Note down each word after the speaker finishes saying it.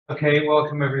Okay,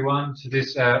 welcome everyone to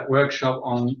this workshop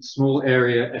on small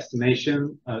area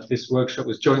estimation. This workshop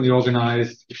was jointly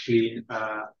organized between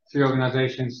three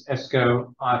organizations,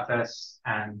 ESCO, IFS,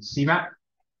 and CMAP.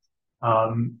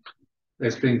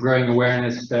 There's been growing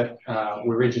awareness that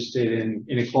we're interested in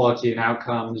inequality and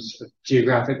outcomes at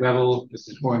geographic level. This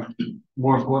is more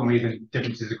importantly than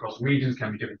differences across regions,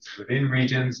 can be differences within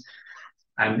regions.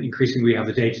 And increasingly we have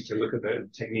the data to look at the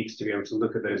techniques to be able to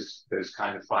look at those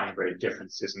kind of fine-grained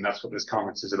differences. And that's what this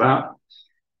conference is about.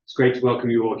 It's great to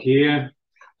welcome you all here.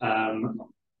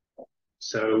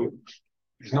 So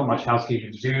there's not much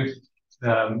housekeeping to do.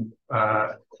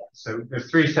 So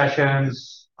there's 3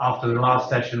 sessions. After the last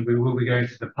session, we will be going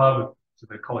to the pub, to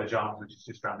the College Arms, which is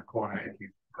just around the corner if you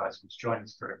guys want to join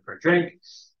us for a drink.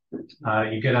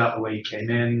 You get out the way you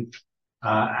came in.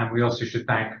 And we also should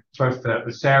thank both the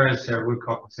Sarahs, Sarah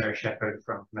Woodcock and Sarah Shepherd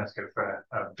from ESCO for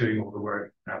doing all the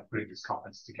work, putting this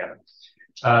conference together.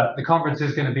 The conference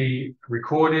is going to be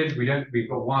recorded. We've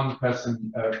got one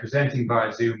person presenting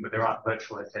via Zoom, but there aren't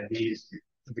virtual attendees.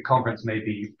 The conference may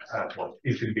be,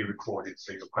 is going to be recorded,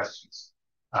 so your questions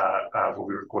will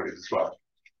be recorded as well.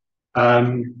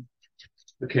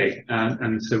 Okay,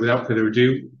 and so without further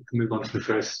ado, we can move on to the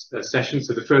first session.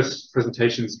 So the first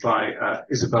presentation is by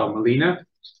Isabel Molina.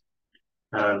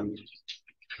 And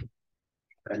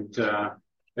I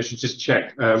should just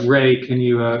check. Ray, can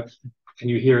you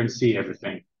hear and see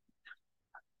everything?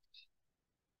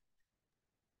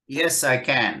 Yes, I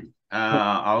can.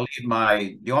 I'll leave my.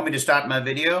 Do you want me to start my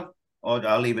video, or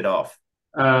I'll leave it off?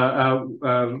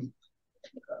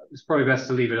 It's probably best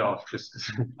to leave it off. Just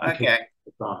okay.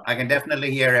 I can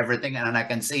definitely hear everything, and I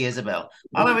can see Isabel.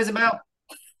 Hello, Isabel.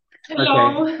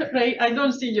 Hello, okay. Ray. I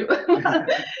don't see you. But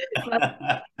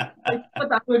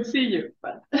I would see you.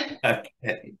 But...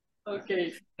 Okay.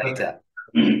 Okay. Later.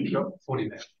 You've got 40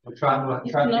 minutes. We'll try and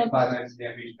keep 5 minutes at the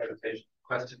end of each presentation.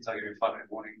 Questions, I'll give you a 5-minute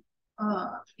warning.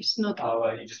 It's not.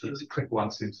 Oh, you just need to click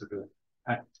once into the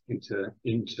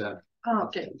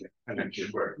okay. And then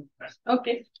just work.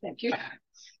 Okay, thank you.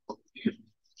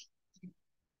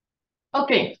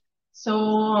 Okay, so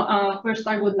first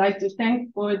I would like to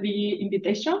thank for the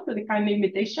invitation, for the kind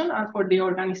invitation, and for the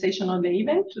organization of the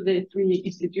event to the 3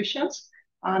 institutions,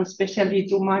 and especially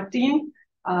to Martin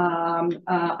and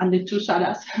the 2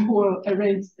 Sarahs who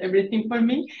arranged everything for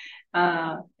me.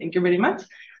 Thank you very much.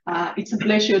 It's a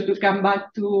pleasure to come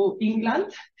back to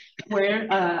England, where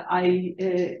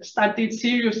I started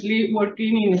seriously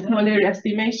working in small area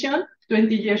estimation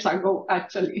 20 years ago,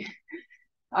 actually.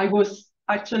 I was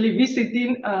actually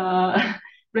visiting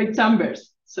Ray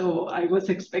Chambers, so I was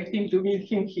expecting to meet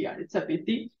him here. It's a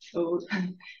pity. So,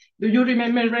 do you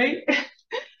remember Ray?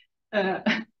 I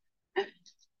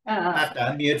have to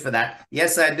unmute for that.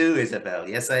 Yes, I do, Isabel.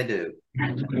 Yes, I do.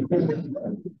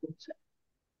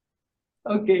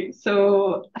 Okay,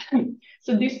 so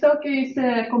this talk is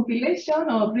a compilation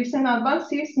of recent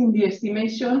advances in the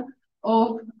estimation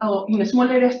of, in a small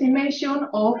area estimation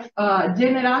of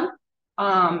general,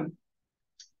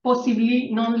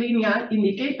 possibly nonlinear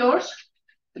indicators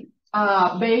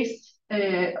based,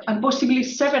 and possibly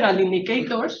several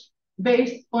indicators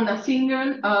based on a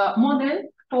single model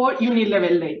for unit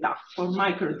level data, for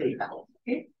microdata.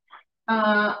 Okay.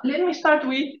 Let me start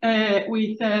with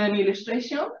an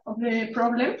illustration of the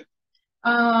problem.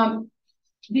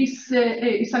 This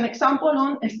is an example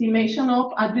on estimation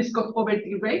of at-risk of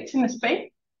poverty rates in Spain.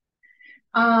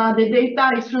 The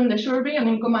data is from the survey on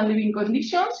income and living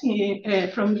conditions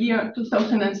from year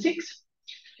 2006.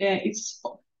 It's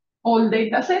old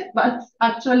data set, but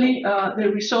actually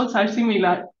the results are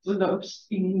similar to those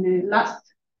in the last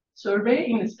survey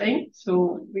in Spain.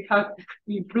 So we have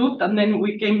improved, and then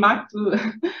we came back to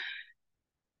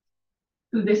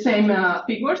the same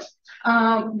figures.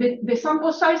 The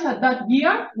sample size at that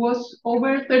year was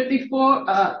over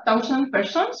 34,000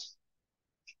 persons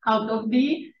out of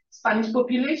the Spanish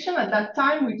population at that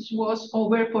time, which was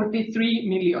over 43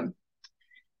 million.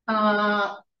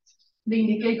 The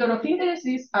indicator of interest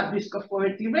is at risk of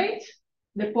poverty rate.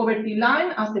 The poverty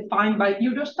line, as defined by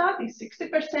Eurostat, is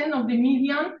 60% of the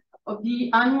median of the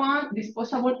annual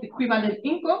disposable equivalent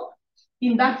income.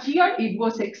 In that year, it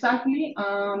was exactly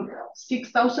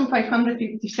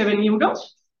 6,557 euros.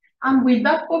 And with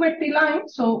that poverty line,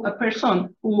 so a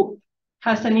person who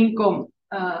has an income,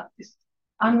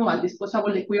 annual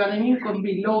disposable equivalent income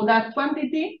below that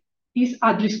quantity is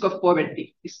at risk of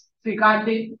poverty. It's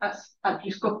regarded as at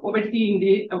risk of poverty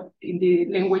in the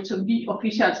language of the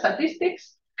official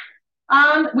statistics.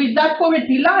 And with that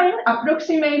poverty line,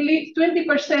 approximately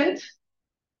 20%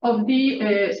 of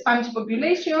the Spanish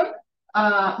population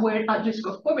were at risk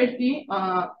of poverty.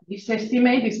 This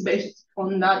estimate is based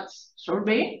on that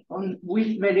survey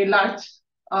with very large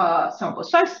sample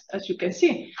size, as you can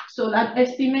see. So that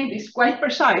estimate is quite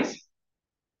precise.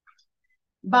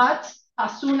 But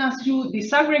as soon as you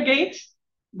disaggregate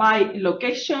by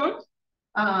location,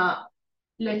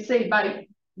 let's say by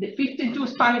the 52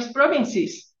 Spanish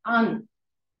provinces and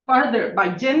further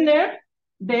by gender,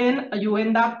 then you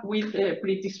end up with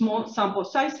pretty small sample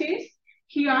sizes.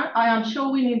 Here I am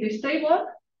showing in this table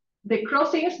the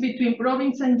crossings between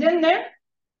province and gender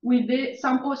with the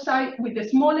sample size, with the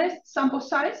smallest sample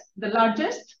size, the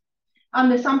largest,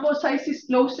 and the sample sizes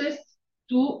closest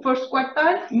to first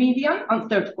quartile, median, and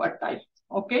third quartile.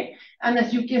 Okay, and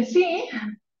as you can see,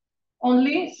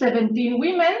 only 17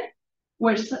 women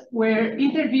were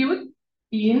interviewed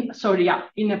in Soria,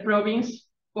 in a province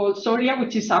called Soria,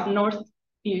 which is up north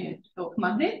of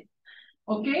Madrid.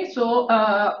 Okay, so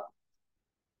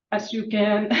as you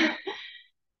can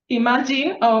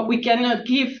imagine, we cannot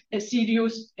give a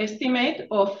serious estimate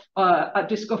of a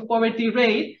risk of poverty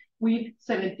rate with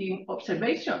 17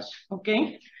 observations.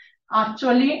 Okay,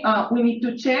 actually, we need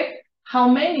to check how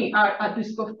many are at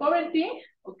risk of poverty.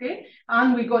 Okay,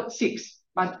 and we got 6,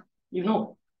 but you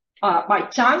know, by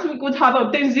chance we could have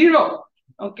obtained 0.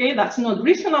 Okay, that's not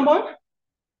reasonable,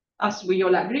 as we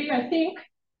all agree, I think.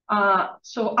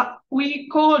 So we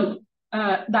call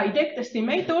direct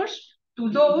estimators to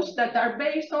those that are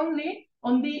based only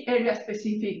on the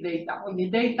area-specific data, on the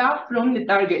data from the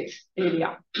target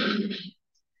area.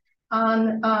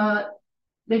 And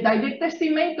the direct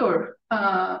estimator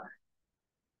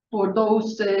for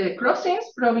those crossings,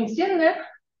 province gender,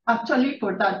 actually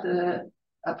for that,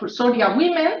 for Soria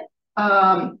women,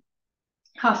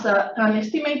 has an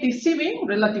estimated CV,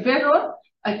 relative error,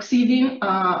 exceeding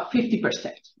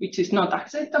 50%, which is not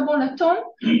acceptable at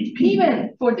all.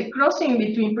 Even for the crossing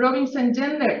between province and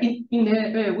gender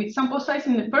with sample size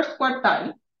in the first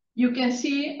quartile, you can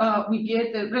see we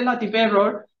get a relative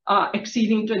error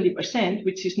exceeding 20%,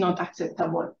 which is not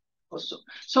acceptable also.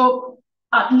 So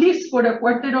at least for a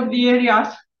quarter of the areas,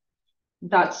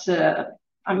 that's,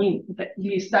 I mean,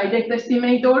 these direct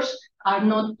estimators are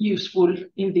not useful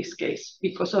in this case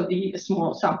because of the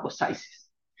small sample sizes.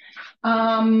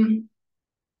 Actually,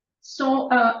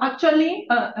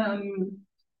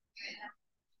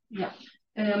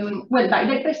 well,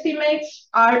 direct estimates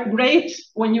are great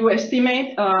when you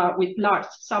estimate with large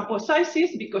sample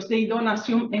sizes because they don't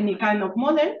assume any kind of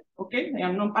model, okay? They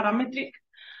are non-parametric,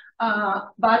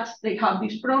 but they have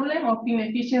this problem of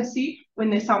inefficiency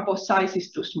when the sample size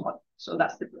is too small. So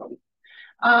that's the problem.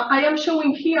 I am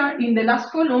showing here in the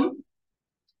last column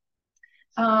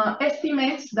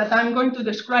estimates that I'm going to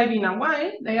describe in a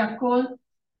while. They are called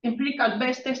empirical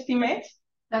best estimates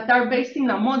that are based in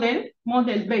a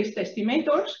model-based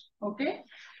estimators, okay?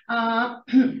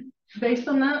 Based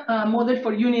on a model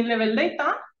for unit level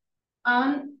data.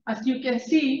 And as you can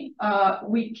see,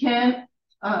 we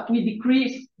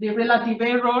decrease the relative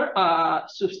error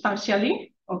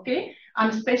substantially, okay?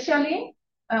 And especially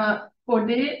for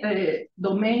the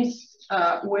domains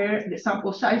where the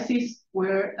sample sizes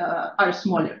are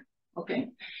smaller, okay?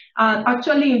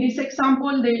 Actually, in this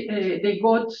example, they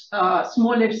got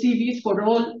smaller CVs for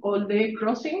all the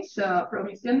crossings from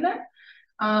gender.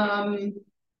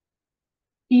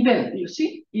 Even, you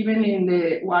see, even in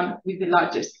the one with the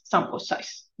largest sample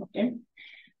size, okay?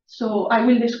 So I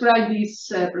will describe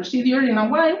this procedure in a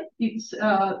while. It's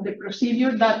the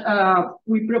procedure that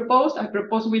we proposed. I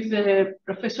proposed with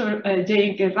Professor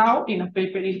J. Rao in a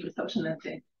paper in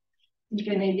 2010 in the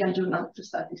Canadian Journal of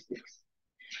Statistics.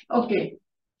 Okay.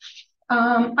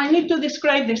 I need to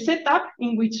describe the setup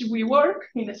in which we work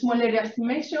in the small area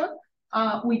estimation,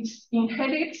 which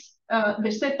inherits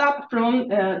the setup from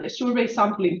the survey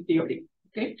sampling theory.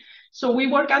 Okay, so we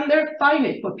work under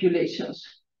finite populations.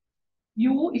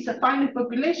 U is a finite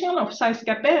population of size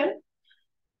Capel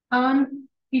and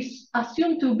is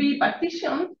assumed to be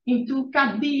partitioned into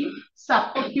Cap D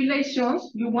subpopulations,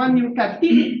 U1, U Cap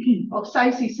D of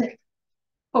sizes,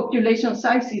 population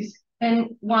sizes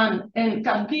N1 and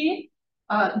Cap D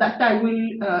that I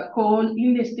will call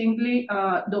indistinctly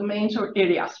domains or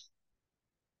areas.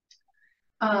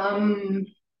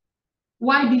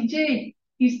 YDJ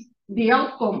is the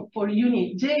outcome for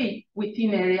unit J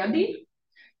within area D,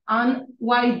 and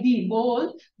YD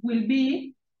bold will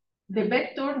be the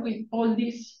vector with all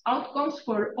these outcomes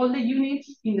for all the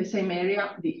units in the same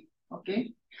area D,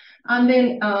 okay? And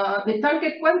then the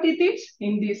target quantities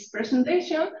in this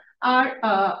presentation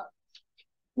are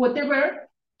whatever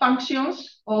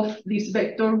functions of this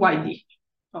vector YD,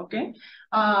 okay?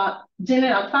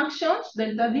 General functions,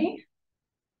 delta D,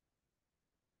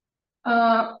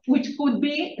 which could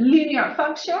be linear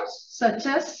functions such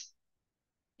as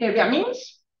area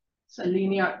means, it's a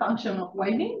linear function of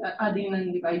widening, adding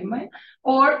and dividing by,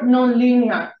 or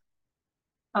non-linear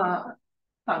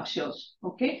functions,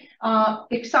 okay?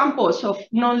 Examples of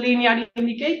non-linear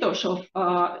indicators of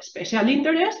special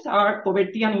interest are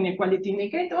poverty and inequality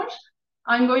indicators.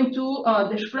 I'm going to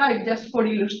describe, just for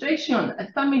illustration,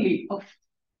 a family of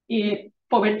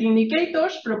poverty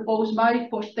indicators proposed by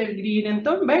Foster, Greer, and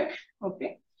Thornberg,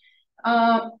 okay?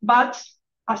 But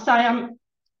as I am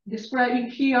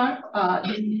describing here,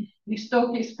 this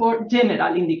talk is for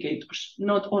general indicators,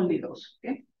 not only those,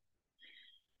 okay?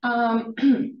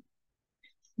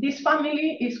 This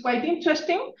family is quite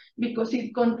interesting because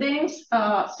it contains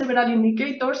several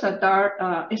indicators that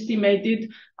are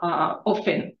estimated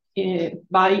often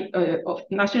by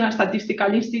National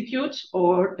Statistical Institutes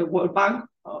or the World Bank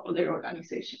or other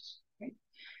organizations. Okay?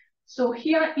 So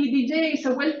here EDJ is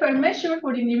a welfare measure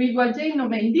for individual J in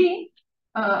domain D.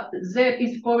 Z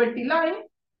is poverty line.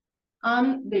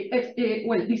 And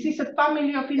well, this is a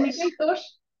family of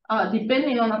indicators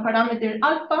depending on a parameter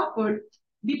alpha. For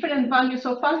different values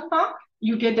of alpha,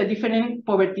 you get a different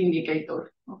poverty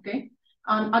indicator, okay?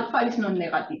 And alpha is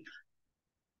non-negative.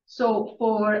 So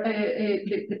for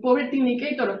the poverty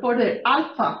indicator for the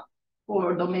alpha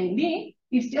for domain D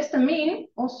is just a mean,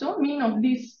 also mean of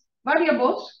these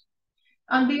variables.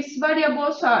 And these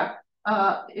variables are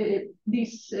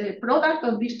this product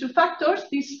of these two factors.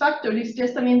 This factor is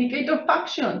just an indicator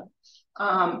function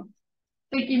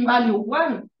taking value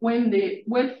 1 when the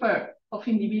welfare of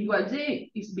individual J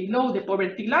is below the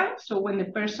poverty line. So when the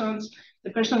person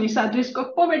is at risk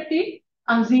of poverty,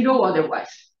 and 0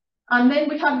 otherwise. And then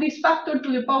we have this factor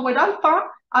to the power alpha.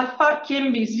 Alpha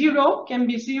can be 0.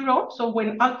 So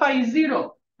when alpha is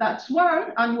 0, that's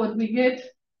 1. And what we get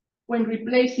when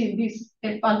replacing this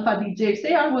F alpha dj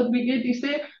there, what we get is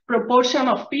a proportion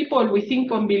of people with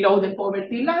income below the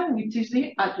poverty line, which is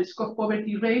the at risk of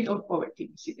poverty rate or poverty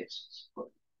incidence.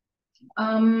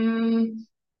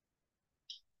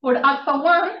 For alpha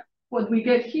 1, what we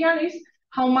get here is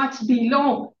how much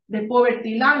below the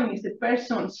poverty line is the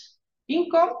person's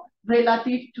income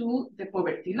relative to the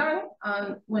poverty line.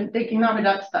 And when taking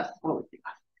average, that's the poverty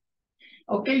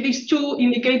line. Okay, these two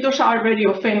indicators are very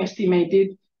often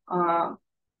estimated, for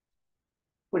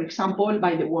example,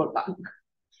 by the World Bank.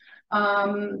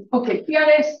 Okay, here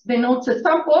is the notes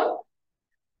example,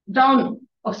 down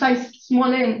of size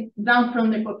small n, down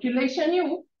from the population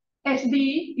U.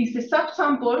 SD is the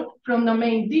subsample from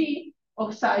domain D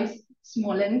of size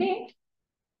small n d,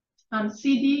 and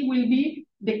CD will be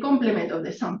the complement of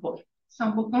the sample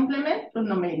complement from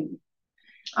domain D.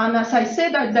 And as I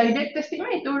said, a direct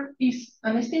estimator is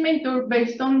an estimator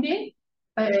based on the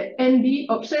ND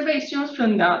observations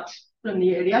from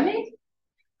the area D.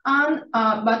 And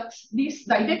but these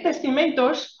direct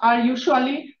estimators are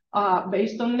usually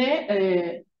based on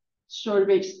the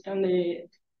surveys and the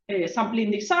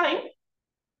sampling design.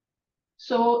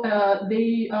 So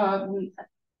they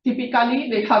typically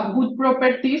they have good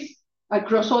properties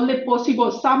across all the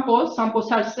possible samples.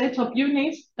 Samples are sets of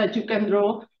units that you can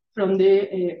draw from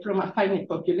the from a finite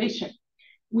population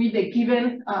with a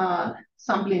given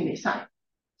sampling design.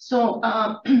 So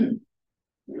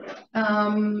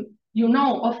you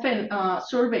know, often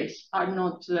surveys are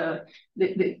not the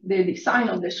design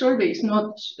of the survey is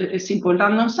not a simple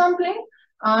random sampling.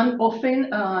 And often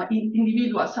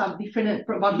individuals have different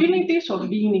probabilities of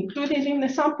being included in the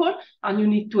sample, and you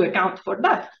need to account for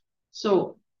that.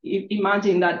 So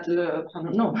imagine that, I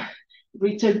don't know,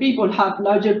 richer people have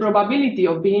larger probability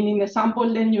of being in the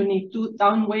sample, then you need to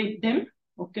downweight them,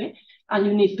 okay? And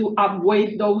you need to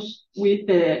upweight those with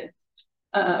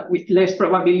less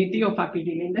probability of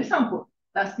appearing in the sample.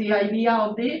 That's the idea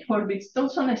of the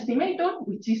Horvitz-Thompson estimator,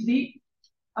 which is the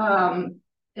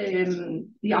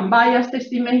unbiased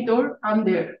estimator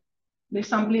under the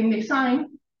sampling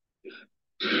design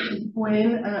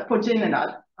when for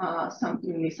general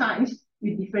sampling designs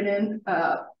with different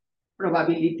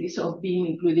probabilities of being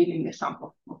included in the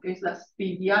sample. Okay, so that's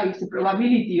PDI is the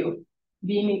probability of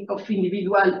being of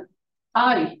individual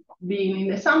I being in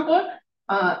the sample.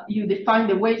 You define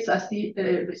the weights as the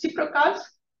reciprocals,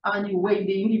 and you weight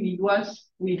the individuals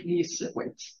with these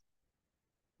weights.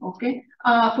 Okay.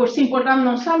 For simple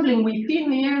random sampling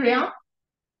within the area,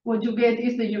 what you get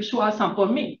is the usual sample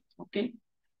mean. Okay.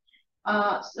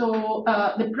 So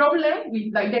the problem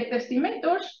with direct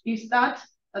estimators is that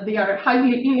they are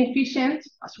highly inefficient,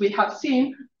 as we have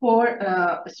seen, for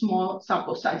a small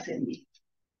sample size ND.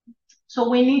 So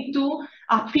we need to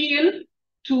appeal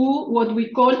to what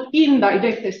we call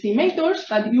indirect estimators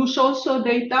that use also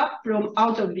data from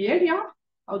out of the area,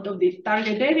 out of the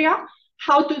target area.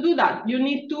 How to do that? You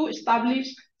need to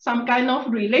establish some kind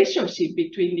of relationship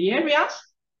between the areas,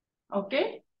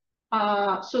 okay?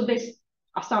 So there's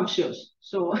assumptions.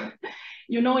 So,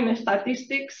 you know, in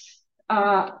statistics,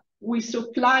 we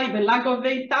supply the lack of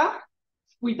data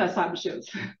with assumptions.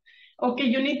 Okay,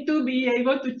 you need to be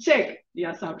able to check the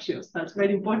assumptions. That's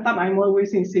very important. I'm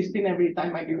always insisting every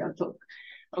time I give a talk.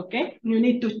 Okay, you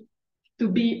need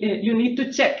you need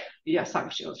to check the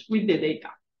assumptions with the data.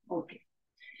 Okay,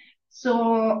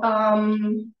 so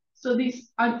so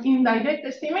these indirect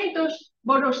estimators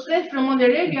borrow strength from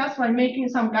other areas by making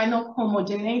some kind of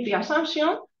homogeneity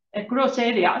assumption across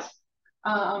areas.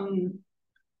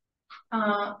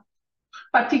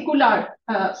 Particular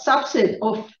subset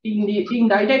of the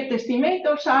indirect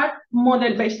estimators are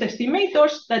model-based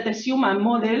estimators that assume a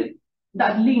model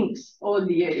that links all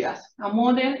the areas. A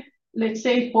model, let's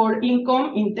say, for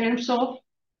income in terms of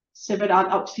several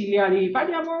auxiliary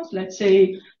variables, let's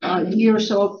say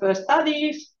years of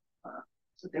studies,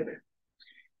 whatever.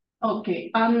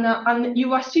 Okay, and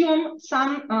you assume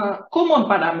some common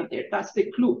parameter. That's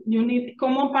the clue. You need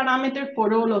common parameter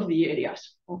for all of the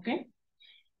areas. Okay.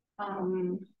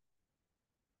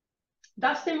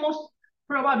 That's the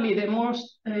probably the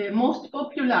most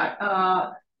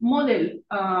popular model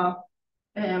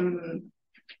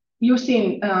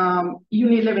using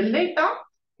unit level data.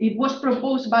 It was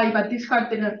proposed by Baptiste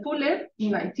Hartel and Fuller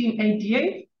in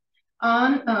 1988,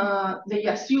 and they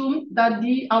assumed that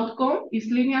the outcome is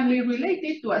linearly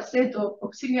related to a set of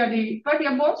auxiliary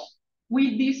variables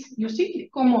with this, you see,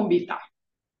 common beta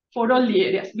for all the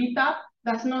areas. Beta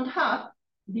does not have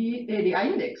the area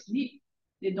index D,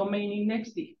 the domain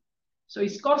index D. So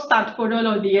it's constant for all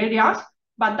of the areas,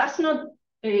 but that's not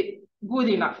good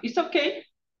enough. It's okay,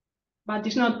 but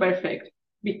it's not perfect.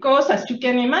 Because as you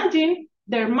can imagine,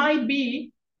 there might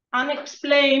be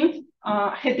unexplained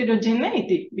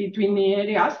heterogeneity between the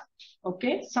areas,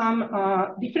 okay? Some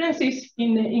differences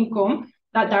in the income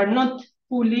that are not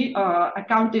fully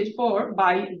accounted for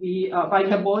by the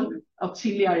available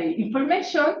auxiliary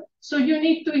information. So you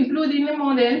need to include in the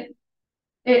model,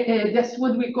 that's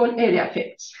what we call area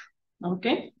effects,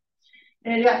 okay?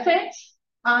 Area effects,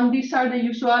 and these are the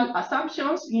usual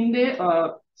assumptions in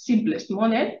the simplest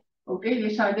model, okay?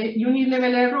 These are the unit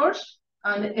level errors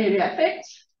and area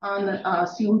effects, and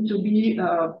assumed to be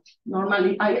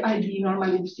normally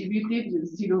distributed with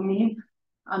zero mean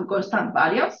and constant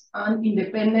variance, and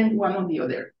independent one of the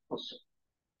other also.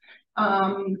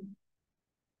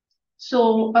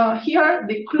 So here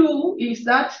the clue is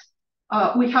that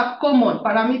we have common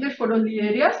parameters for all the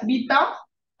areas, beta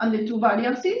and the two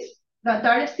variances that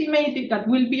are estimated, that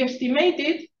will be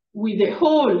estimated with the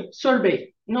whole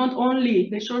survey, not only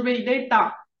the survey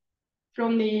data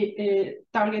from the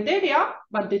target area,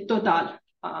 but the total,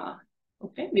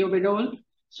 okay, the overall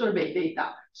survey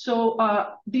data. So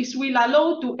this will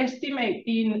allow to estimate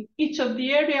in each of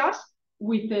the areas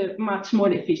with much more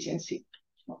efficiency,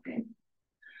 okay.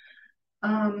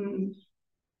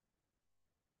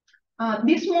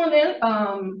 This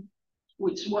model,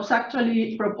 which was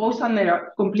actually proposed under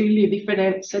a completely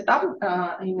different setup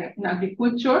in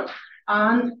agriculture,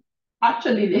 and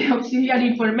actually the auxiliary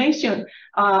information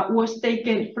was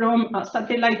taken from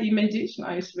satellite images.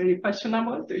 Now it's very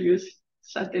fashionable to use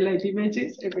satellite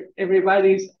images.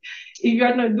 Everybody's, if you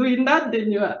are not doing that,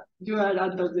 then you are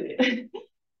out of the,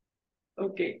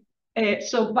 okay.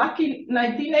 So back in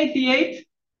 1988,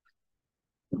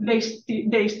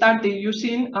 they started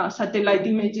using satellite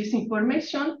images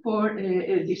information for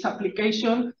this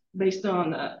application based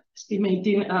on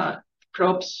estimating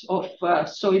crops of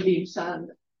soybeans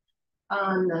and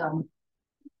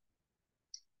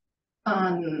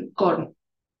corn.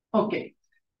 Okay.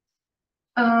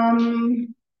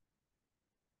 In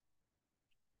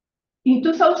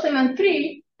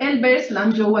 2003, Elbers,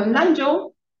 Langeau, and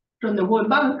Langeau from the World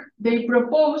Bank, they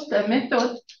proposed a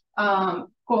method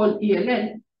called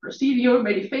ELL procedure,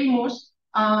 very famous.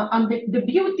 And the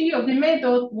beauty of the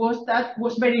method was that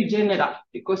was very general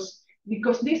because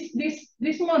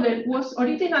this model was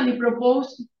originally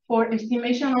proposed for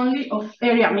estimation only of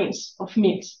area means, of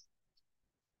means.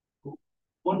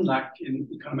 One lac in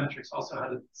econometrics also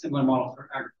had a similar model for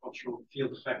agricultural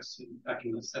field effects back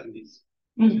in the 70s.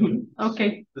 Mm-hmm.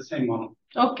 Okay. The same model.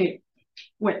 Okay.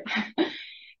 Well,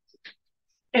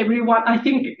 everyone, I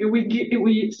think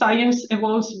science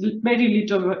evolves very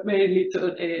little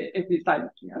every time.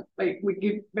 Yeah, like we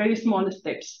give very small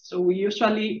steps. So we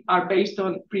usually are based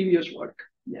on previous work.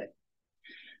 Yeah.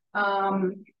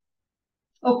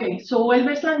 Okay. So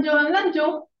Elbers, Langeau, and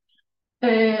Langeau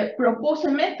propose a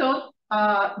method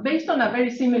based on a very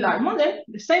similar model,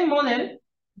 the same model,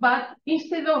 But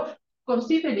instead of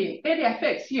considering area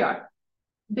effects here,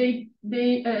 these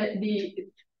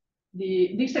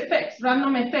effects,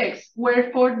 random effects,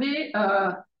 were for the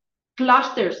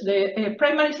clusters, the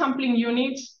primary sampling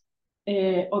units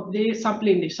of the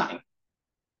sampling design.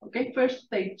 Okay, first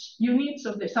stage units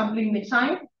of the sampling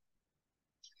design.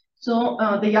 So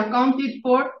they accounted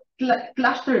for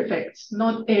cluster effects,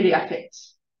 not area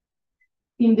effects,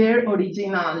 in their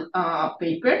original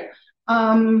paper.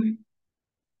 And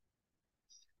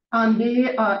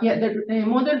the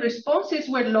model responses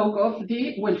were log of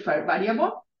the welfare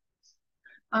variable.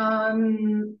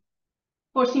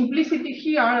 For simplicity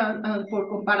here and for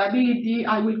comparability,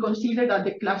 I will consider that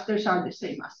the clusters are the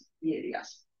same as the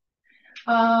areas.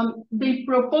 They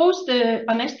proposed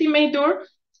an estimator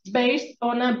based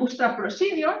on a bootstrap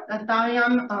procedure that I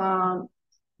am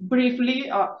briefly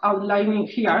outlining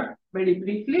here, very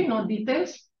briefly, no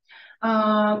details.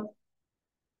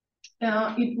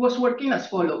 It was working as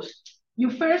follows.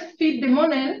 You first feed the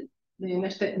model,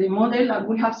 the model that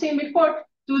we have seen before,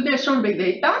 to the survey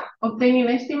data, obtaining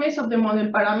estimates of the model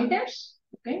parameters,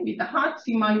 okay, beta hat,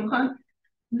 sigma u hat.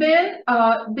 Then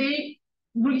they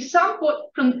resample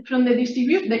from the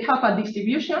distribution. They have a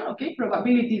distribution, okay,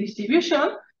 probability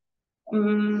distribution.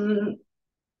 And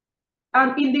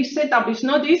in this setup, it's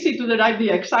not easy to derive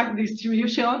the exact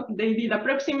distribution. They did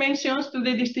approximations to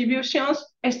the distributions,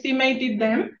 estimated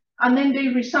them, and then they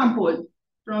resampled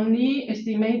from the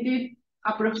estimated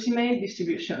approximate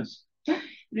distributions.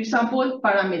 Resampled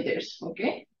parameters,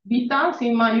 okay? Beta,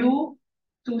 sigma u,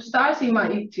 2 star, sigma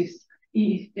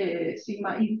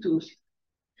sigma e2.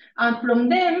 And from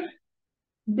them,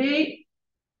 they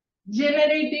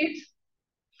generated,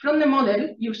 from the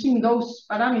model, using those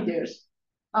parameters,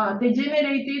 they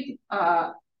generated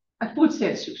a full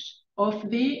census of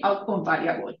the outcome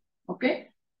variable, okay?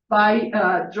 By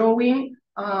drawing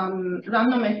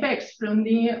random effects from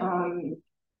the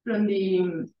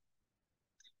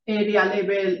area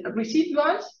level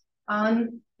residuals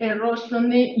and errors from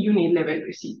the unit level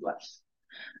residuals.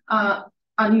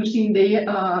 And using the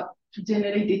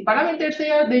generated parameters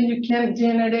there, then you can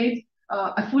generate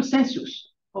a full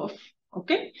census of,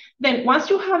 okay? Then once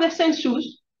you have the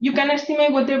census, you can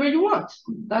estimate whatever you want.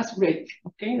 That's great,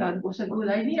 okay? That was a good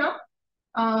idea.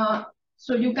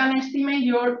 So you can estimate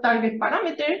your target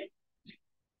parameter,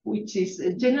 which is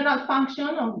a general function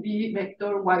of the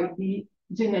vector YT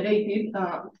generated,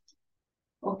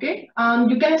 okay? And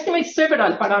you can estimate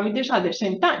several parameters at the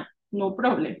same time, no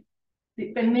problem.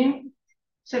 Depending,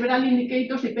 several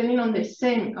indicators depending on the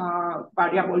same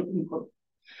variable input.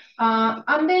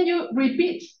 And then you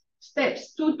repeat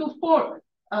steps 2 to 4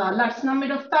 large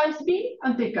number of times B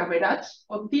and take average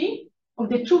of the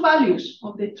true values,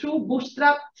 of the true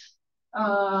bootstrap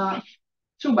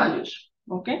true values,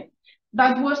 okay?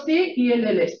 That was the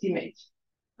ELL estimate,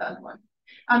 that one.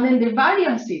 And then the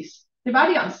variance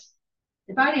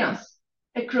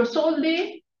across all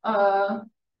the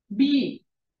B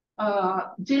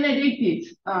generated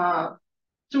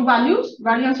true values,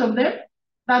 variance of them,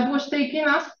 that was taken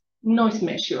as noise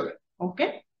measure,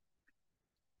 okay?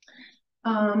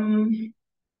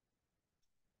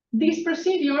 This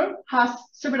procedure has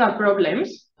several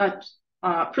problems, but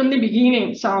from the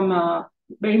beginning, some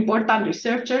very important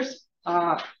researchers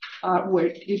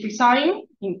were criticizing,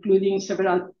 including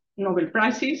several Nobel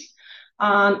Prizes.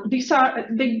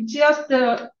 They just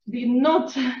did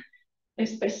not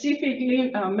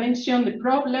specifically mention the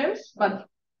problems, but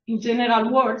in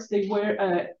general words, they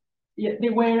were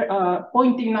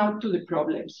pointing out to the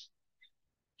problems.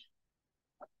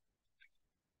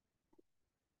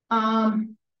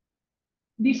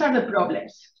 These are the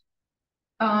problems.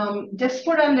 Just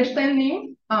for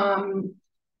understanding,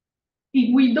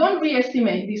 if we don't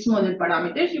re-estimate these model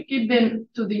parameters, you keep them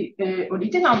to the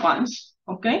original ones,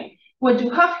 okay? What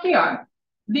you have here,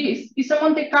 this is a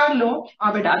Monte Carlo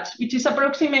average, which is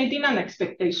approximating an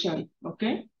expectation,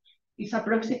 okay? This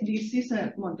is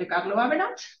a Monte Carlo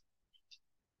average,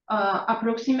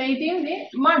 approximating the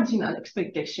marginal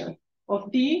expectation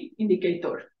of the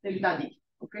indicator, delta D,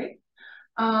 okay?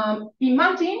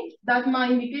 Imagine that my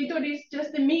indicator is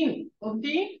just the mean of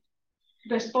the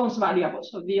response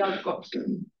variables of the outcomes,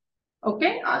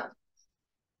 okay?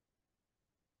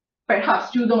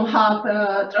 Perhaps you don't have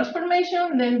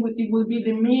transformation, then it will be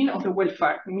the mean of the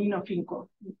welfare, the mean of income.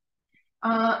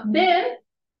 Then,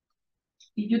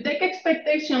 if you take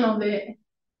expectation of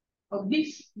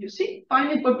this, you see,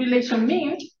 finite population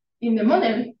mean in the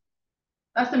model,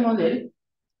 that's the model,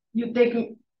 you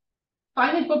take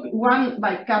finite 1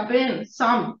 by cap n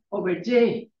sum over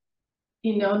j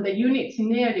in all the units in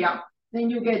the area, then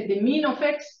you get the mean of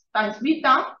x times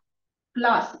beta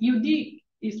plus ud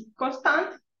is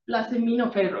constant plus the mean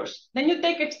of errors. Then you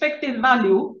take expected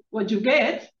value. What you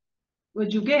get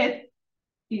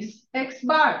is x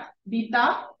bar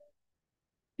beta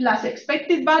plus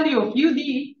expected value of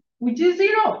UD, which is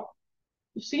 0.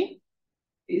 You see,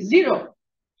 is 0.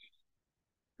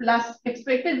 Plus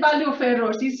expected value of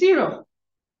errors is 0.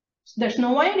 There's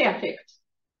no area effect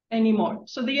anymore.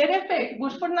 So the area effect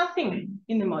was for nothing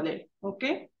in the model,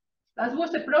 okay? That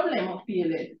was the problem of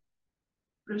PLL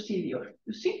procedure.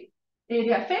 You see,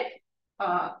 area effect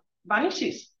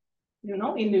vanishes, you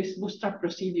know, in this bootstrap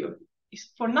procedure.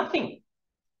 It's for nothing,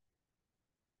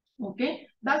 okay?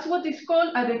 That's what is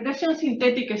called a regression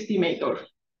synthetic estimator.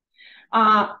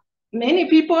 Many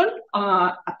people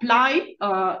apply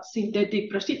synthetic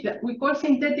procedures. We call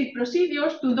synthetic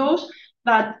procedures to those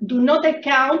that do not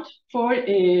account for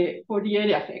the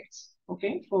area effects,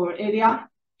 okay? For area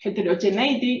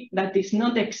heterogeneity that is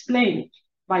not explained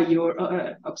by your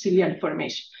auxiliary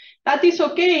information. That is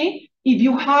okay if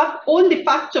you have all the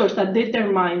factors that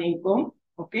determine income,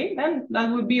 okay? Then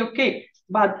that would be okay.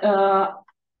 But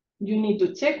you need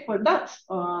to check for that.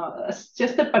 It's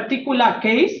just a particular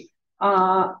case.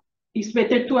 It's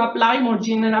better to apply more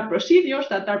general procedures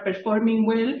that are performing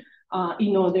well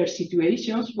in other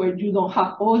situations where you don't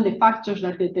have all the factors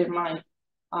that determine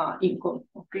income,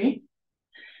 okay?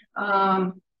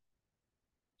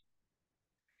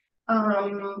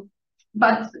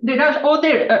 But there are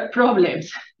other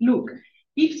problems. Look,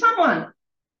 if someone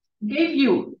gave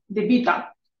you the beta,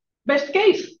 best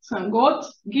case, some God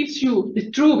gives you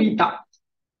the true beta,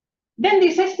 then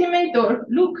this estimator,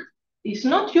 look, is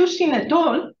not using at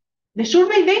all the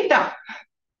survey data.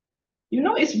 You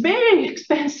know, it's very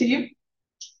expensive,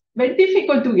 very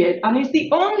difficult to get, and it's the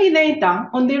only data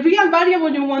on the real variable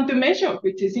you want to measure,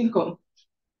 which is income,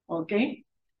 okay?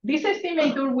 This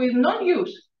estimator will not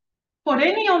use for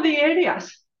any of the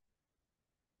areas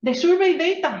the survey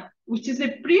data, which is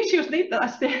the precious data,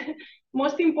 that's the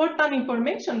most important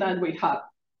information that we have.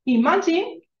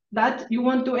 Imagine that you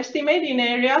want to estimate in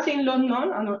areas in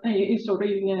London, and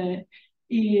sorry, in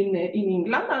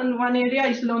England, and one area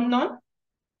is London,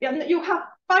 and you have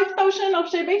 5,000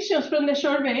 observations from the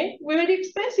survey, very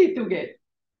expensive to get.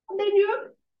 And then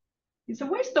it's a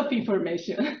waste of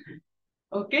information,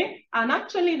 okay? And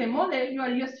actually the model, you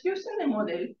are just using the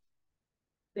model.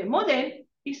 The model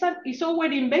is our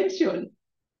invention,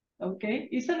 okay?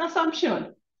 It's an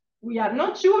assumption. We are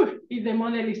not sure if the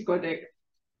model is correct.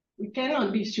 We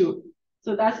cannot be sure.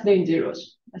 So that's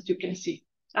dangerous, as you can see.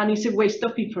 And it's a waste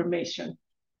of information.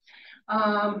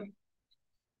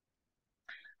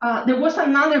 There was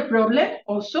another problem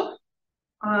also,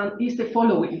 is the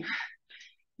following.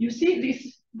 You see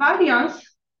this variance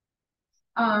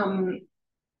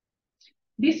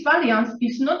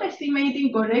is not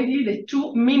estimating correctly the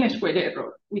true mean square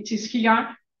error, which is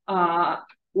here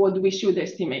what we should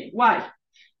estimate. Why?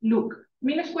 Look,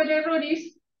 mean square error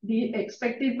is the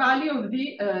expected value of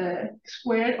the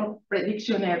square of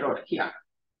prediction error here.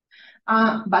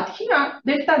 But here,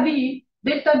 delta D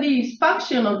is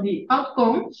function of the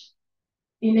outcomes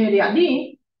in area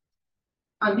D,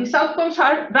 and these outcomes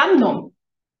are random,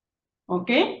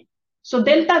 okay? So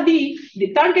delta D,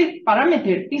 the target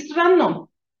parameter, is random.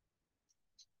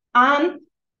 And,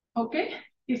 okay,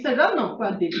 it's a random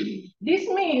quantity. This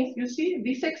means, you see,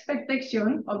 this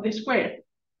expectation of the square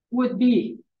would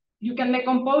be, you can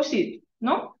decompose it,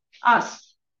 no? As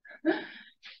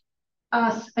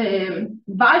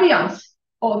variance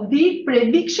of the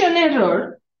prediction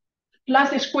error plus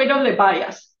the square of the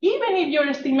bias. Even if your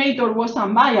estimator was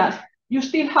unbiased, you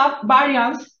still have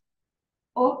variance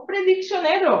of prediction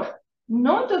error,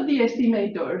 not of the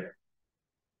estimator,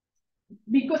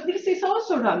 because this is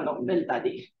also random, delta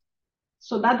D.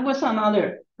 So that was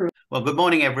another problem. Well, good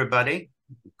morning, everybody.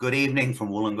 Good evening from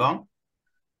Wollongong.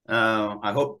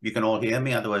 I hope you can all hear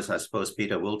me, otherwise I suppose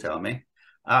Peter will tell me.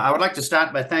 I would like to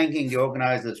start by thanking the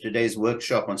organizers of today's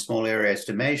workshop on small area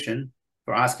estimation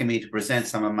for asking me to present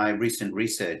some of my recent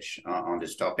research on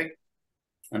this topic.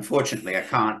 Unfortunately, I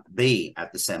can't be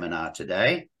at the seminar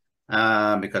today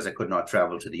because I could not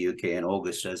travel to the UK in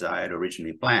August as I had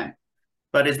originally planned.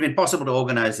 But it's been possible to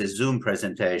organize this Zoom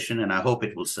presentation, and I hope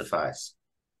it will suffice.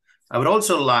 I would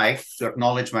also like to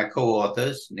acknowledge my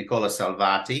co-authors, Nicola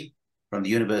Salvati from the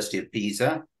University of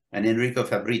Pisa and Enrico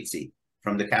Fabrizi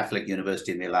from the Catholic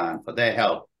University of Milan for their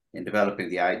help in developing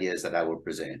the ideas that I will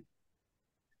present.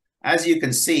 As you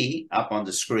can see up on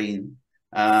the screen,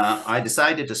 I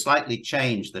decided to slightly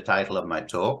change the title of my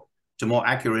talk to more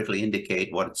accurately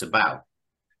indicate what it's about.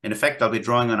 In effect, I'll be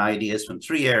drawing on ideas from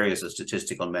 3 areas of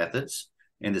statistical methods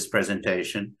in this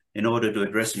presentation in order to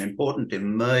address an important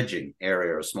emerging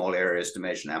area of small area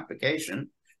estimation application,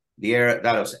 the area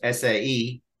that of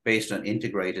SAE based on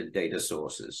integrated data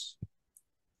sources.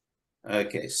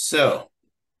 Okay, so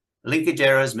linkage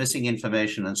errors, missing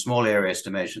information, and small area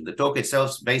estimation. The talk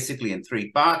itself is basically in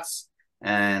 3 parts,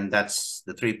 and that's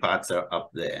the 3 parts are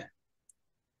up there.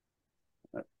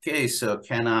 Okay, so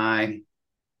can I?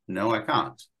 No, I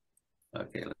can't.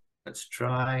 Okay, let's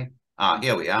try.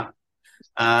 Here we are.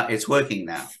 It's working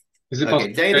now. Is it okay,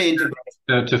 possible data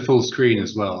integration to full screen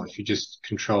as well? If you just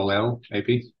Control L,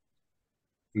 maybe.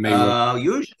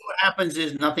 Usually what happens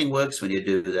is nothing works when you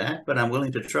do that, but I'm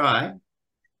willing to try.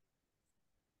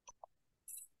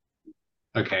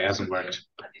 Okay, it hasn't worked.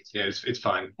 Yeah, it's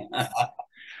fine.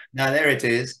 Now there it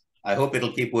is. I hope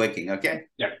it'll keep working, okay?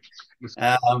 Yeah.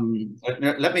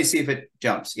 Let me see if it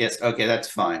jumps. Yes, okay, that's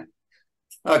fine.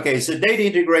 Okay, so data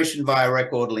integration via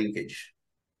record linkage.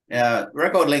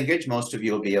 Record linkage, most of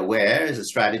you will be aware, is a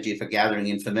strategy for gathering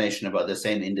information about the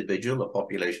same individual or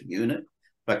population unit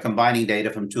by combining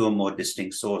data from 2 or more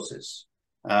distinct sources.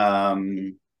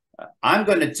 I'm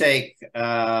going to take,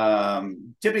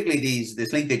 typically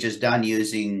this linkage is done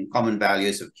using common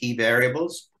values of key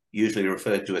variables, usually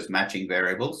referred to as matching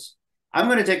variables. I'm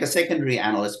going to take a secondary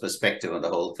analyst perspective on the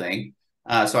whole thing.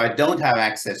 So I don't have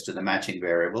access to the matching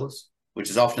variables, which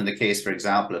is often the case, for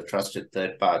example, if trusted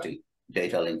third-party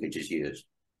data linkage is used.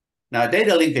 Now,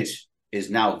 data linkage is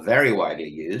now very widely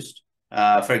used.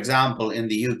 For example, in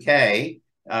the UK,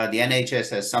 the NHS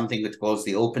has something which calls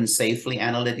the Open Safely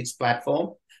Analytics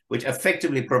Platform, which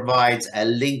effectively provides a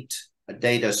linked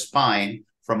data spine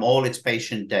from all its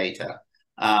patient data.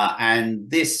 And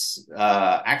this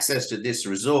access to this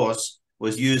resource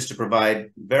was used to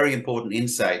provide very important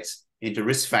insights into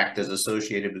risk factors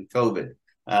associated with COVID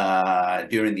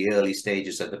during the early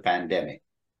stages of the pandemic.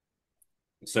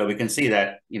 So we can see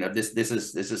that, you know, this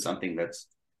is something that's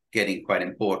getting quite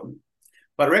important.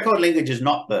 But record linkage is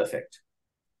not perfect.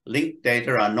 Linked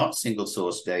data are not single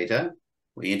source data.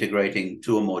 We're integrating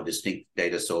 2 or more distinct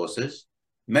data sources.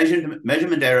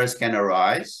 Measurement errors can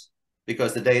arise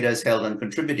because the data is held on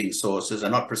contributing sources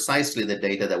and not precisely the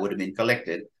data that would have been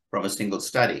collected from a single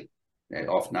study. They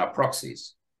often are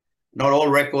proxies. Not all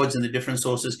records in the different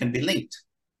sources can be linked.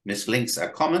 Mislinks are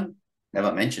common,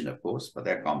 never mentioned, of course, but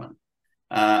they're common.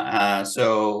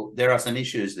 So there are some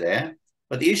issues there.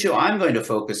 But the issue I'm going to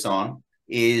focus on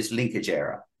is linkage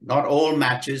error. Not all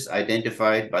matches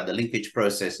identified by the linkage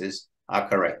processes are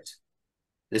correct.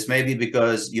 This may be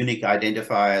because unique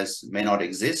identifiers may not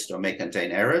exist or may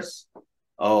contain errors,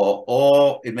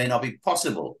 or it may not be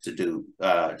possible to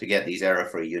get these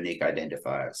error-free unique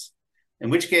identifiers. In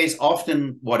which case,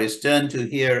 often what is turned to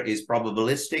here is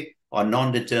probabilistic or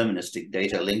non-deterministic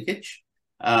data linkage.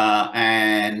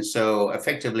 And so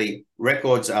effectively,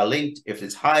 records are linked if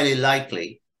it's highly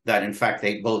likely that, in fact,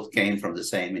 they both came from the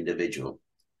same individual.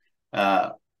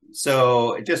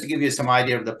 So just to give you some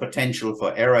idea of the potential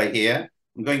for error here,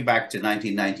 I'm going back to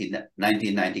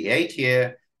 1998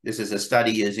 here. This is a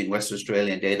study using West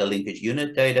Australian data linkage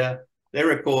unit data. They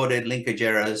recorded linkage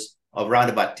errors of around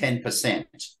about 10%,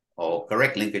 or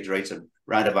correct linkage rates of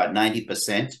around about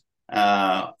 90%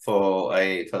 for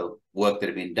work that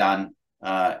had been done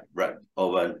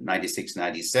over 96,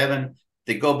 97.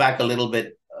 They go back a little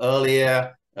bit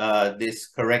earlier. This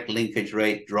correct linkage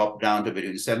rate dropped down to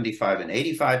between 75 and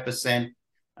 85%.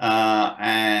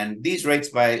 And these rates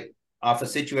are for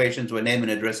situations where name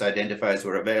and address identifiers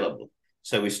were available.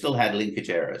 So we still had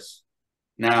linkage errors.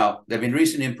 Now, there have been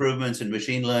recent improvements in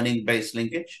machine learning-based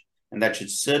linkage, and that should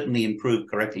certainly improve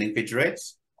correct linkage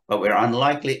rates, but we're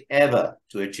unlikely ever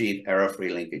to achieve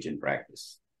error-free linkage in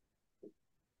practice.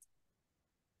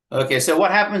 Okay, so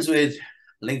what happens with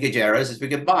linkage errors is we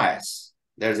get bias.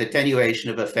 There's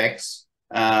attenuation of effects,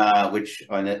 which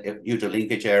are due to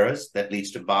linkage errors that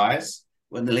leads to bias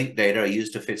when the linked data are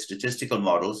used to fit statistical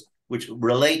models which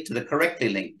relate to the correctly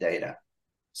linked data.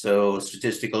 So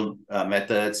statistical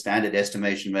methods, standard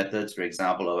estimation methods, for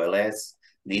example, OLS,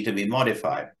 need to be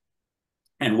modified.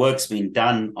 And work's been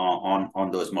done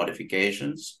on those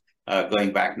modifications,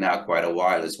 going back now quite a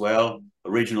while as well.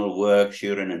 Original work,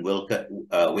 Shuren and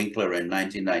Winkler in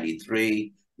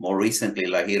 1993, more recently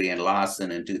Lahiri and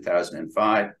Larson in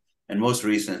 2005, and most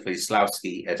recently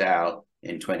Slavsky et al.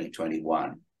 In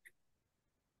 2021.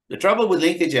 The trouble with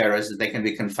linkage errors is they can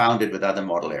be confounded with other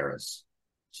model errors.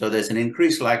 So there's an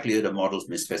increased likelihood of models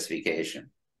misspecification.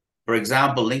 For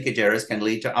example, linkage errors can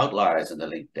lead to outliers in the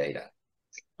linked data.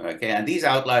 Okay, and these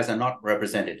outliers are not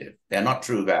representative. They're not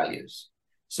true values.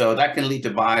 So that can lead to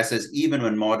biases even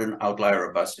when modern outlier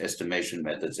robust estimation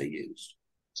methods are used.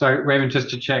 So Raymond, just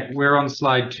to check, we're on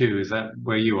slide 2. Is that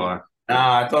where you are?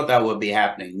 I thought that would be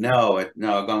happening. No, I've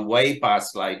gone way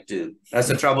past slide 2. That's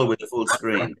the trouble with the full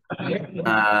screen.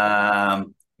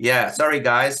 Yeah, sorry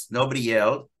guys, nobody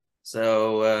yelled.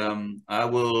 So I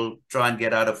will try and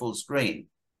get out of full screen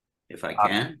if I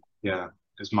can. Yeah,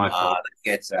 it's my fault. That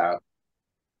gets out.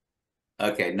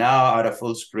 Okay, now out of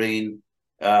full screen.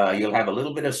 You'll have a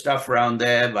little bit of stuff around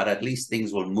there, but at least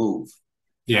things will move.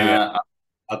 Yeah.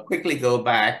 I'll quickly go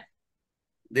back.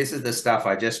 This is the stuff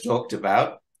I just talked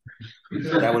about.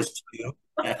 That was 2.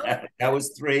 That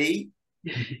was 3.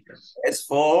 There's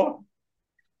 4.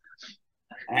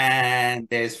 And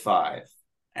there's 5.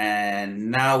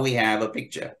 And now we have a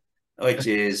picture, which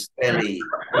is fairly...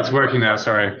 It's working now,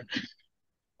 sorry.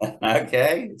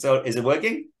 Okay, so is it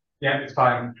working? Yeah, it's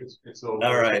fine. It's all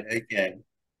right, okay.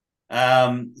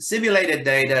 Simulated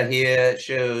data here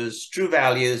shows true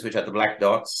values, which are the black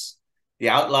dots. The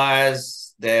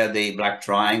outliers, they're the black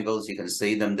triangles. You can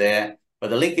see them there. But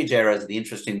the linkage errors are the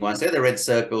interesting ones. They're the red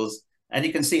circles. And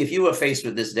you can see if you were faced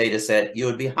with this data set, you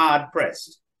would be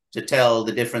hard-pressed to tell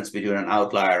the difference between an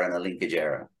outlier and a linkage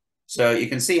error. So you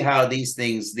can see how these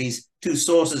things, these two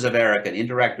sources of error can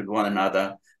interact with one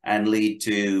another and lead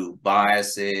to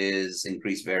biases,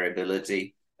 increased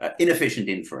variability, inefficient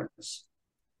inference.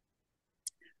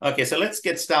 Okay, so let's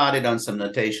get started on some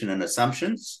notation and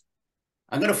assumptions.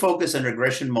 I'm going to focus on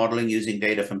regression modeling using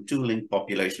data from 2 linked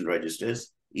population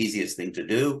registers, easiest thing to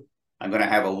do. I'm going to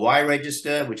have a Y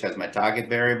register, which has my target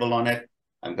variable on it.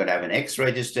 I'm going to have an X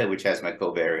register, which has my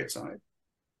covariates on it.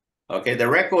 Okay, the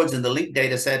records in the linked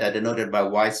data set are denoted by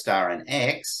Y star and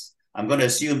X. I'm going to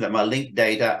assume that my linked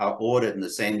data are ordered in the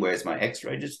same way as my X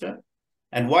register.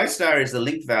 And Y star is the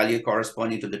linked value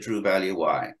corresponding to the true value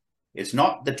Y. It's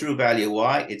not the true value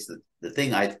Y, it's the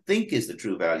thing I think is the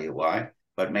true value Y,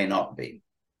 but may not be.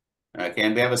 Okay,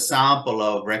 and we have a sample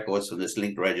of records from this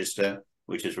linked register,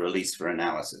 which is released for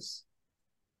analysis.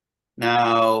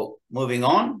 Now, moving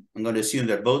on, I'm going to assume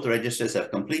that both registers have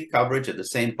complete coverage of the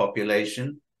same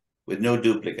population with no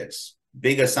duplicates.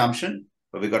 Big assumption,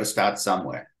 but we've got to start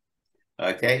somewhere.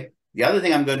 Okay, the other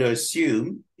thing I'm going to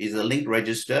assume is the linked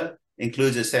register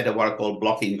includes a set of what are called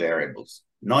blocking variables,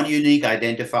 non-unique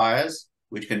identifiers,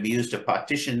 which can be used to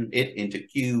partition it into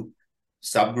Q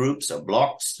subgroups or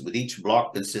blocks, with each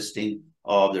block consisting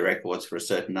of the records for a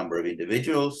certain number of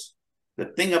individuals. The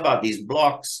thing about these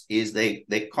blocks is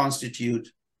they constitute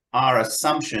our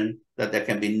assumption that there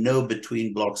can be no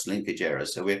between blocks linkage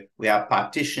errors. So we are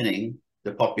partitioning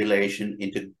the population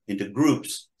into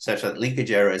groups such that linkage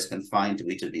error is confined to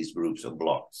each of these groups or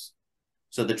blocks.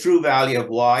 So the true value of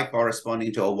Y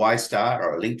corresponding to a Y star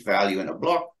or a linked value in a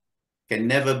block can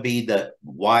never be the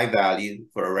Y value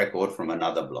for a record from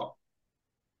another block.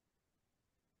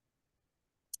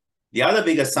 The other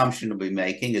big assumption we'll be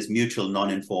making is mutual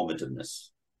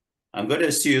non-informativeness. I'm going to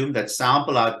assume that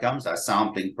sample outcomes are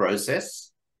sampling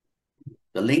process,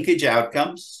 the linkage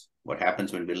outcomes, what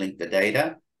happens when we link the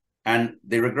data, and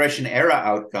the regression error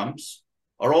outcomes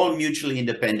are all mutually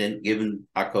independent given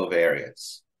our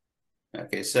covariates.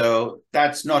 Okay, so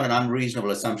that's not an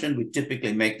unreasonable assumption. We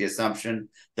typically make the assumption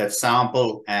that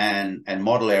sample and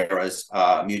model errors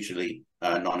are mutually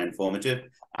non-informative.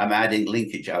 I'm adding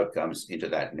linkage outcomes into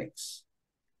that mix.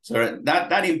 So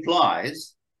that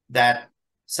implies that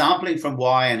sampling from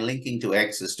Y and linking to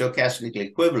X is stochastically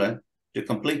equivalent to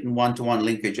complete and one-to-one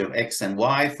linkage of X and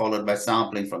Y, followed by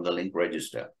sampling from the link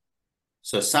register.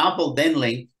 So sample then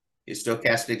link is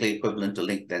stochastically equivalent to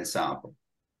link then sample.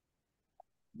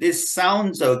 This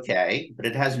sounds okay, but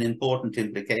it has an important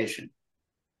implication.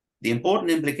 The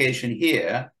important implication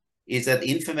here is that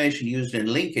the information used in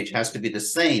linkage has to be the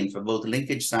same for both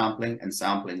linkage sampling and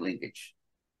sampling linkage.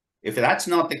 If that's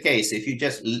not the case, if you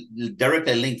just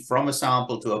directly link from a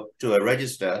sample to a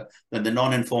register, then the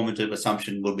non-informative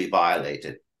assumption will be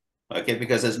violated, okay?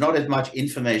 Because there's not as much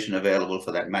information available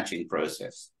for that matching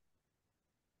process.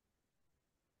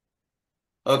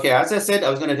 Okay, as I said, I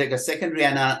was going to take a secondary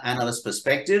analyst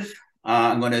perspective.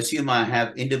 I'm going to assume I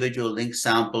have individual link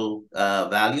sample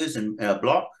values in a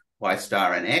block, Y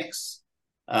star and X.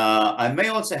 I may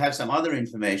also have some other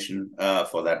information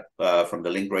for that from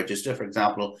the link register. For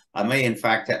example, I may in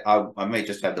fact, I may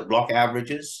just have the block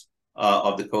averages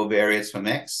of the covariates from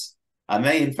X. I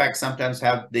may in fact sometimes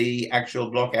have the actual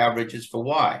block averages for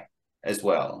Y as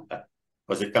well,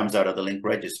 because it comes out of the link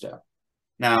register.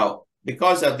 Now,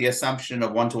 because of the assumption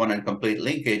of one-to-one and complete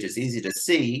linkage, it's easy to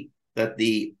see that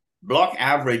the block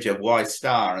average of Y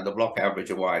star and the block average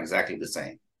of Y are exactly the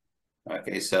same.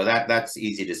 Okay, so that's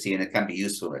easy to see, and it can be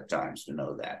useful at times to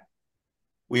know that.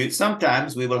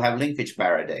 Sometimes we will have linkage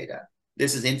paradata.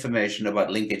 This is information about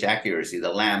linkage accuracy,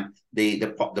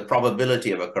 the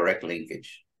probability of a correct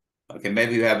linkage. Okay,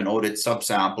 maybe we have an ordered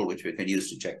subsample, which we can use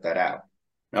to check that out.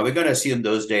 Now we're going to assume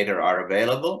those data are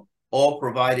available or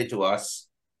provided to us.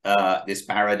 This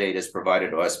paradata is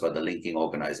provided to us by the linking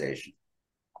organization.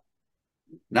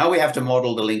 Now we have to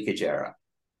model the linkage error.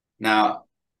 Now,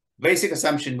 basic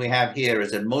assumption we have here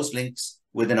is that most links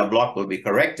within a block will be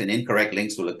correct and incorrect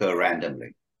links will occur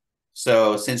randomly.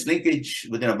 So since linkage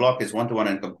within a block is one-to-one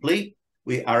and complete,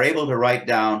 we are able to write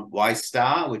down y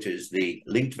star, which is the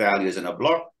linked values in a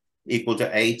block, equal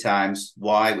to a times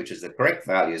y, which is the correct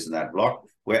values in that block,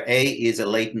 where a is a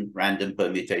latent random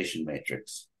permutation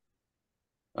matrix.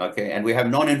 Okay, and we have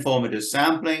non-informative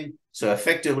sampling, so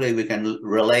effectively we can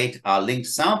relate our linked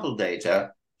sample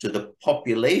data to the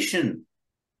population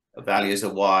values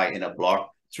of y in a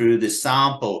block through the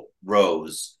sample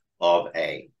rows of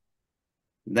A.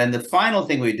 Then the final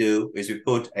thing we do is we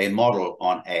put a model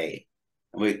on A.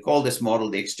 And we call this model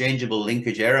the exchangeable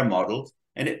linkage error model.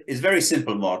 And it is a very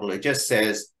simple model. It just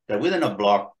says that within a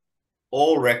block,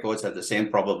 all records have the same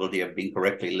probability of being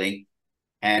correctly linked,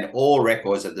 and all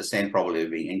records have the same probability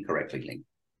of being incorrectly linked.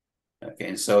 Okay,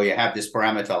 and so you have this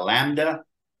parameter lambda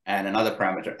and another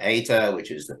parameter eta,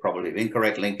 which is the probability of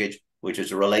incorrect linkage, which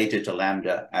is related to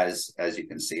lambda, as you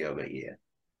can see over here.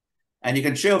 And you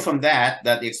can show from that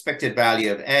the expected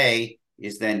value of A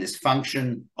is then this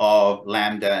function of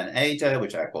lambda and eta,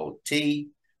 which I call T.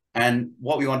 And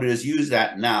what we want to do is use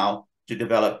that now to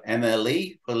develop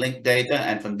MLE for linked data,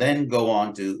 and from then go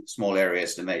on to small area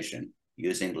estimation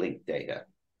using linked data.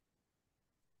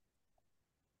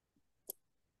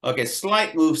 Okay,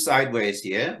 slight move sideways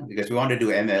here because we want to do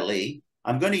MLE.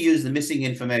 I'm going to use the missing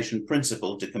information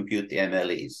principle to compute the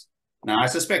MLEs. Now, I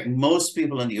suspect most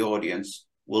people in the audience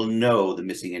will know the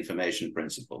missing information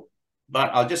principle,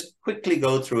 but I'll just quickly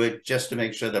go through it just to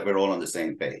make sure that we're all on the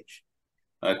same page.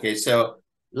 Okay, so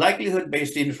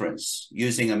likelihood-based inference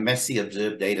using a messy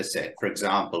observed data set, for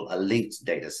example, a linked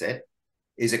data set,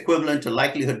 is equivalent to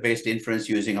likelihood-based inference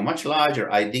using a much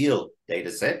larger ideal data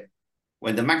set,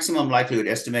 when the maximum likelihood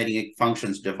estimating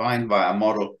functions defined by a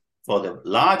model for the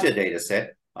larger data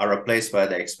set are replaced by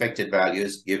the expected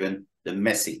values given the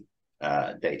messy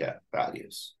data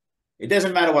values. It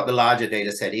doesn't matter what the larger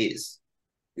data set is.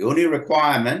 The only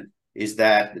requirement is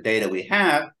that the data we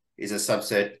have is a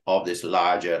subset of this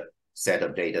larger set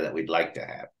of data that we'd like to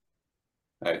have.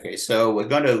 Okay, so we're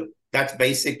going to, that's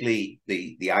basically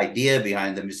the idea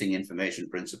behind the missing information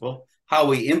principle. How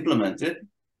we implement it,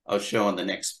 I'll show on the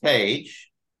next page,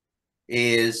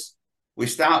 is we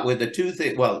start with the two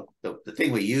things. Well, the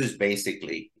thing we use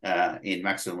basically in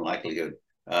maximum likelihood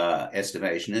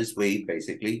estimation is we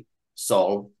basically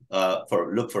solve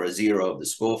look for a zero of the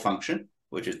score function,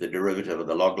 which is the derivative of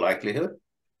the log likelihood.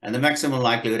 And the maximum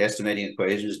likelihood estimating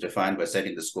equation is defined by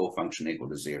setting the score function equal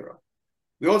to 0.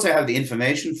 We also have the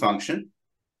information function,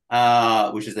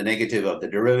 which is the negative of the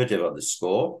derivative of the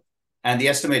score. And the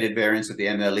estimated variance of the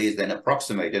MLE is then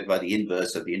approximated by the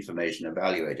inverse of the information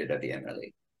evaluated at the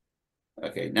MLE.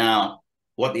 Okay, now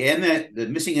what the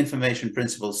missing information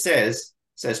principle says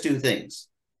two things.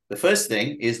 The first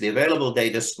thing is the available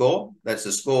data score. That's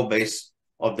the score base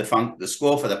of the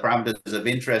score for the parameters of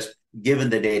interest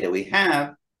given the data we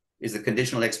have, is the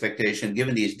conditional expectation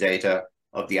given these data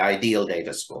of the ideal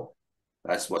data score.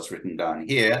 That's what's written down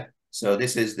here. So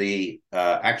this is the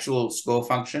actual score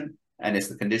function, and it's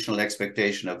the conditional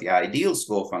expectation of the ideal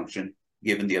score function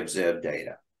given the observed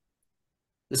data.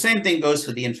 The same thing goes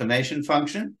for the information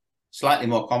function, slightly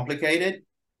more complicated.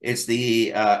 It's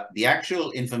the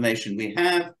actual information we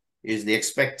have is the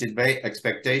expected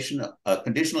expectation,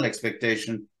 conditional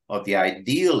expectation of the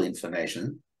ideal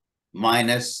information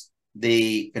minus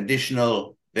the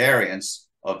conditional variance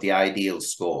of the ideal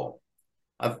score.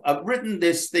 I've written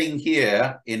this thing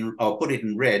here I'll put it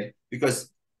in red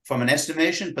because from an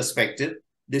estimation perspective,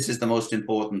 this is the most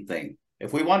important thing.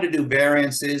 If we want to do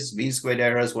variances, mean squared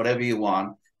errors, whatever you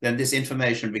want, then this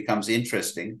information becomes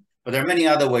interesting. But there are many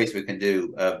other ways we can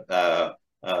do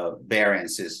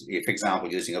variances, for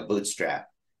example, using a bootstrap.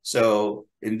 So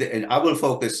I will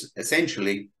focus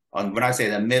essentially on, when I say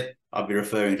the MIP, I'll be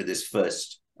referring to this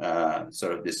first,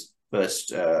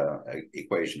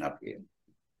 equation up here.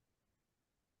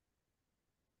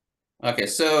 Okay,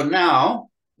 so now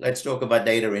let's talk about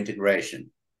data integration.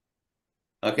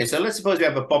 Okay, so let's suppose we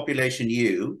have a population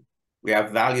U. We have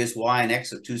values Y and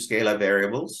X of two scalar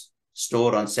variables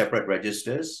stored on separate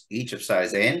registers, each of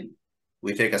size n.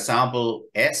 We take a sample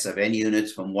S of n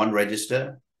units from one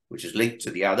register, which is linked to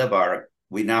the other by,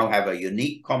 we now have a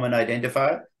unique common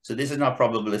identifier. So this is not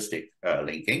probabilistic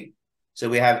linking. So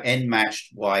we have n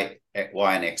matched Y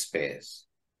and X pairs.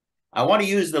 I want to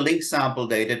use the linked sample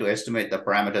data to estimate the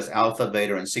parameters alpha,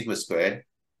 beta, and sigma squared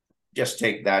just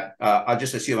take that. I'll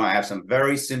just assume I have some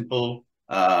very simple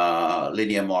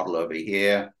linear model over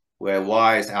here, where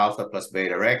y is alpha plus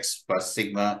beta x plus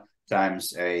sigma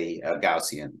times a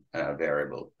Gaussian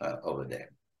variable over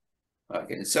there.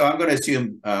 Okay, so I'm going to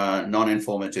assume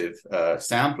non-informative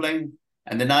sampling,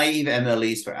 and the naive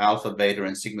MLEs for alpha, beta,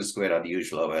 and sigma squared are the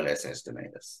usual OLS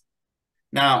estimators.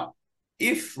 Now,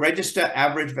 if register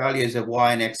average values of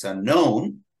y and x are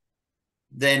known,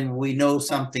 then we know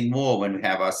something more when we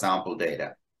have our sample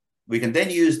data. We can then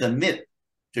use the MIP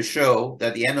to show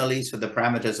that the MLEs for the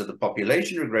parameters of the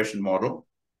population regression model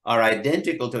are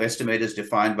identical to estimators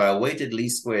defined by a weighted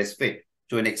least squares fit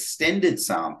to an extended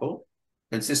sample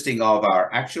consisting of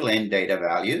our actual n data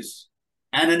values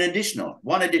and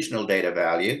one additional data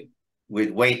value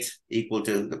with weight equal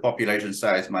to the population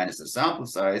size minus the sample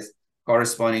size,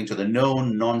 corresponding to the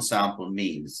known non-sample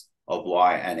means of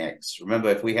y and x. Remember,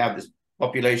 if we have this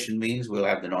population means, we'll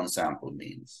have the non-sample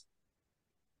means.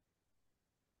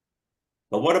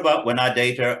 But what about when our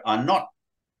data are not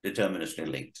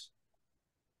deterministically linked?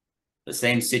 The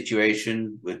same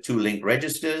situation with two linked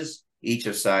registers, each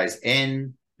of size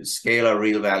n, with scalar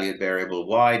real valued variable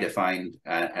y defined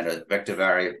and a vector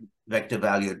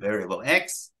valued variable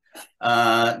x.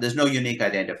 There's no unique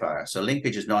identifier, so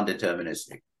linkage is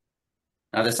non-deterministic.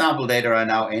 Now the sample data are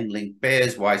now n linked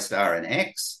pairs, y star and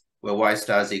x, where y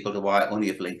star is equal to y only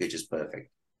if linkage is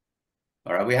perfect.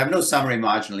 All right, we have no summary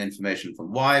marginal information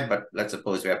from y, but let's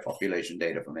suppose we have population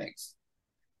data from x.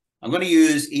 I'm going to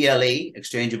use ELE,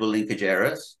 exchangeable linkage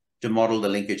errors, to model the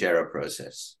linkage error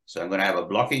process. So I'm going to have a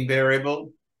blocking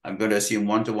variable. I'm going to assume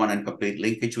one-to-one and complete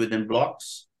linkage within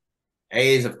blocks.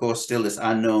 A is, of course, still this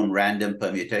unknown random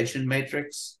permutation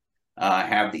matrix. I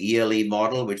have the ELE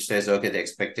model, which says, okay, the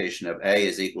expectation of A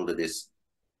is equal to this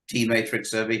T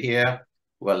matrix over here,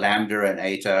 where lambda and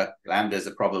eta, lambda is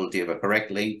the probability of a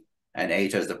correct link, and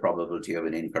eta is the probability of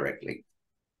an incorrect link.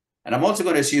 And I'm also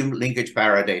going to assume linkage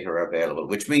paradata are available,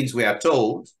 which means we are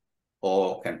told,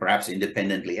 or can perhaps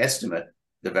independently estimate,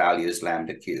 the value is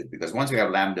lambda cubed, because once we have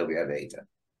lambda, we have eta.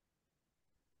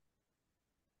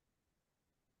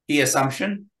 Key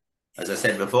assumption, as I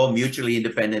said before, mutually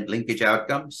independent linkage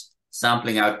outcomes,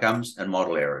 sampling outcomes, and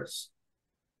model errors.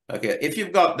 Okay, if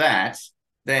you've got that,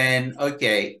 then,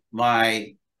 okay,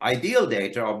 my ideal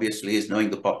data obviously is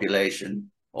knowing the population,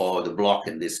 or the block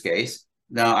in this case.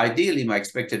 Now, ideally, my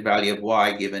expected value of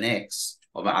y given x,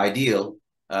 or my ideal,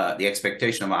 the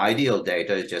expectation of my ideal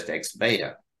data is just x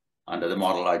beta under the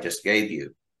model I just gave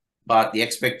you. But the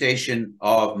expectation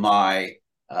of my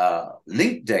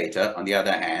linked data, on the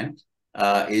other hand,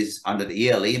 is under the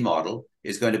ELE model,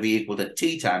 is going to be equal to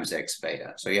t times x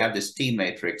beta. So you have this t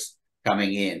matrix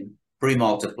coming in,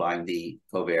 pre-multiplying the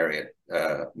covariant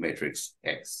matrix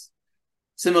x.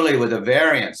 Similarly, with the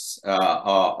variance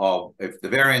if the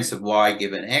variance of y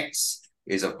given x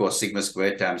is, of course, sigma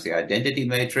squared times the identity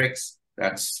matrix,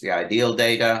 that's the ideal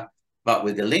data. But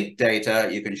with the linked data,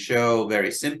 you can show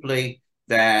very simply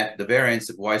that the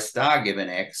variance of y star given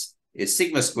x is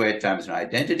sigma squared times an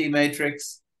identity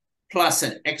matrix plus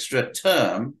an extra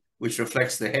term, which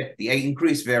reflects the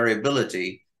increased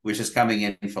variability, which is coming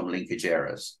in from linkage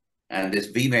errors. And this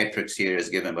V matrix here is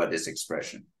given by this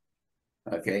expression.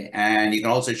 Okay, and you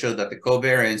can also show that the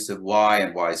covariance of y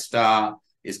and y star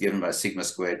is given by sigma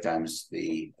squared times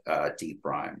the t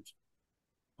primed.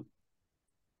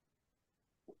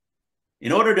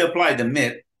 In order to apply the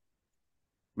MIP,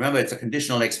 remember it's a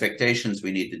conditional expectations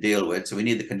we need to deal with, so we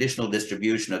need the conditional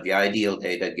distribution of the ideal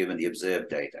data given the observed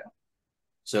data.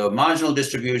 So marginal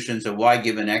distributions of y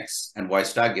given x and y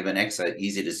star given x are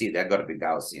easy to see, they've got to be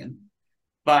Gaussian,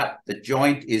 but the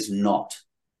joint is not,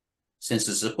 since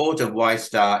the support of y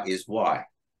star is y.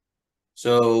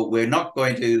 So we're not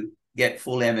going to get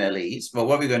full MLEs, but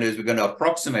what we're going to do is we're going to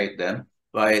approximate them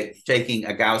by taking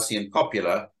a Gaussian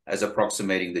copula as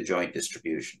approximating the joint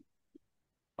distribution.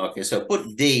 Okay, so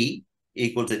put D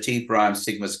equal to T prime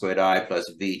sigma squared I plus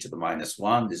V to the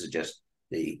 -1. This is just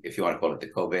the, if you want to call it the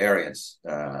covariance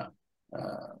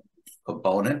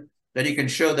component. Then you can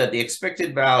show that the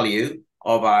expected value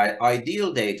of our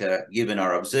ideal data given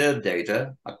our observed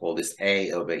data, I call this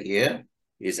A over here,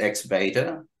 is x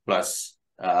beta plus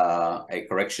a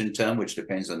correction term, which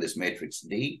depends on this matrix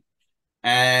D.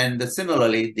 And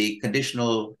similarly, the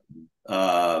conditional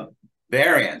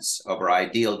variance of our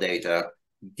ideal data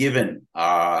given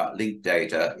our linked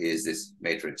data is this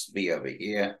matrix B over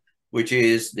here, which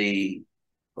is the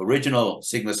original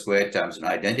sigma squared times an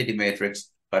identity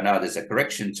matrix, but now there's a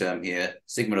correction term here,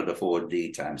 sigma to the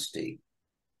 4D times T.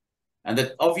 And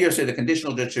that obviously the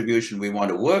conditional distribution we want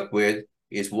to work with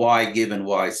is y given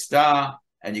y star,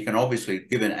 and you can obviously,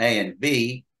 given A and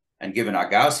B, And given our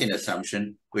Gaussian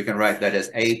assumption, we can write that as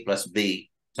A plus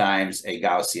B times a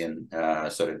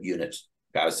Gaussian sort of unit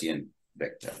Gaussian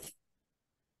vector.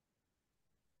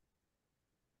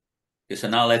 Okay, so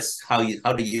now let's how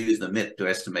to use the MIP to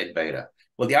estimate beta.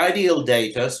 Well, the ideal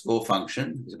data score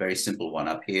function is a very simple one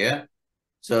up here.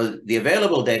 So the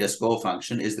available data score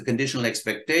function is the conditional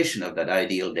expectation of that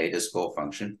ideal data score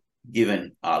function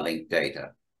given our linked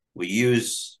data. We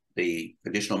use the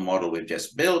conditional model we've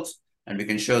just built, and we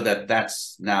can show that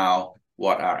that's now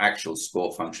what our actual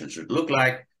score function should look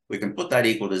like. We can put that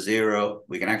equal to 0.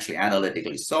 We can actually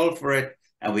analytically solve for it,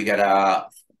 and we get our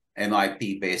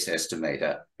MIP-based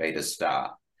estimator, beta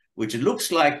star, which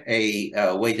looks like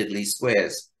a weighted least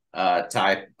squares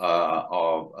type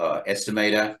of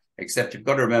estimator, except you've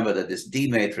got to remember that this D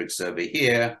matrix over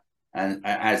here, and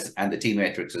the T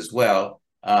matrix as well,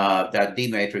 that D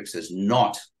matrix is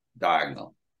not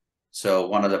diagonal. So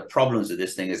one of the problems of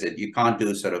this thing is that you can't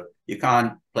do you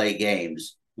can't play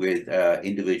games with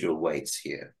individual weights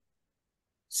here.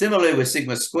 Similarly with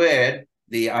sigma squared,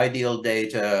 the ideal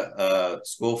data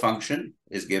score function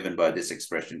is given by this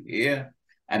expression here.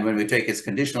 And when we take its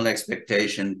conditional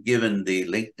expectation, given the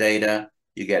linked data,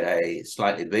 you get a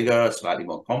slightly bigger, slightly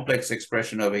more complex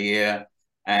expression over here.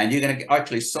 And you're going to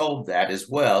actually solve that as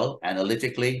well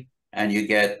analytically. And you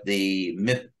get the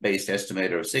MIP-based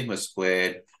estimator of sigma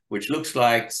squared, which looks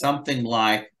like something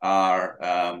like our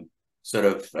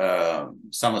sum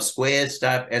of squares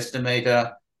type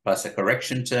estimator, plus a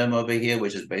correction term over here,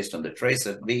 which is based on the trace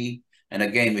of B. And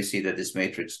again, we see that this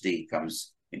matrix D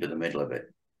comes into the middle of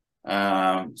it.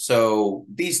 So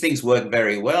these things work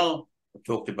very well. I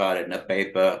talked about it in a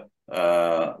paper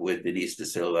with Denise De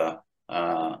Silva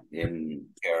in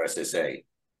RSSA.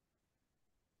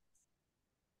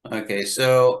 Okay,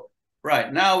 so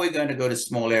right now we're going to go to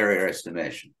small area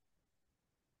estimation.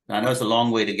 Now, I know it's a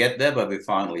long way to get there, but we're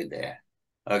finally there.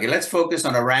 Okay, let's focus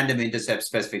on a random intercept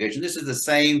specification. This is the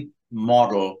same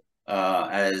model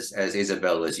as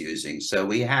Isabel was using. So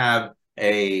we have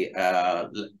a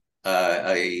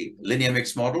linear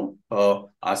mix model for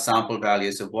our sample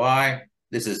values of Y.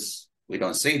 This is, we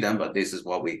don't see them, but this is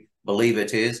what we believe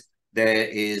it is. There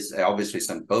is obviously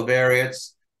some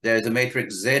covariates. There's a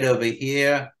matrix Z over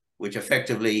here, which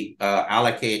effectively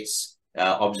allocates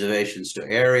observations to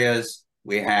areas.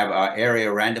 We have our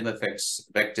area random effects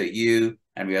vector U,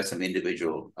 and we have some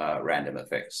individual random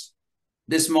effects.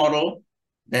 This model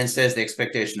then says the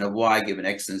expectation of Y given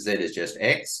X and Z is just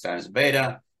X times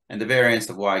beta, and the variance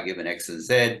of Y given X and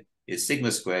Z is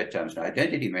sigma squared times an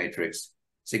identity matrix,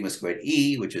 sigma squared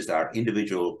E, which is our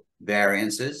individual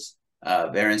variances,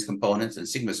 variance components, and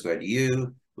sigma squared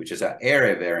U, which is our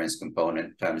area variance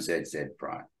component times Z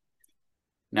prime.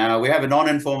 Now, we have a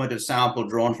non-informative sample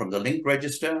drawn from the link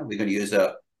register. We're going to use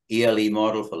a ELE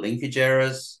model for linkage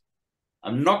errors.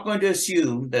 I'm not going to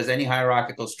assume there's any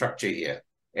hierarchical structure here.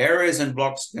 Areas and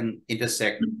blocks can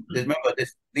intersect. Remember,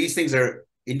 these things are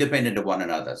independent of one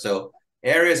another. So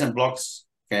areas and blocks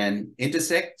can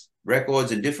intersect.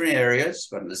 Records in different areas,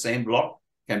 but in the same block,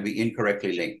 can be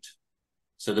incorrectly linked.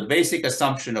 So the basic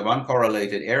assumption of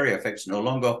uncorrelated area effects no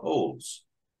longer holds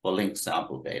for linked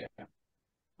sample data.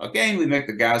 Again, we make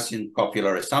the Gaussian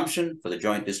copular assumption for the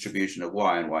joint distribution of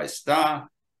Y and Y star,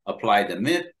 apply the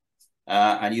MIP,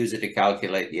 and use it to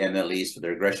calculate the MLEs for the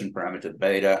regression parameter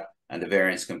beta and the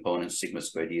variance components sigma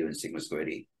squared U and sigma squared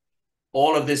E.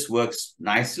 All of this works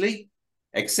nicely,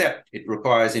 except it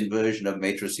requires inversion of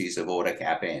matrices of order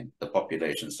cap n, the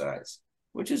population size,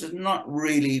 which is not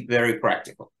really very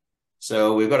practical.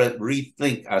 So we've got to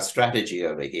rethink our strategy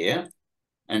over here.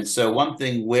 And so one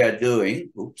thing we're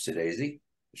doing, oopsie daisy,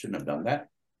 I shouldn't have done that.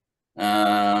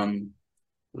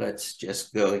 Let's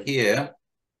just go here.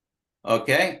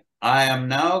 Okay, I am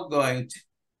now going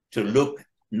to look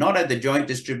not at the joint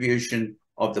distribution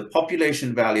of the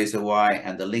population values of Y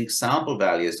and the linked sample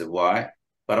values of Y,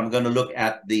 but I'm going to look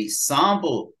at the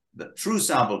sample, the true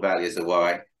sample values of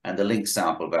Y and the linked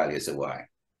sample values of Y.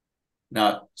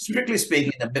 Now, strictly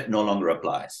speaking, the MIP no longer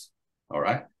applies, all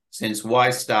right? Since Y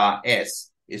star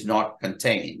S is not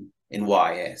contained in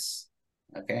YS,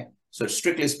 okay? So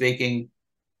strictly speaking,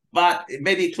 but it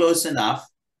may be close enough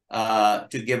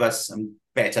to give us some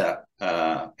better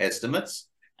estimates,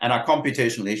 and our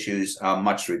computational issues are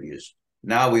much reduced.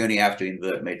 Now we only have to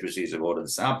invert matrices of order the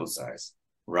sample size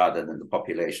rather than the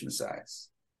population size.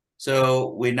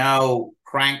 So we now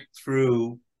crank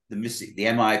through the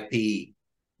MIP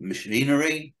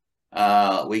machinery.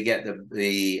 We get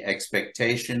the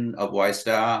expectation of Y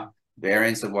star,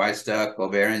 variance of Y star,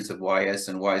 covariance of YS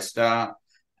and Y star.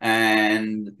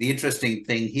 And the interesting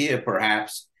thing here,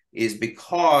 perhaps, is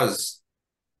because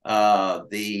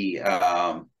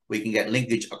we can get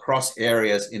linkage across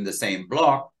areas in the same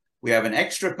block, we have an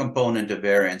extra component of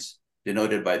variance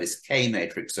denoted by this K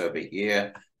matrix over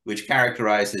here, which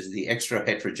characterizes the extra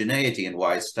heterogeneity in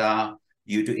Y star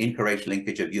due to incorrect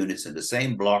linkage of units in the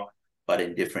same block, but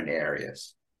in different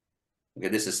areas. Okay,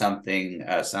 this is something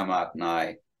Samat and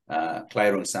I,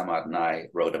 Clarung Samat and I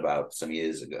wrote about some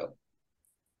years ago.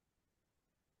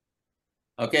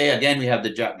 Okay, again, we have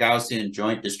the Gaussian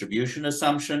joint distribution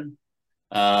assumption.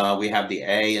 We have the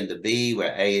A and the B,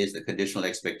 where A is the conditional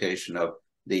expectation of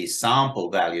the sample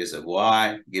values of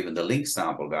Y, given the link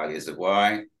sample values of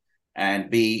Y, and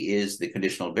B is the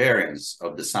conditional variance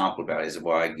of the sample values of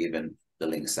Y, given the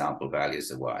link sample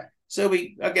values of Y. So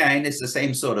again, it's the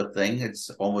same sort of thing. It's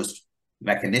almost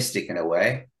mechanistic in a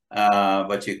way,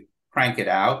 but you crank it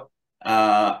out.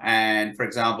 And for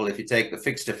example, if you take the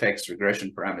fixed effects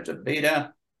regression parameter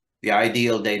beta, the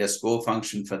ideal data score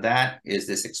function for that is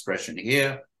this expression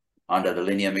here under the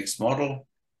linear mixed model.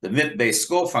 The MIP-based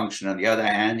score function, on the other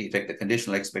hand, you take the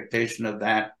conditional expectation of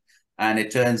that, and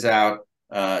it turns out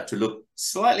to look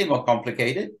slightly more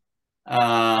complicated.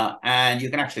 And you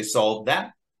can actually solve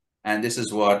that. And this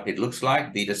is what it looks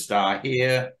like, beta star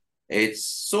here. It's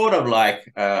sort of like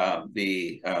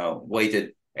the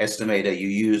weighted estimator you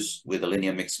use with a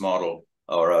linear mixed model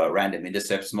or a random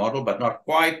intercepts model, but not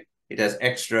quite. It has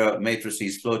extra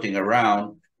matrices floating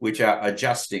around, which are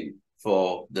adjusting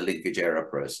for the linkage error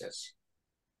process.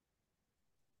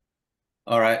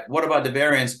 All right, what about the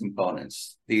variance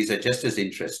components? These are just as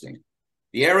interesting.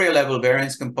 The area level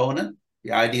variance component,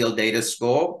 the ideal data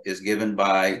score, is given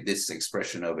by this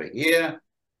expression over here.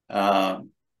 That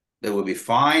will be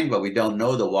fine, but we don't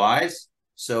know the Y's.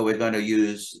 So we're going to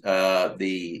use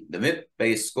the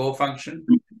MIP-based score function,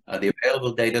 the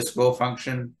available data score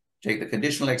function, take the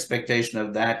conditional expectation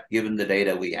of that given the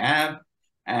data we have,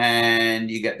 and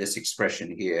you get this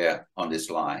expression here on this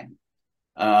line.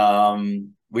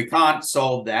 We can't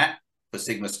solve that for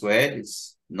sigma squared.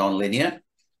 It's nonlinear,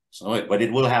 so but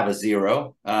it will have a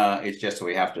zero. It's just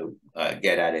we have to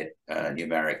get at it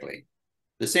numerically.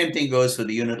 The same thing goes for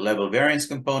the unit level variance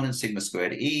component, sigma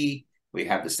squared E. We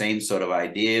have the same sort of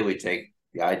idea. We take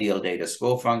the ideal data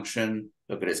score function,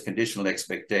 look at its conditional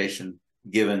expectation,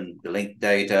 given the linked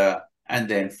data, and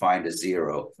then find a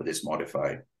zero for this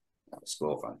modified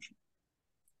score function.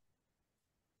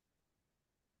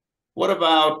 What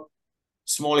about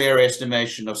small area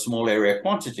estimation of small area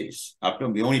quantities?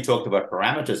 We only talked about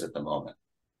parameters at the moment.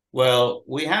 Well,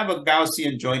 we have a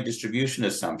Gaussian joint distribution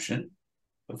assumption.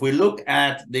 If we look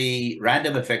at the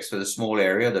random effects for the small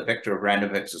area, the vector of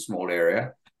random effects of small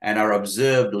area, and our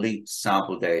observed linked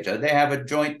sample data, they have a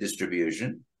joint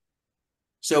distribution.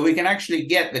 So we can actually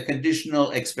get the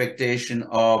conditional expectation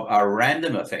of our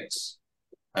random effects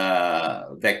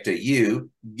vector U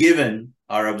given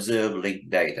our observed linked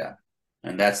data.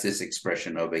 And that's this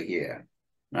expression over here.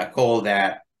 And I call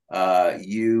that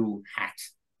U hat.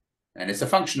 And it's a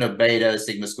function of beta,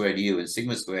 sigma squared U, and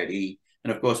sigma squared E.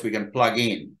 And of course, we can plug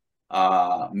in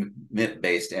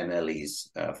MIP-based MLEs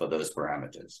for those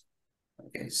parameters.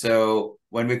 Okay, so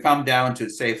when we come down to,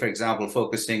 say, for example,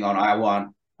 focusing on I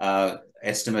want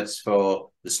estimates for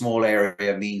the small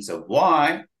area means of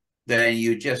Y, then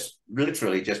you just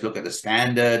literally just look at the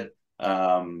standard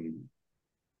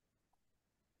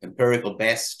empirical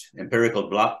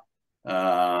block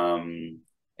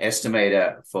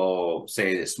estimator for,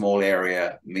 say, the small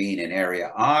area mean in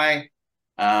area I.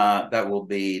 That will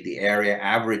be the area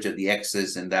average of the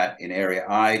x's in area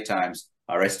I times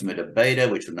our estimate of beta,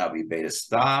 which will now be beta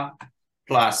star,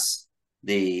 plus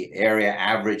the area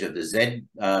average of the Z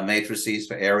matrices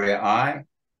for area I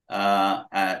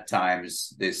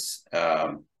times this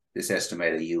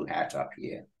estimator U hat up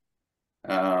here.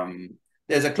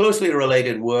 There's a closely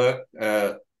related work.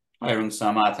 Clarung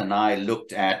Samat and I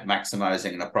looked at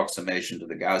maximizing an approximation to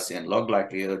the Gaussian log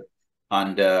likelihood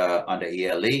under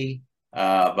ELE,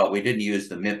 but we didn't use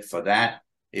the MIP for that.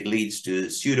 It leads to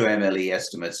pseudo-MLE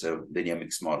estimates of linear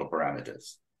mixed model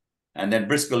parameters. And then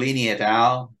Briscolini et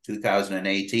al.,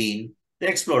 2018, they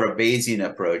explore a Bayesian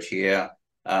approach here,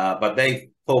 but they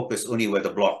focus only where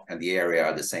the block and the area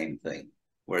are the same thing.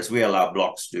 Whereas we allow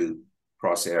blocks to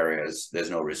cross areas, there's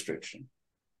no restriction.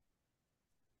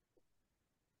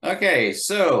 Okay,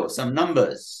 so some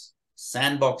numbers.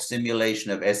 Sandbox simulation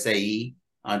of SAE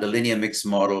under linear mixed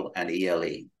model and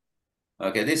ELE.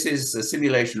 Okay, this is the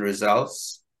simulation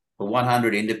results for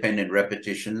 100 independent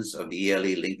repetitions of the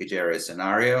ELE linkage area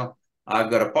scenario.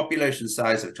 I've got a population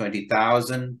size of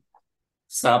 20,000,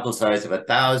 sample size of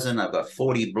 1,000. I've got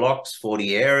 40 blocks,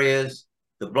 40 areas.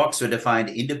 The blocks are defined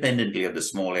independently of the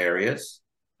small areas.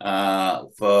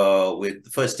 With the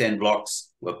first 10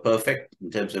 blocks were perfect in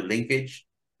terms of linkage.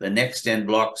 The next 10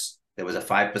 blocks, there was a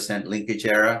 5% linkage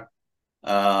error.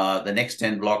 The next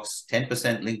 10 blocks,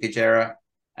 10% linkage error.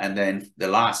 And then the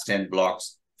last 10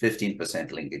 blocks,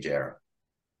 15% linkage error.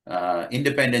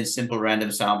 Independent simple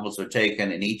random samples were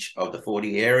taken in each of the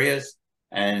 40 areas.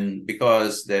 And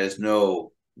because there's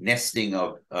no nesting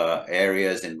of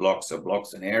areas in blocks or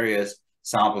blocks in areas,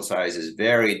 sample sizes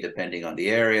vary depending on the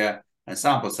area, and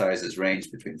sample sizes range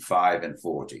between 5 and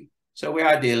 40. So we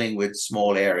are dealing with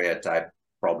small area type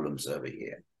problems over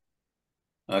here.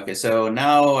 Okay, so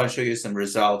now I'll show you some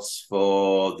results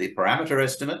for the parameter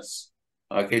estimates.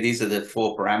 Okay, these are the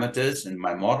 4 parameters in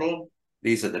my model.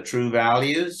 These are the true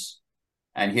values.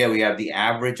 And here we have the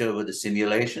average over the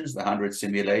simulations, the 100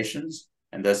 simulations,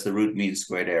 and thus the root mean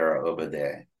squared error over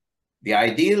there. The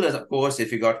ideal is, of course,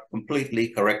 if you got completely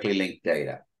correctly linked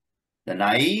data. The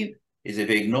naive is if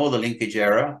you ignore the linkage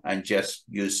error and just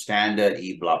use standard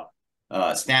E-block,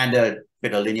 standard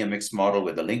fit a linear mixed model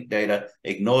with the linked data,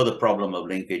 ignore the problem of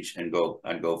linkage and go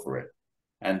for it.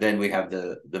 And then we have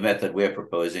the method we're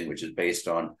proposing, which is based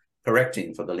on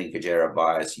correcting for the linkage error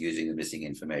bias using the missing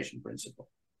information principle.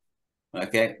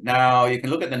 Okay, now you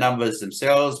can look at the numbers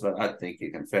themselves, but I think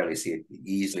you can fairly see it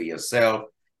easily yourself.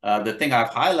 The thing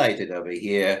I've highlighted over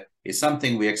here is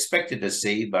something we expected to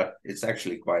see, but it's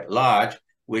actually quite large,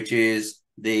 which is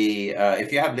the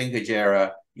if you have linkage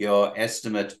error, your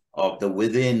estimate of the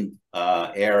within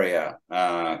area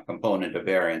component of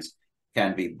variance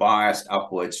can be biased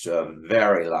upwards to a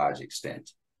very large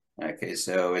extent. Okay,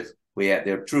 so we had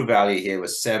the true value here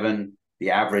was 7.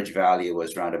 The average value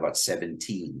was around about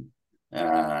 17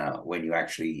 when you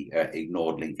actually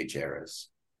ignored linkage errors.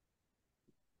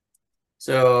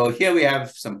 So here we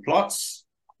have some plots,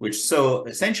 which so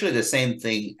essentially the same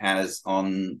thing as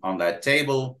on that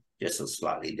table, just a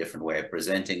slightly different way of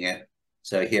presenting it.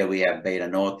 So here we have beta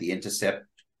naught, the intercept,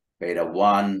 beta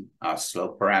 1, our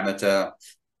slope parameter.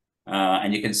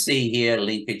 And you can see here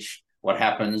linkage, what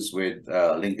happens with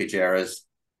linkage errors,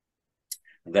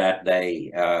 that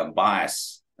they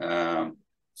bias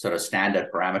sort of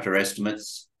standard parameter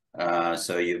estimates.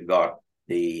 So you've got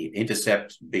the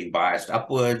intercept being biased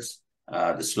upwards,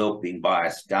 the slope being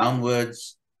biased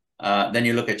downwards. Then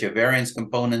you look at your variance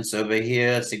components over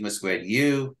here, sigma squared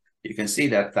u. You can see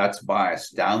that that's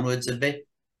biased downwards a bit.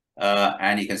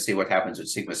 And you can see what happens with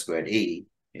sigma squared e.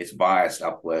 It's biased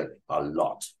upward a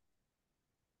lot.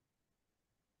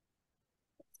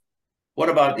 What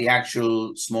about the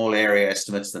actual small area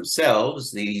estimates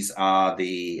themselves? These are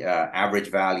the average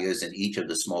values in each of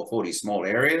the 40 small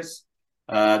areas.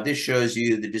 This shows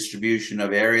you the distribution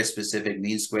of area-specific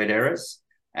mean squared errors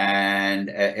and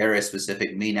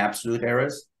area-specific mean absolute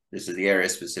errors. This is the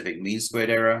area-specific mean squared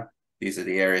error. These are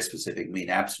the area-specific mean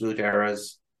absolute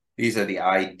errors. These are the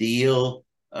ideal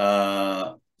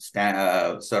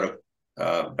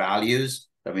values.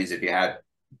 That means if you had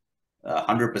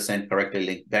 100% correctly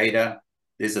linked data.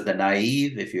 These are the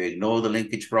naive if you ignore the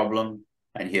linkage problem.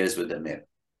 And here's with the MIP.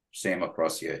 Same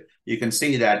across here. You can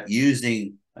see that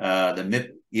using the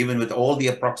MIP, even with all the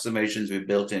approximations we've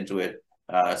built into it,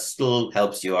 still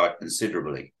helps you out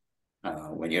considerably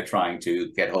when you're trying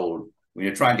to get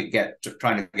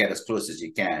as close as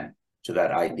you can to that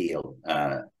ideal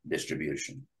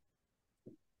distribution.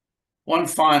 One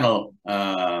final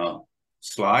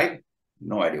slide.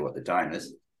 No idea what the time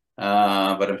is.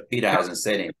 But Peter hasn't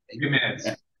said anything. 2 minutes.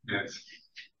 Yes.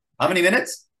 How many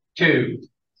minutes? 2.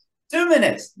 2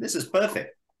 minutes. This is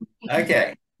perfect.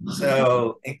 Okay.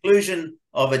 So inclusion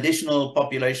of additional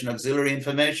population auxiliary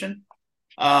information.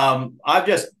 I've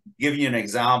just given you an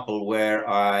example where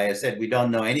I said we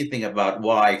don't know anything about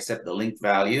Y except the linked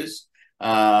values.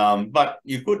 But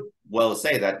you could well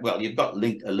say that, well, you've got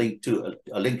a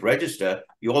linked register.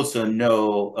 You also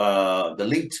know the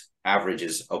linked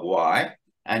averages of Y.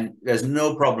 And there's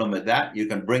no problem with that. You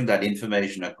can bring that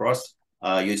information across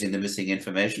using the missing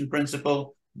information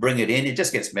principle, bring it in. It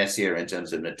just gets messier in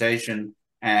terms of notation,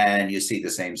 and you see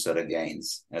the same sort of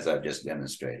gains as I've just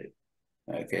demonstrated.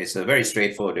 Okay, so very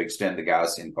straightforward to extend the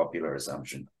Gaussian popular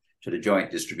assumption to the joint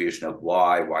distribution of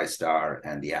Y, Y star,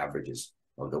 and the averages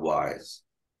of the Ys.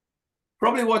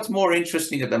 Probably what's more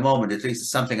interesting at the moment, at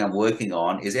least something I'm working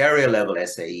on, is area level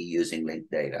SAE using linked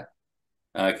data.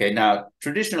 Okay, now,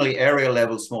 traditionally, area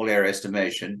level small area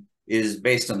estimation is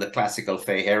based on the classical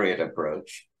Fay-Harriott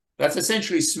approach. That's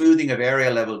essentially smoothing of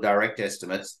area level direct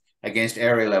estimates against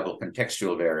area level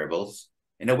contextual variables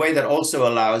in a way that also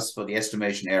allows for the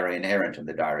estimation error inherent in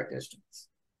the direct estimates.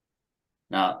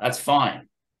 Now, that's fine.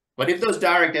 But if those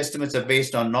direct estimates are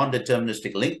based on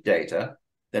non-deterministic linked data,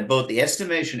 then both the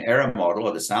estimation error model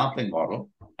or the sampling model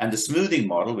and the smoothing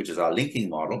model, which is our linking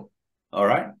model, all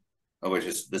right,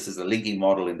 this is the linking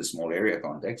model in the small area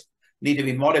context, need to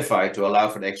be modified to allow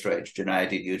for the extra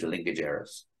heterogeneity due to linkage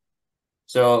errors.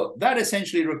 So that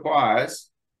essentially requires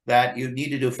that you need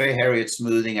to do Fay-Harriot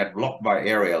smoothing at block by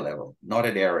area level, not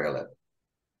at area level.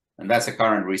 And that's a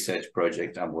current research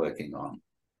project I'm working on.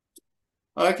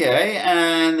 Okay,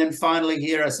 and then finally,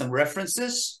 here are some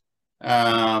references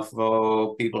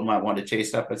for people who might want to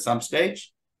chase up at some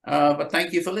stage. But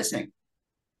thank you for listening.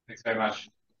 Thanks very much.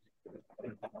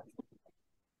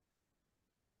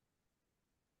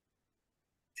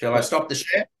 Shall I stop the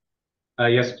share?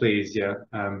 Yes, please. Yeah.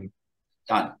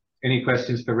 Done. Any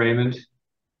questions for Raymond?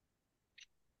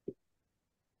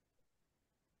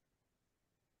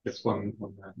 Just one.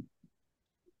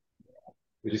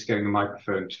 We're just getting the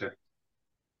microphone to.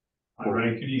 Hi,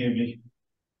 Ray. Can you hear me?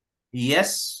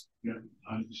 Yes. Yeah.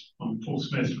 I'm Paul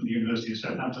Smith from the University of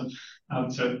Southampton.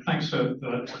 So thanks for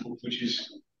the talk, which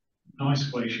is a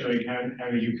nice way showing how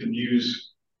you can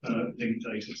use linked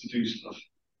data to do stuff.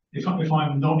 If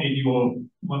I'm not in your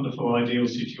wonderful ideal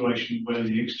situation where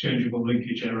the exchangeable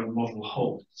linkage error model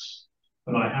holds,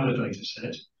 but I have a data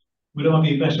set, would I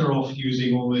be better off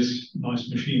using all this nice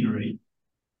machinery,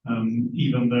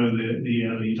 even though the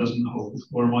ELE doesn't hold,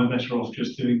 or am I better off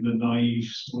just doing the naive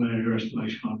small area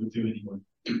estimation I would do anyway?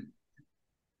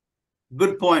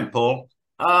 Good point, Paul.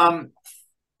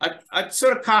 I'd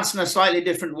sort of cast in a slightly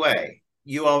different way.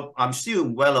 I'm still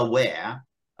well aware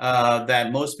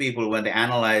that most people, when they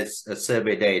analyze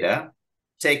survey data,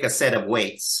 take a set of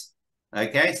weights,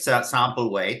 okay, so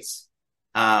sample weights,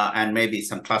 and maybe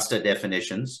some cluster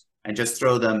definitions, and just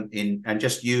throw them in and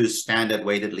just use standard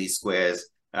weighted least squares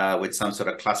with some sort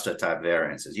of cluster type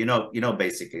variances. You know,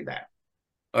 basically that.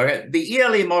 All right. The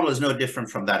ELE model is no different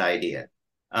from that idea.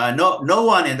 No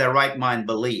one in their right mind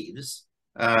believes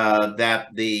that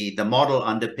the model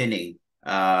underpinning,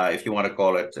 if you want to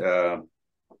call it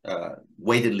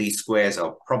weighted least squares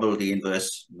or probability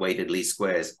inverse weighted least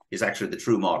squares, is actually the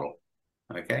true model.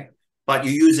 Okay. But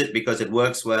you use it because it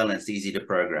works well and it's easy to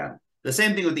program. The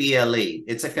same thing with the ELE.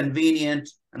 It's a convenient,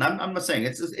 and I'm not saying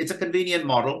it's a convenient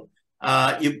model.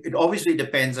 It obviously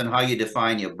depends on how you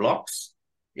define your blocks.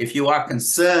 If you are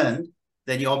concerned,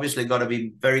 then you obviously got to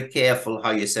be very careful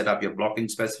how you set up your blocking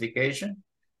specification.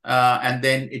 And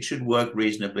then it should work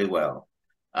reasonably well.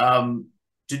 To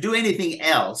do anything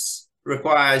else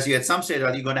requires you at some stage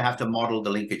you're going to have to model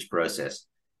the linkage process.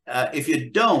 If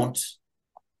you don't,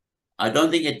 I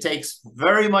don't think it takes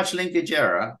very much linkage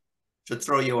error to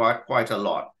throw you out quite a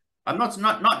lot. I'm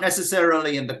not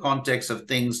necessarily in the context of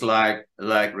things like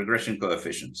regression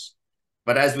coefficients,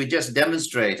 but as we just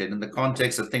demonstrated in the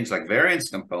context of things like variance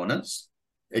components,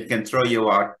 it can throw you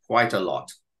out quite a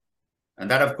lot. And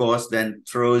that, of course, then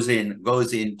goes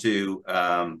into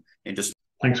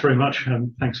Thanks very much.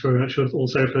 Thanks very much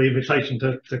also for the invitation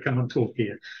to come and talk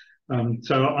here.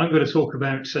 So I'm going to talk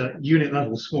about unit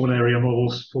level small area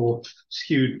models for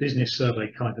skewed business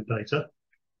survey kind of data.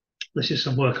 This is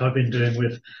some work I've been doing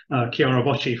with Chiara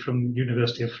Bocci from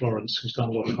University of Florence, who's done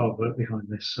a lot of hard work behind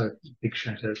this. So big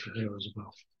shout out to her as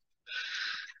well.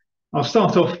 I'll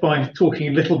start off by talking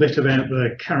a little bit about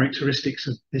the characteristics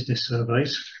of business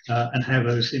surveys and how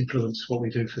those influence what we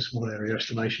do for small area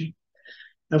estimation.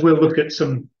 And we'll look at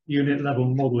some unit level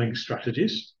modelling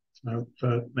strategies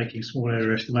for making small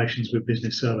area estimations with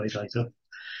business survey data.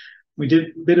 We did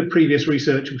a bit of previous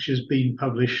research which has been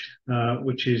published,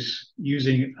 which is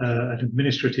using an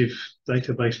administrative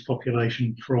database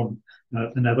population from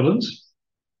the Netherlands,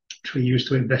 which we use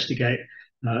to investigate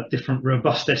different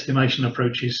robust estimation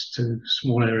approaches to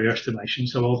small area estimation.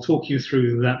 So I'll talk you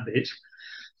through that bit.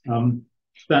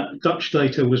 That Dutch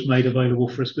data was made available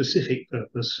for a specific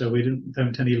purpose, so we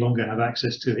don't any longer have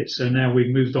access to it. So now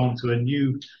we've moved on to a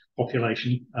new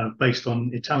population based on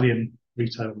Italian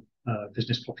retail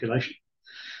business population.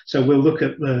 So we'll look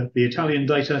at the Italian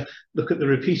data, look at the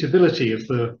repeatability of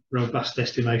the robust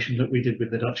estimation that we did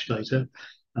with the Dutch data,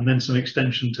 and then some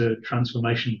extension to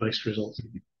transformation-based results.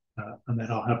 And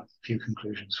then I'll have a few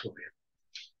conclusions for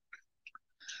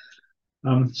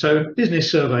you. So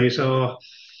business surveys are a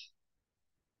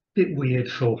bit weird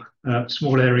for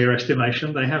small area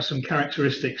estimation. They have some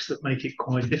characteristics that make it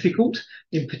quite difficult,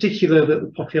 in particular that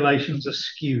the populations are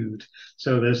skewed.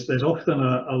 So there's often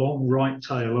a long right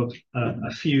tail of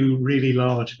a few really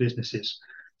large businesses.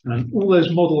 And all those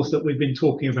models that we've been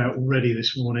talking about already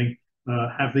this morning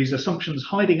have these assumptions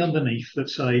hiding underneath that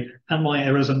say, and my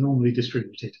errors are normally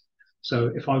distributed.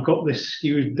 So if I've got this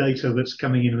skewed data that's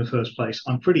coming in the first place,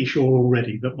 I'm pretty sure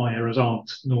already that my errors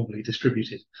aren't normally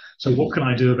distributed. So what can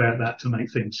I do about that to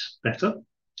make things better?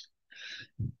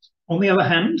 On the other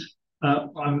hand,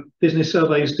 business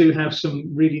surveys do have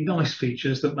some really nice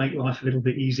features that make life a little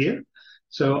bit easier.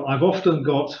 So I've often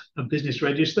got a business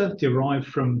register derived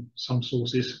from some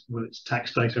sources, whether it's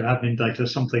tax data, admin data,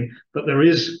 something, but there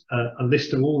is a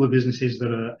list of all the businesses that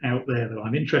are out there that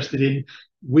I'm interested in,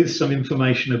 with some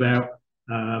information about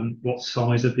what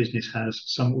size a business has,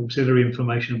 some auxiliary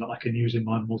information that I can use in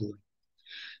my modelling.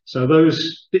 So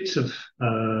those bits of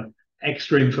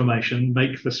extra information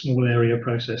make the small area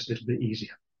process a little bit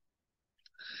easier.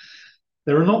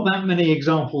 There are not that many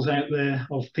examples out there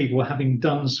of people having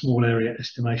done small area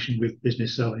estimation with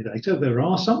business survey data. There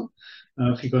are some,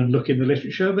 if you go and look in the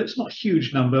literature, but it's not a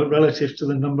huge number relative to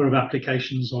the number of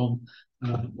applications on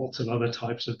lots of other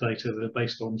types of data that are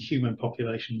based on human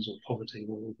populations or poverty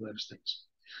or all those things.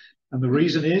 And the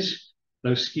reason is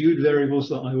those skewed variables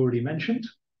that I already mentioned,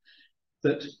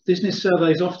 that business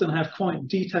surveys often have quite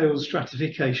detailed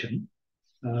stratification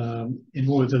in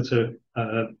order to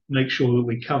make sure that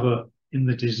we cover in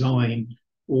the design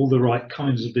all the right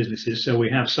kinds of businesses. So we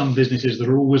have some businesses that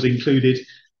are always included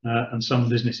and some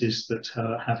businesses that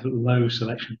have low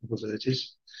selection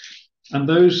probabilities. And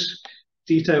those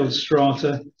detailed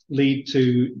strata lead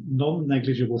to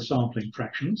non-negligible sampling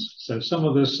fractions. So some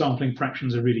of those sampling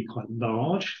fractions are really quite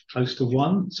large, close to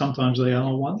 1. Sometimes they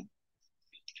are 1.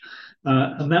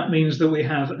 And that means that we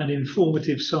have an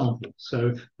informative sample.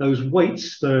 So those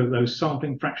weights, those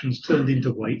sampling fractions turned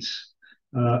into weights,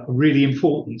 are really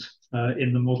important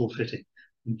in the model fitting.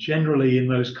 And generally in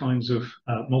those kinds of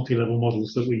multi-level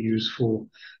models that we use for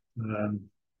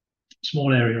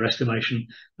small area estimation,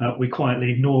 we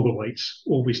quietly ignore the weights,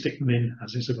 or we stick them in,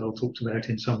 as Isabel talked about,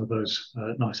 in some of those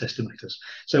nice estimators.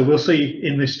 So we'll see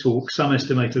in this talk some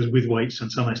estimators with weights and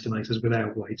some estimators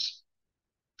without weights,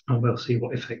 and we'll see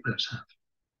what effect those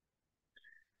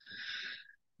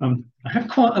have. I have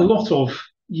quite a lot of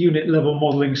unit level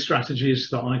modelling strategies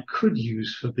that I could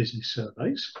use for business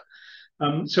surveys.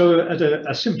 So at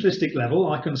a simplistic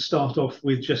level, I can start off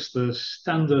with just the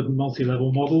standard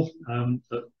multi-level model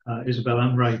that Isabel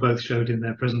and Ray both showed in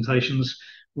their presentations,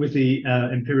 with the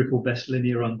empirical best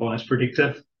linear unbiased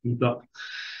predictor. But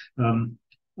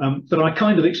I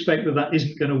kind of expect that that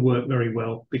isn't going to work very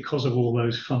well because of all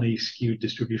those funny skewed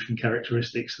distribution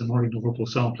characteristics, the more ignorable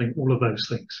sampling, all of those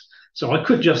things. So I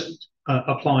could just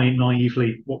apply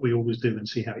naively what we always do and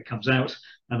see how it comes out,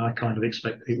 and I kind of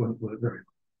expect it won't work very well.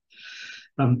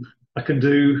 I can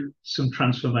do some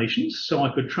transformations, so I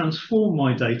could transform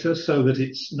my data so that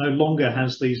it's no longer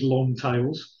has these long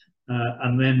tails,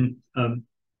 and then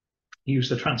use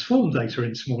the transformed data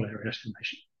in small area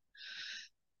estimation.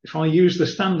 If I use the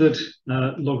standard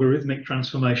logarithmic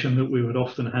transformation that we would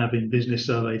often have in business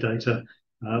survey data,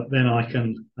 then I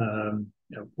can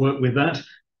work with that.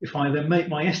 If I then make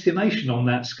my estimation on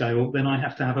that scale, then I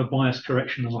have to have a bias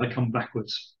correction as I come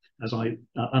backwards, as I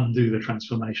undo the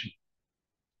transformation.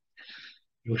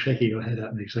 You're shaking your head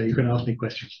at me, so you can ask me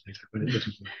questions later when it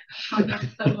doesn't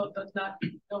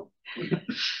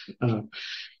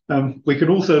work. We can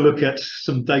also look at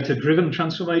some data-driven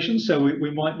transformations. So we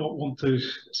might not want to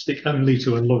stick only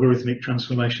to a logarithmic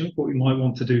transformation, but we might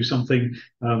want to do something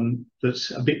that's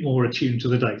a bit more attuned to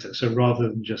the data. So rather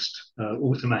than just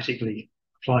automatically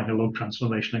applying a log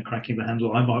transformation and cracking the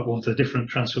handle, I might want a different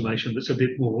transformation that's a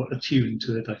bit more attuned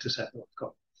to the data set that I've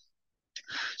got.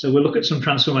 So we'll look at some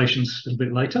transformations a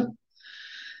bit later.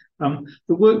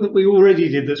 The work that we already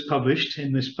did that's published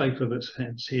in this paper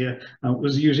that's here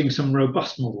was using some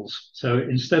robust models. So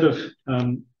instead of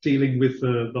dealing with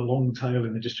the long tail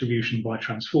in the distribution by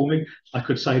transforming, I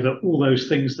could say that all those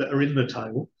things that are in the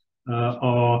tail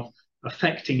are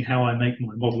affecting how I make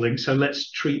my modelling. So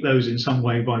let's treat those in some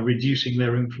way by reducing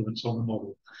their influence on the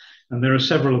model. And there are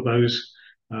several of those.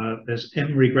 There's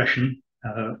M regression,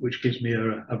 which gives me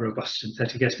a robust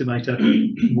synthetic estimator.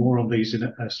 More on these in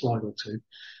a slide or two.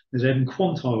 There's M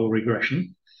quantile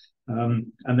regression,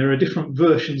 and there are different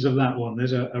versions of that one.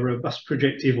 There's a robust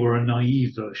projective or a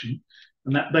naive version,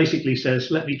 and that basically says,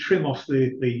 let me trim off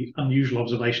the unusual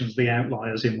observations, the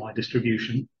outliers in my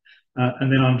distribution,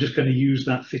 and then I'm just going to use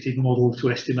that fitted model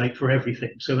to estimate for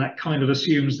everything. So that kind of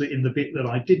assumes that in the bit that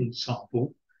I didn't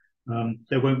sample,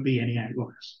 there won't be any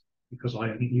outliers because I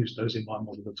haven't used those in my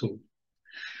model at all.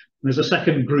 There's a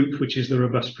second group, which is the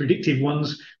robust predictive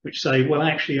ones, which say, well,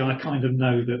 actually, I kind of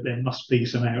know that there must be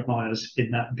some outliers in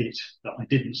that bit that I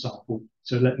didn't sample,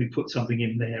 so let me put something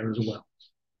in there as well.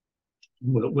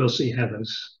 We'll see how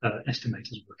those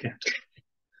estimators work out.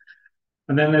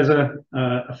 And then there's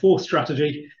a fourth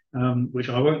strategy, which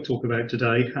I won't talk about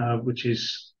today, which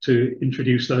is to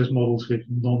introduce those models with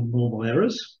non-normal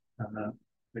errors.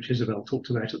 which Isabel talked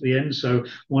about at the end. So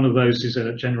one of those is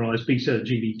a generalized beta,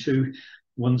 GB2.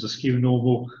 One's a skew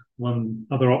normal. One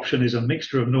other option is a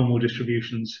mixture of normal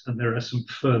distributions, and there are some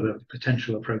further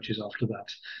potential approaches after that.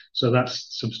 So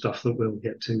that's some stuff that we'll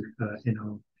get to in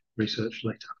our research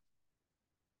later.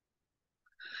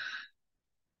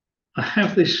 I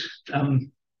have this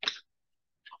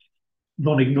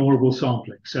non-ignorable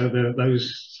sampling. So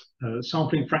those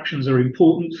sampling fractions are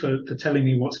important for telling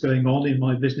me what's going on in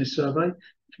my business survey,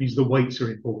 which means the weights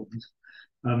are important.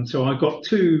 So I've got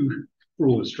two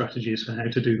broad strategies for how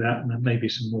to do that, and there may be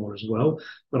some more as well.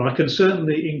 But I can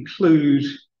certainly include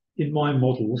in my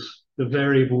models the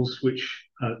variables which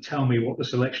tell me what the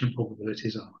selection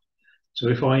probabilities are. So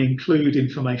if I include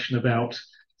information about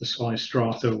the size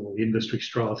strata or the industry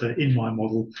strata in my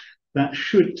model, that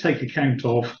should take account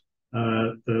of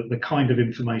the kind of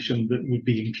information that would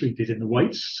be included in the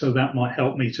weights. So that might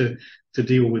help me to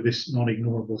deal with this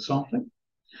non-ignorable sampling.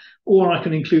 Or I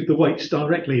can include the weights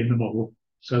directly in the model.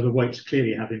 So the weights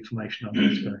clearly have information on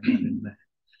what's going on in there.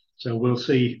 So we'll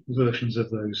see versions of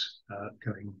those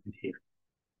going on in here.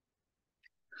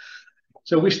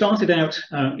 So we started out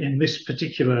in this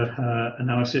particular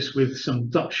analysis with some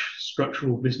Dutch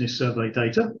structural business survey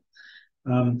data.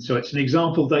 So it's an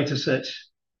example data set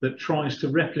that tries to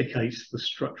replicate the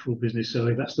structural business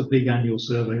survey. That's the big annual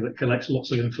survey that collects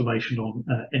lots of information on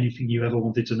anything you ever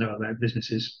wanted to know about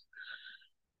businesses.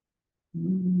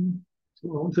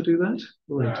 Do I want to do that?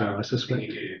 Later, I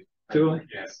suspect. Do I?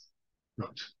 Yes.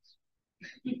 Right.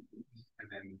 And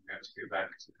then we have to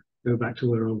go back to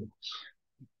where I was.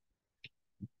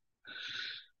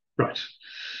 Right.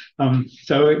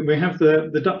 So we have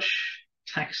the Dutch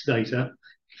tax data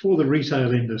for the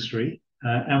retail industry,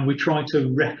 and we try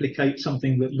to replicate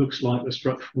something that looks like the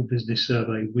structural business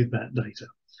survey with that data.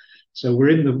 So we're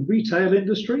in the retail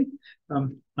industry.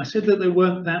 I said that there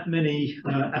weren't that many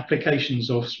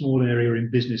applications of small area in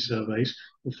business surveys.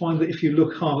 You'll find that if you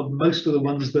look hard, most of the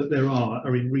ones that there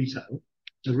are in retail.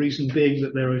 The reason being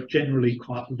that there are generally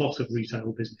quite a lot of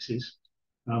retail businesses.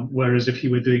 Whereas if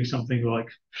you were doing something like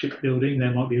shipbuilding,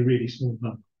 there might be a really small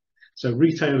number. So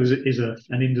retail is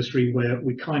an industry where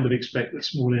we kind of expect that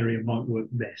small area might work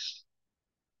best.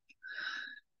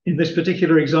 In this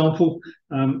particular example,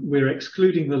 we're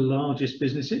excluding the largest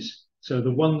businesses. So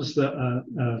the ones that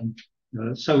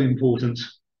are so important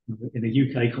in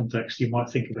a UK context, you might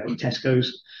think about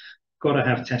Tesco's. Got to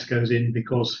have Tesco's in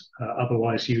because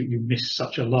otherwise you miss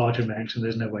such a large amount and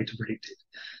there's no way to predict it.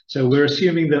 So we're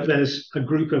assuming that there's a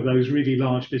group of those really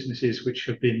large businesses which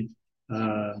have been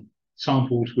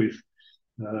sampled with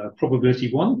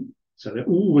probability 1. So they're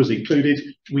always included.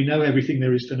 We know everything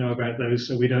there is to know about those,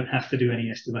 so we don't have to do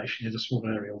any estimation in a small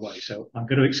area way. So I'm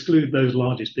going to exclude those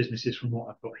largest businesses from what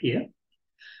I've got here.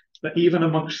 But even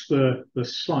amongst the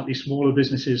slightly smaller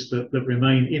businesses that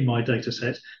remain in my data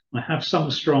set, I have some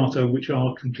strata which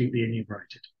are completely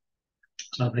enumerated.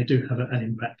 So they do have an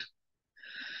impact.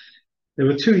 There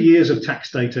were 2 years of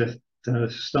tax data to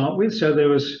start with. So there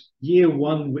was year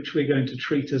 1, which we're going to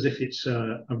treat as if it's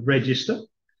a register.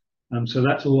 So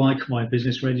that's like my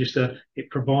business register.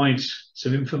 It provides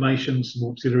some information, some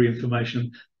auxiliary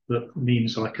information that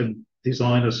means I can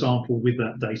design a sample with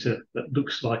that data that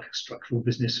looks like a structural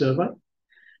business survey.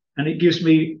 And it gives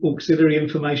me auxiliary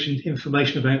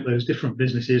information about those different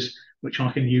businesses, which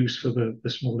I can use for the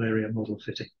small area model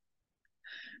fitting.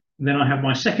 And then I have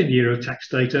my 2nd year of tax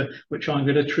data, which I'm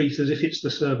going to treat as if it's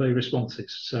the survey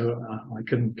responses. So I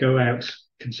can go out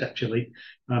conceptually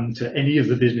to any of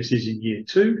the businesses in year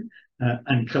 2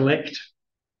 and collect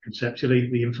conceptually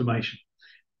the information.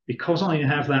 Because I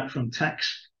have that from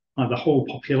tax, the whole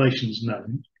population's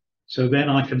known. So then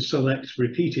I can select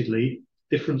repeatedly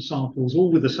different samples,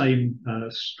 all with the same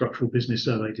structural business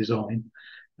survey design,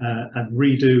 and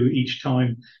redo each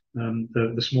time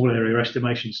the small area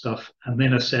estimation stuff, and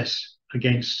then assess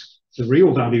against the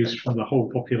real values from the whole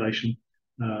population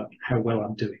how well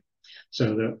I'm doing.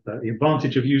 So the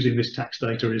advantage of using this tax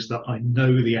data is that I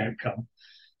know the outcome.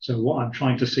 So what I'm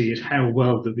trying to see is how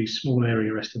well do these small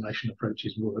area estimation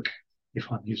approaches work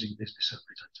if I'm using business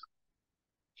survey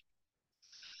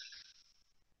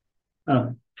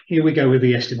data. Here we go with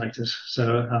the estimators.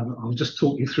 So I'll just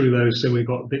talk you through those so we've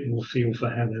got a bit more feel for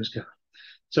how those go.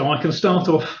 So I can start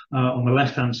off on the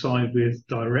left-hand side with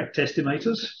direct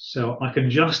estimators. So I can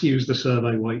just use the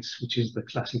survey weights, which is the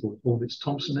classical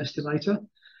Horvitz-Thompson estimator,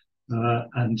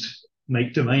 and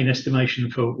make domain estimation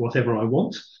for whatever I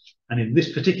want. And in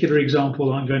this particular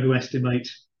example, I'm going to estimate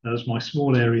as my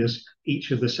small areas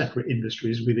each of the separate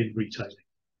industries within retailing.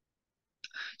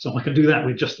 So I can do that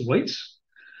with just the weights.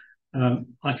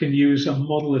 I can use a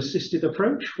model-assisted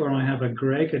approach where I have a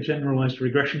GREG, a generalized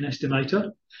regression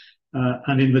estimator.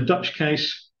 And in the Dutch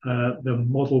case, the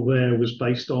model there was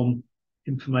based on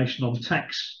information on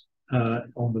tax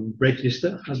on the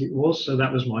register as it was. So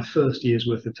that was my first year's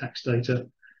worth of tax data,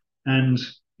 and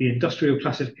the industrial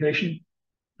classification,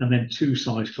 and then 2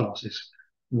 size classes,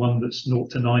 one that's 0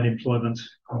 to 9 employment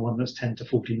and one that's 10 to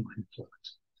 49 employment.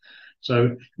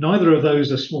 So neither of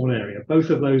those are small area.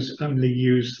 Both of those only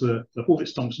use the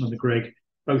Hurwitz-Thompson and the GREG,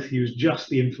 both use just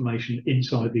the information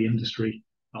inside the industry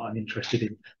that I'm interested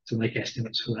in to make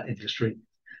estimates for that industry.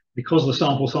 Because the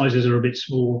sample sizes are a bit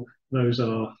small, those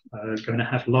are going to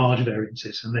have large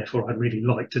variances, and therefore I'd really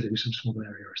like to do some small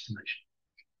area estimation.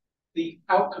 The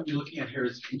outcome you're looking at here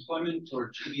is employment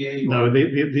or GBA? No,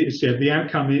 the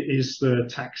outcome is the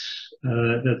tax,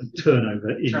 the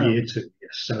turnover in year 2.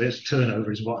 Yes, so it's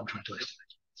turnover is what I'm trying to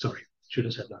estimate. Sorry, should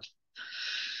have said that.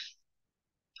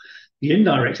 The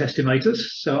indirect estimators,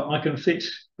 so I can fit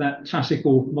that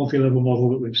classical multi-level model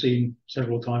that we've seen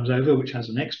several times over, which has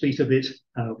an X beta bit,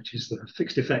 which is the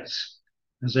fixed effects,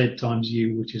 Z times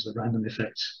U, which is the random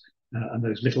effects, and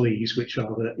those little e's, which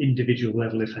are the individual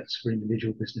level effects for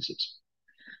individual businesses.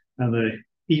 And the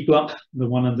EBLUP, the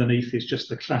one underneath, is just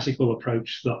the classical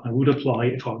approach that I would apply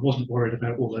if I wasn't worried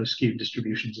about all those skewed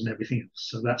distributions and everything else.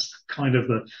 So that's kind of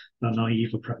the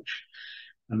naive approach.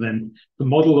 And then the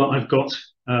model that I've got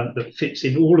that fits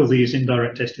in all of these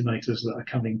indirect estimators that are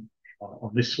coming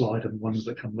on this slide and ones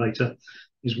that come later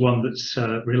is one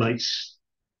that relates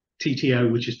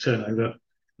TTO, which is turnover,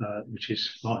 which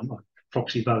is my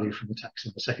proxy value from the tax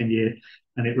in the second year,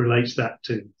 and it relates that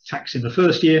to tax in the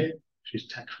first year, which is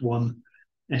tax 1,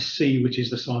 SC, which is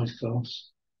the size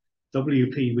class,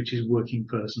 WP, which is working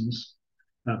persons.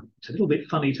 It's a little bit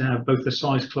funny to have both the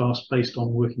size class based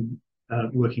on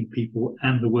working people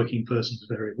and the working persons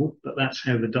variable, but that's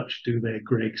how the Dutch do their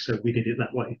GREG, so we did it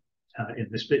that way in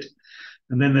this bit.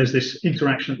 And then there's this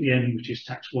interaction at the end, which is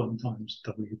tax 1 times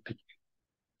WP.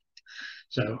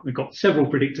 So we've got several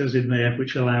predictors in there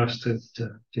which allow us to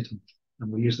fit them,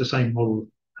 and we use the same model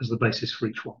as the basis for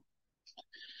each one.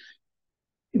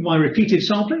 In my repeated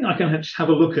sampling, I can have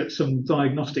a look at some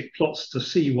diagnostic plots to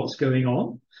see what's going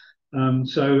on.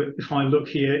 So if I look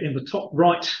here in the top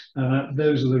right,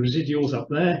 those are the residuals up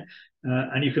there,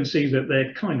 and you can see that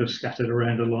they're kind of scattered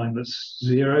around a line that's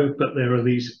 0, but there are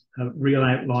these real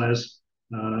outliers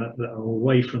that are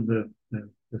away from the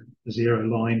 0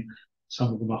 line.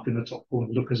 Some of them up in the top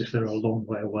corner look as if they're a long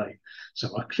way away. So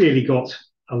I've clearly got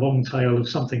a long tail of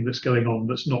something that's going on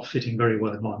that's not fitting very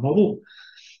well in my model.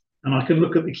 And I can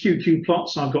look at the QQ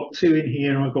plots. I've got 2 in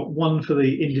here. I've got one for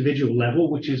the individual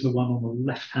level, which is the one on the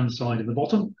left-hand side in the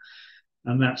bottom.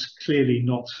 And that's clearly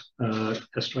not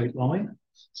a straight line.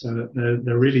 So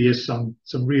there really is some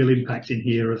real impact in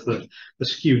here of the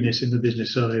skewness in the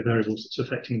business survey variables that's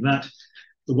affecting that.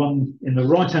 The one in the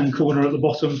right-hand corner at the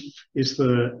bottom is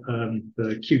the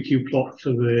QQ plot for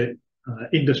the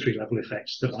industry level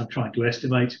effects that I'm trying to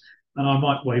estimate. And I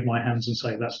might wave my hands and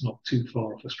say that's not too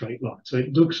far off a straight line. So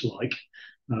it looks like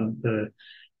the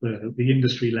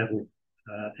industry level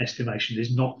estimation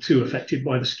is not too affected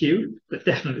by the skew, but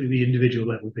definitely the individual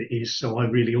level bit is. So I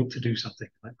really ought to do something.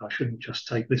 I shouldn't just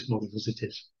take this model as it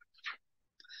is.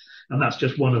 And that's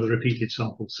just one of the repeated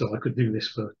samples. So I could do this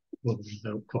for quite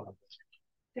a while.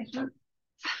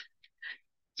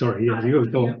 Sorry, yeah, you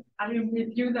go on. I am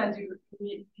with you that you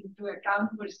need to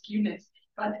account for skewness,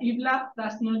 but EBLUP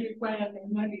does not require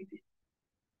normality.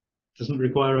 Doesn't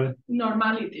require a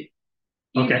normality.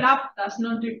 Okay. EBLUP does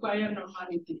not require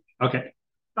normality. Okay.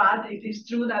 But it is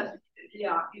true that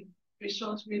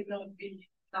results will not be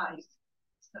nice.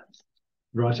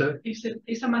 Righto.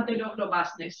 It's a matter of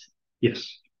robustness.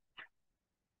 Yes.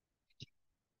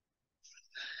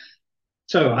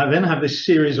 So I then have this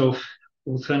series of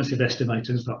alternative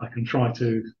estimators that I can try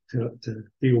to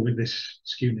deal with this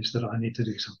skewness that I need to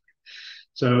do something.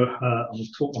 So I'll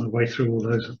talk my way through all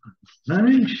those.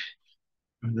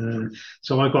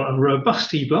 So I've got a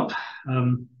robust EBLUP,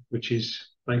 which is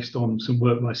based on some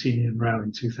work by Senior and Rao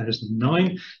in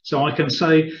 2009. So I can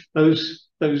say those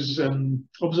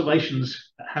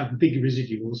observations that have big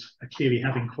residuals are clearly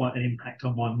having quite an impact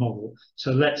on my model.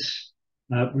 So let's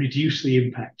reduce the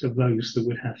impact of those that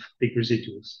would have big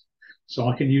residuals. So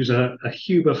I can use a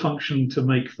Huber function to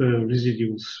make the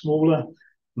residuals smaller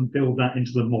and build that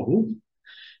into the model.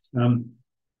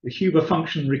 The Huber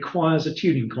function requires a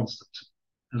tuning constant.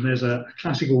 And there's a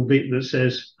classical bit that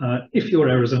says, if your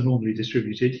errors are normally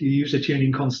distributed, you use a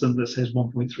tuning constant that says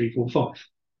 1.345.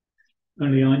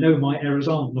 Only I know my errors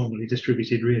aren't normally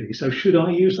distributed, really. So should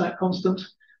I use that constant?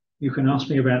 You can ask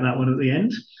me about that one at the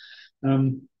end.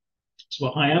 So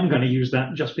I am going to use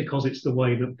that just because it's the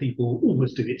way that people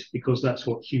always do it, because that's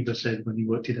what Huber said when he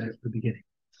worked it out at the beginning.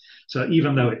 So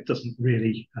even though it doesn't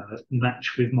really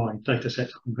match with my data set,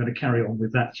 I'm going to carry on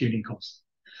with that tuning constant.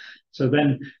 So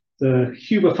then the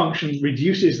Huber function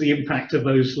reduces the impact of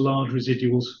those large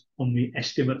residuals on the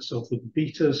estimates of the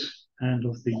betas and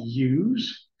of the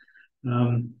U's.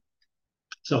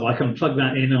 So I can plug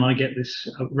that in and I get this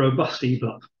robust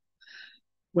EBLUP.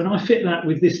 When I fit that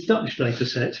with this Dutch data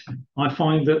set, I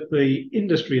find that the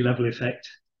industry level effect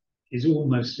is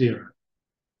almost zero.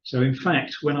 So in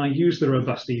fact, when I use the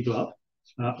robust EBLUP,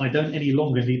 I don't any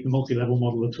longer need the multi-level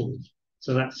model at all.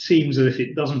 So that seems as if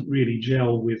it doesn't really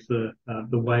gel with the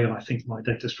way I think my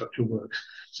data structure works.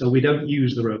 So we don't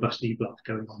use the robust EBLUP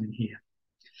going on in here.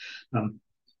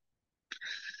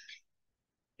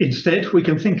 Instead, we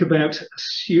can think about a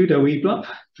pseudo EBLUP,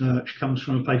 which comes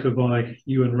from a paper by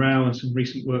Ewan Rao and some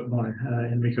recent work by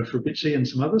Enrico Fabrizi and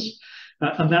some others.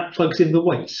 And that plugs in the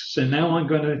weights. So now I'm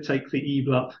going to take the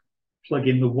EBLUP, plug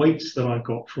in the weights that I've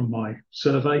got from my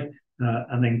survey,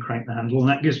 and then crank the handle. And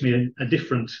that gives me a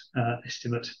different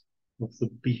estimate of the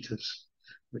betas,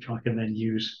 which I can then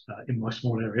use in my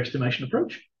small area estimation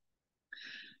approach.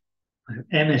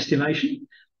 M estimation,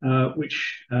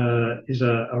 which is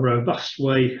a robust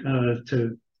way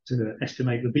to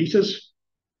estimate the betas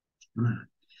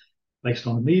based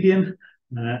on the median.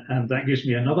 And that gives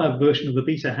me another version of the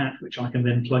beta hat, which I can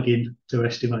then plug in to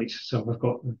estimate. So I've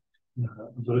got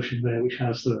a version there which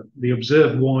has the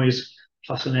observed Y's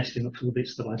plus an estimate for the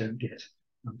bits that I don't get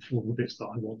and for the bits that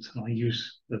I want. And I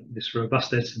use this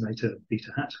robust estimator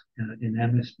beta hat in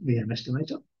the M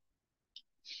estimator.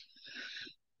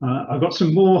 I've got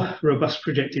some more robust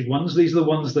projected ones. These are the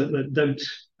ones that don't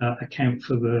account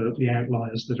for the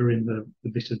outliers that are in the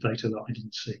bit of data that I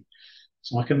didn't see.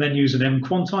 So I can then use an M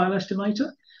quantile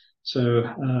estimator. So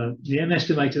the M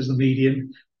estimator is the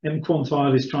median. M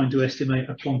quantile is trying to estimate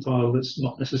a quantile that's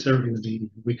not necessarily the median.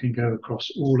 We can go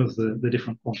across all of the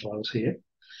different quantiles here.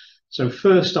 So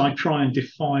first I try and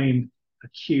define a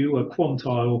Q, a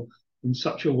quantile, in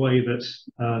such a way that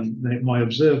my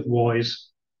observed Y's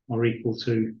are equal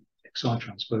to Xi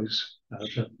transpose,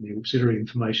 the auxiliary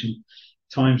information,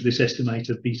 times this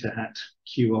estimator beta hat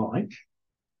Qi.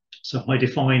 So I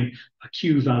define a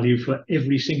Q value for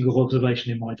every single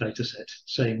observation in my data set,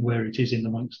 saying where it is in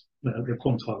amongst the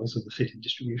quantiles of the fitting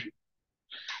distribution.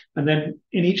 And then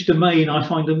in each domain, I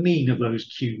find a mean of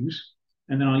those Qs,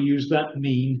 and then I use that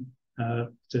mean, the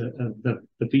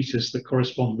betas that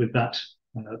correspond with that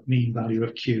mean value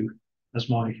of Q as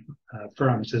my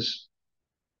parameters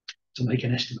to make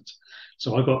an estimate.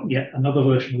 So I've got yet another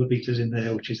version of the betas in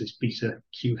there, which is this beta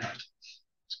Q hat,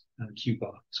 Q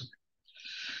bar. Sorry.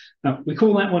 Now, we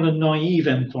call that one a naive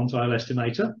M quantile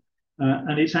estimator,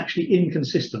 and it's actually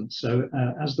inconsistent. So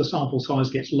as the sample size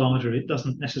gets larger, it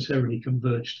doesn't necessarily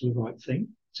converge to the right thing.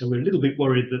 So we're a little bit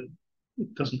worried that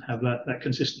it doesn't have that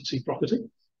consistency property.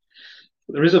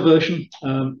 But there is a version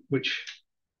which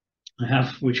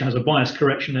has a bias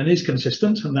correction and is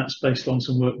consistent, and that's based on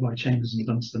some work by Chambers and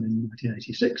Dunstan in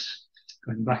 1986,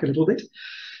 going back a little bit.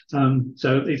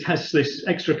 So it has this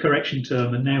extra correction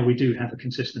term, and now we do have a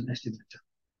consistent estimator.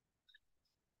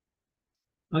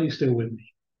 Are you still with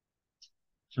me?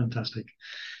 Fantastic.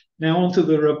 Now on to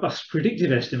the robust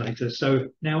predictive estimator. So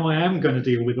now I am going to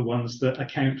deal with the ones that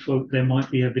account for there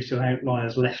might be a bit of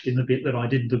outliers left in the bit that I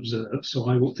didn't observe, so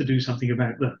I ought to do something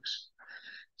about those.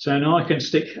 So now I can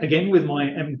stick again with my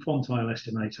M quantile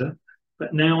estimator,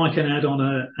 but now I can add on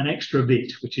an extra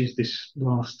bit, which is this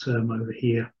last term over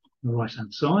here on the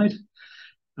right-hand side.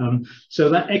 So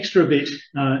that extra bit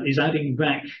is adding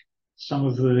back some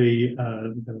of the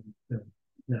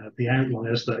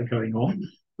outliers that are going on,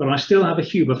 but I still have a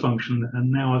Huber function, and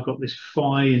now I've got this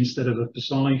phi instead of a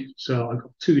psi. So I've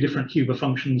got two different Huber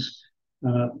functions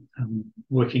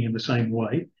working in the same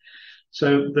way.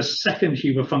 So the second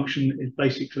Huber function is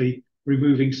basically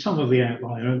removing some of the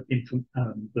outlier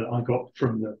that I got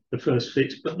from the first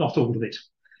fit, but not all of it.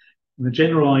 And the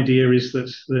general idea is that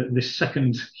this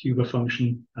second Huber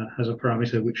function has a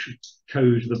parameter which should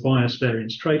code the bias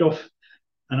variance trade-off,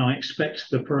 and I expect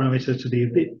the parameter to be a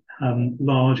bit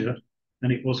larger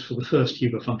than it was for the first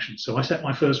Huber function. So I set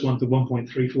my first one to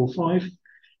 1.345.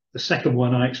 The second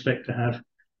one I expect to have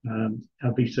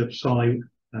a beta psi,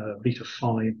 beta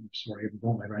phi, sorry,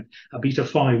 wrong way around, a beta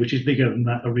phi which is bigger than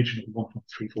that original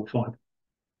 1.345.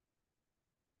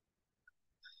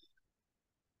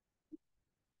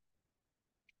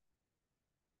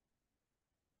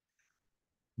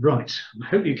 Right, I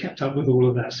hope you kept up with all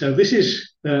of that. So this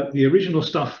is the original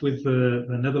stuff with the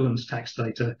Netherlands tax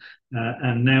data,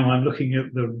 and now I'm looking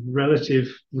at the relative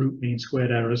root mean squared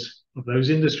errors of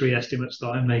those industry estimates that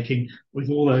I'm making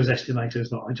with all those estimators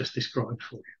that I just described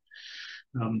for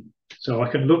you. So I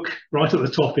can look right at the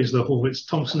top is the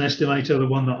Horwitz-Thompson estimator, the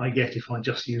one that I get if I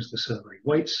just use the survey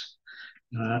weights,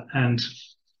 and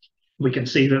we can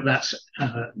see that that's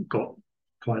got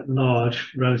quite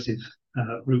large relative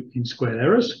root mean squared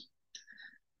errors.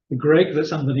 The Greg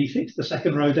that's underneath it, the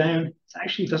second row down,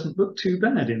 actually doesn't look too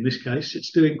bad in this case.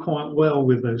 It's doing quite well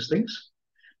with those things.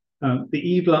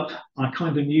 The EBLUP I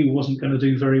kind of knew wasn't going to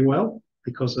do very well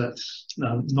because that's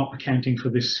not accounting for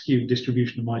this skewed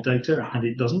distribution of my data, and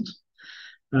it doesn't.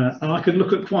 And I could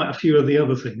look at quite a few of the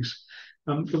other things.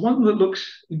 The one that looks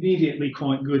immediately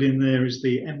quite good in there is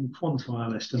the M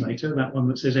quantile estimator, that one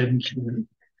that says M2.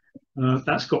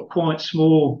 That's got quite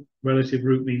small relative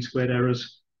root mean squared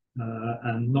errors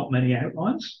and not many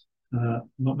outliers,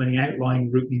 not many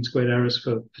outlying root mean squared errors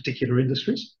for particular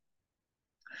industries.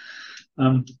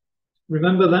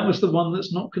 Remember, that was the one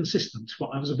that's not consistent,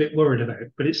 what I was a bit worried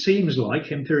about, but it seems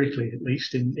like, empirically at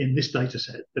least in this data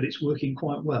set, that it's working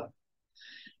quite well.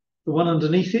 The one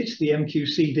underneath it, the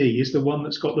MQCD, is the one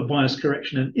that's got the bias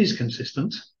correction and is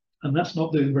consistent, and that's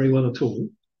not doing very well at all.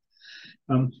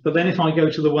 But then if I go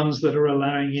to the ones that are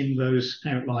allowing in those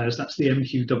outliers, that's the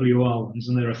MQWR ones,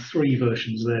 and there are 3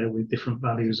 versions there with different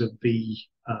values of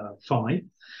B5.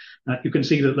 You can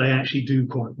see that they actually do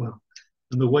quite well,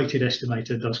 and the weighted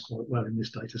estimator does quite well in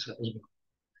this data set as well.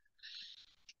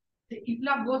 The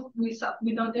EBLUP was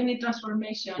without any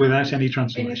transformation. Without any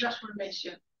transformation. Any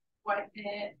transformation. Why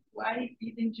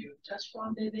didn't you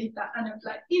transform the data and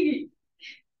apply EB?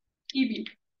 EB.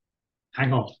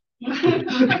 Hang on.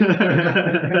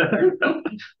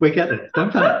 We get there.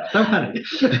 Don't panic. Don't panic.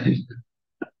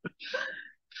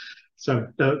 So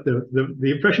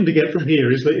the impression to get from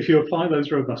here is that if you apply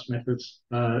those robust methods,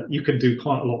 you can do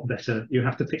quite a lot better. You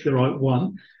have to pick the right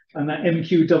one, and that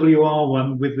MQWR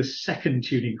one with the second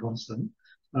tuning constant.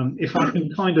 If I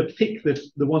can kind of pick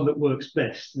the one that works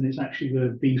best, and it's actually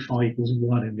the B5 equals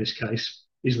 1 in this case,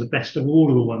 is the best of all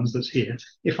of the ones that's here.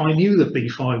 If I knew that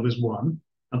B5 was 1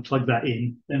 and plug that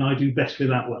in, then I do best with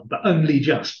that one, but only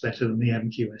just better than the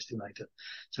MQ estimator.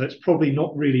 So it's probably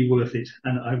not really worth it,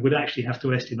 and I would actually have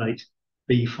to estimate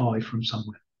B5 from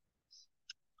somewhere.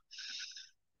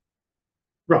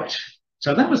 Right,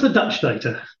 so that was the Dutch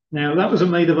data. Now, that was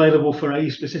made available for a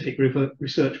specific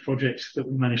research project that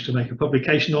we managed to make a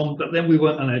publication on, but then we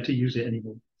weren't allowed to use it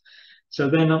anymore. So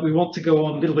then we want to go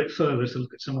on a little bit further to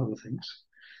look at some other things.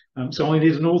 So I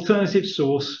need an alternative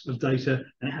source of data,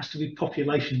 and it has to be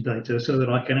population data so that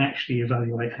I can actually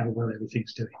evaluate how well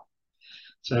everything's doing.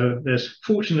 So there's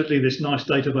fortunately this nice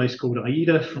database called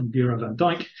AIDA from Bureau van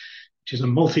Dijk, which is a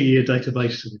multi-year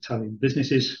database of Italian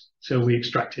businesses. So we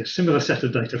extract a similar set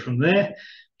of data from there,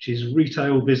 which is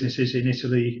retail businesses in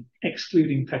Italy,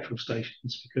 excluding petrol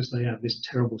stations because they have this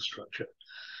terrible structure.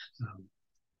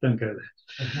 Don't go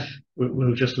there.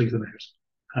 We'll just leave them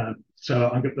out.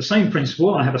 So I've got the same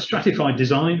principle. I have a stratified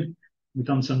design. We've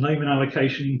done some name and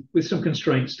allocation with some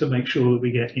constraints to make sure that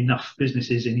we get enough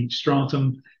businesses in each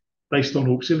stratum based on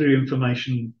auxiliary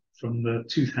information from the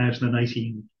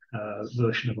 2018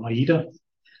 version of AIDA.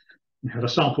 We have a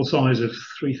sample size of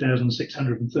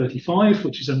 3,635,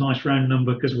 which is a nice round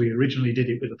number because we originally did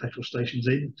it with the petrol stations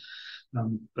in,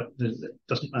 but it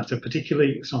doesn't matter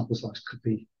particularly. The sample size could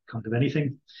be kind of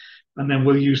anything. And then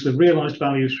we'll use the realized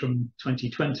values from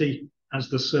 2020 as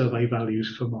the survey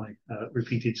values for my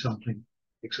repeated sampling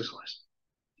exercise.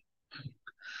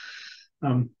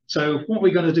 So what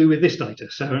we're going to do with this data,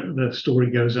 so the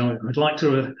story goes on, I'd like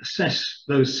to assess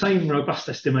those same robust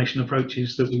estimation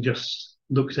approaches that we just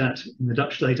looked at in the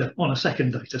Dutch data on a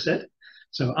second data set.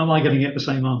 So am I going to get the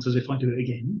same answers if I do it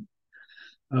again?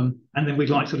 And then we'd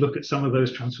like to look at some of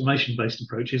those transformation-based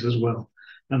approaches as well.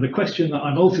 And the question that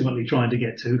I'm ultimately trying to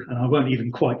get to, and I won't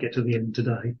even quite get to the end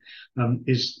today,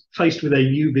 is faced with a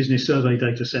new business survey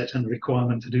data set and the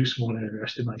requirement to do small area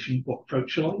estimation, what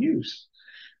approach shall I use?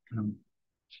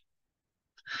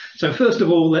 So first of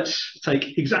all, let's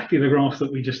take exactly the graph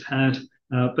that we just had,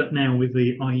 but now with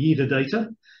the AIDA data.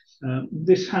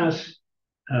 This has,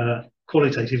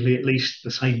 qualitatively at least,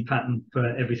 the same pattern for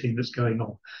everything that's going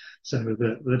on. So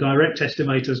the direct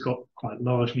estimator's got quite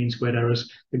large mean squared errors.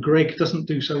 The Greg doesn't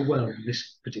do so well in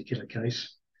this particular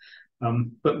case.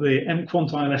 But the M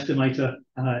quantile estimator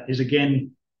is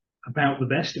again about the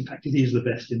best. In fact, it is the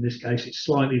best in this case. It's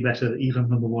slightly better even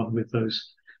than the one with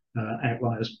those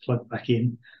outliers plugged back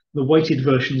in. The weighted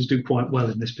versions do quite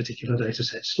well in this particular data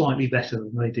set, slightly better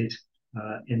than they did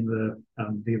in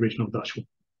the original Dutch one.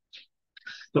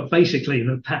 But basically,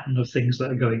 the pattern of things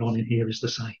that are going on in here is the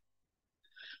same.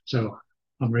 So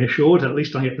I'm reassured, at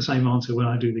least I get the same answer when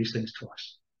I do these things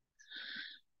twice.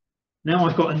 Now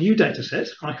I've got a new data set,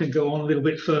 I can go on a little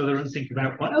bit further and think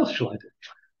about what else shall I do.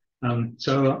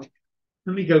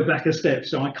 Let me go back a step.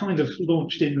 So I kind of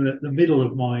launched in the middle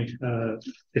of my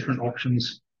different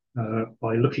options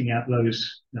by looking at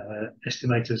those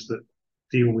estimators that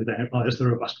deal with outliers, the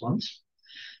robust ones.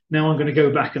 Now I'm going to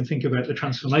go back and think about the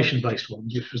transformation-based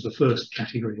ones, which was the first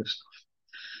category of stuff.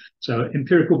 So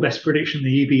empirical best prediction,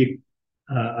 the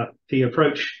EBP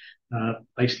approach,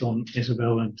 based on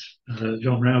Isabel and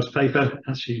John Rao's paper,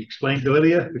 as she explained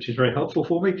earlier, which is very helpful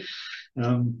for me.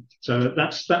 So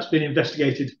that's been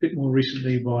investigated a bit more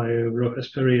recently by Rojas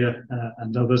Pereira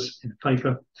and others in a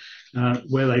paper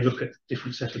where they look at a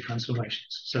different set of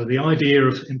transformations. So the idea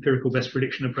of empirical best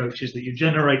prediction approach is that you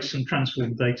generate some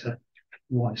transformed data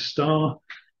Y star.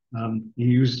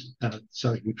 You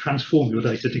transform your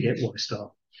data to get Y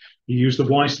star. You use the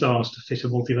Y stars to fit a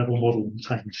multi-level model and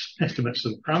obtain estimates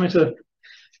of the parameter,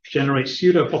 generate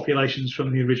pseudo populations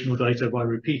from the original data by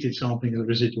repeated sampling of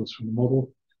the residuals from the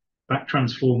model, back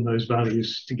transform those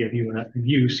values to give you a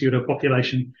new pseudo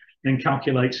population, then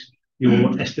calculate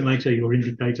your estimator, your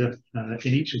indicator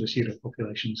in each of the pseudo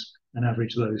populations and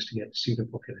average those to get pseudo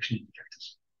population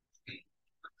indicators.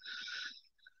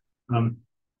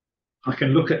 I can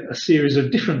look at a series of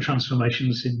different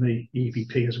transformations in the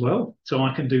EBP as well. So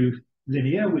I can do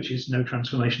linear, which is no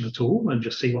transformation at all, and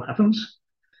just see what happens.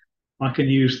 I can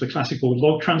use the classical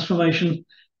log transformation.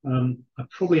 I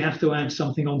probably have to add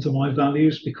something onto my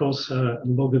values because a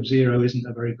log of 0 isn't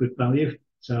a very good value.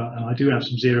 So I do have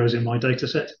some zeros in my data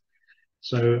set.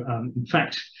 So in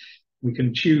fact, we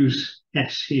can choose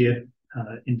S here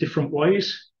in different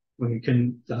ways. We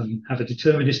can have a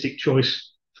deterministic choice.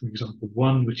 For example,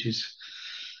 1, which is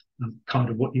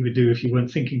kind of what you would do if you weren't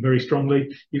thinking very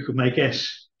strongly. You could make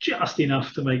S just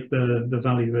enough to make the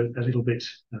value a little bit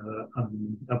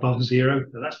above 0.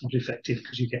 But that's not effective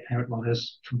because you get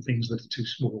outliers from things that are too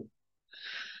small.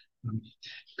 You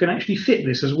can actually fit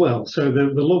this as well. So the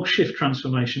log shift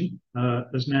transformation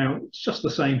is now, it's just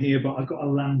the same here, but I've got a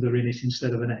lambda in it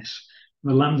instead of an S.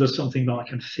 And the lambda is something that I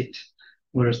can fit,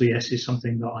 whereas the S is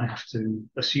something that I have to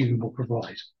assume or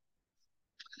provide.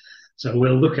 So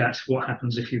we'll look at what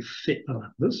happens if you fit the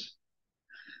lambdas.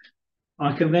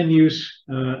 I can then use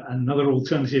another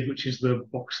alternative, which is the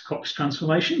Box-Cox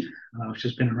transformation, which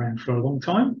has been around for a long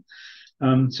time.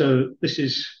 So this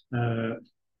is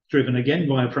driven again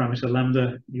by a parameter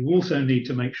lambda. You also need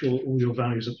to make sure all your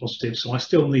values are positive. So I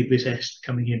still need this S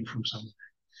coming in from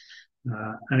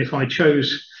somewhere. And if I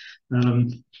chose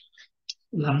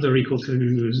lambda equal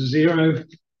to 0,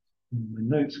 my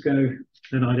notes go,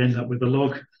 then I'd end up with a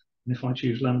log. And if I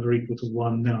choose lambda equal to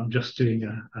 1, then I'm just doing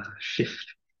a shift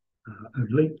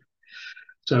only.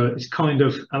 So it's kind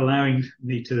of allowing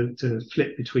me to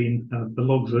flip between the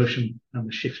log version and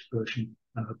the shift version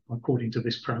according to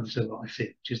this parameter that I fit,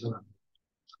 which is the lambda.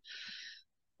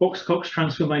 Box-Cox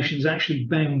transformation is actually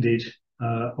bounded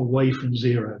away from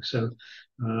 0. So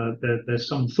there's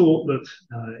some thought that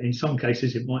in some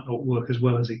cases it might not work as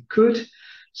well as it could.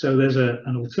 So there's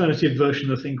an alternative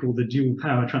version of a thing called the dual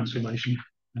power transformation.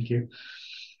 Thank you.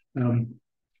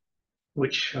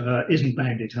 Which isn't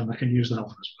bounded, and I can use that one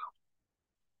as well.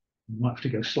 I might have to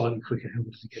go slightly quicker in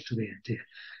order to get to the end here.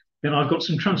 Then I've got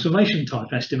some transformation type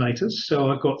estimators. So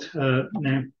I've got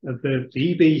now the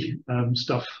EB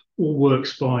stuff all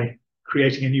works by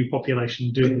creating a new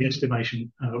population, doing the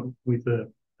estimation with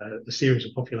the series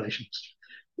of populations.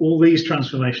 All these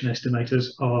transformation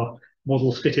estimators are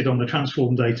models fitted on the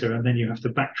transform data, and then you have to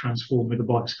back transform with a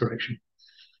bias correction.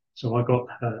 So I've got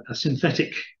a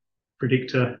synthetic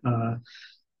predictor,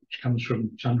 which comes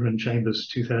from Chandra and Chambers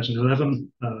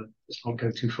 2011. Let's not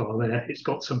go too far there. It's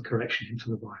got some correction into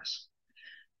the bias.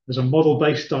 There's a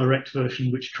model-based direct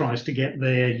version which tries to get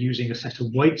there using a set of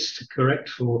weights to correct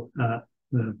for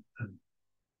the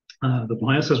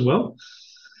bias as well.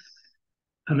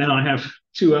 And then I have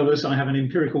two others. I have an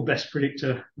empirical best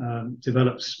predictor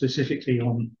developed specifically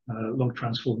on log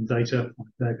transform data,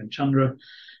 like Berg and Chandra.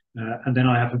 And then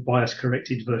I have a bias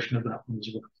corrected version of that one as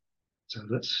well. So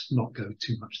let's not go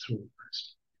too much through all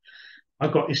this.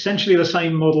 I've got essentially the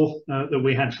same model that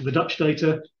we had for the Dutch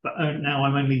data, but now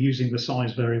I'm only using the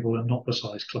size variable and not the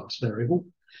size class variable.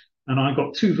 And I've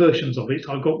got two versions of it.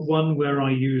 I've got one where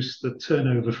I use the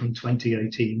turnover from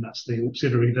 2018. That's the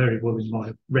auxiliary variable in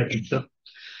my register.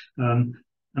 And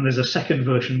there's a second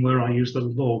version where I use the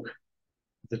log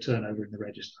of the turnover in the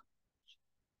register.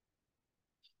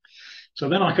 So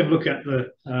then I can look at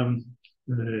the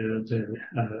the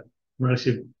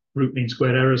relative root mean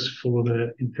squared errors for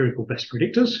the empirical best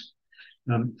predictors.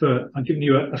 I've given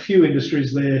you a few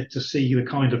industries there to see the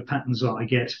kind of patterns that I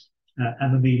get,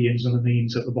 and the medians and the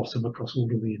means at the bottom across all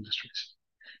of the industries.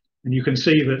 And you can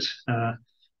see that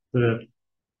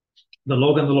the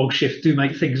log and the log shift do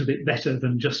make things a bit better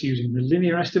than just using the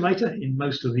linear estimator in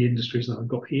most of the industries that I've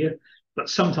got here, but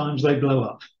sometimes they blow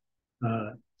up.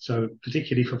 So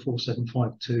particularly for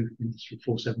 4752, industry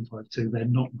 4752, they're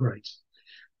not great.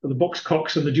 But the box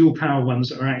Cox and the dual power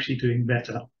ones are actually doing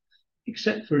better,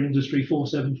 except for industry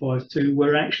 4752,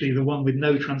 where actually the one with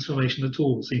no transformation at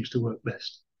all seems to work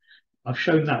best. I've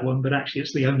shown that one, but actually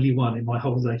it's the only one in my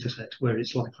whole data set where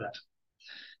it's like that.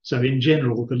 So in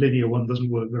general, the linear one doesn't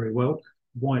work very well.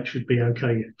 Why it should be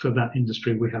okay for that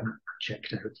industry, we haven't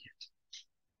checked out yet.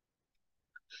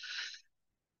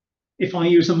 If I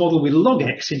use a model with log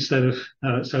X instead of,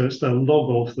 so it's the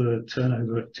log of the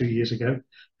turnover 2 years ago,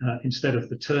 instead of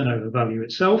the turnover value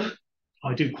itself,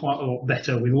 I do quite a lot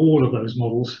better with all of those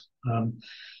models.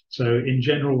 So in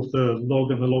general, the log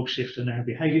and the log shift are now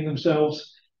behaving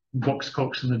themselves. Box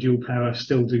Cox and the dual power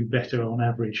still do better on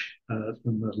average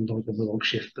than the log and the log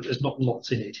shift, but there's not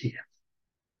lots in it here.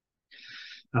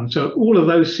 So all of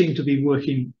those seem to be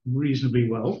working reasonably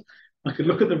well. I could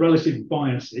look at the relative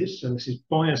biases. So this is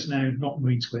bias now, not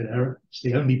mean squared error. It's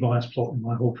the only bias plot in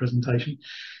my whole presentation.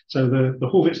 So the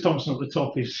Horvitz-Thompson at the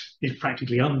top is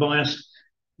practically unbiased.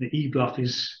 The E-bluff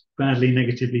is badly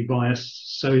negatively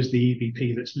biased. So is the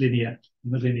EBP that's linear,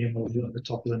 and the linear model at the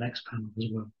top of the next panel as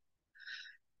well.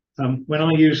 When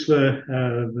I use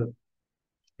the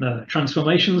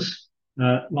transformations,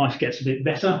 life gets a bit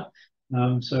better.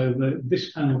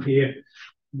 This panel here,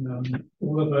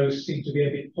 all of those seem to be a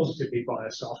bit positively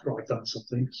biased after I've done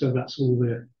something. So that's all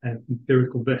the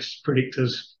empirical best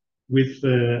predictors with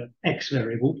the X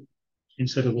variable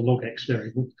instead of the log X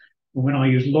variable. And when I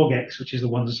use log X, which is the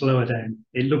one that's lower down,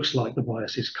 it looks like the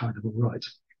bias is kind of all right,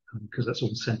 because that's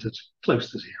all centered close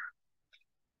to zero.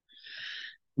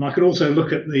 And I could also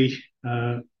look at the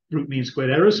root mean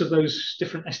squared errors of those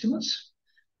different estimates.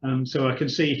 So I can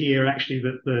see here actually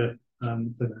that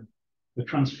the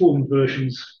transformed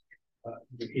versions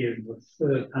here in the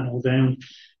third panel down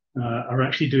are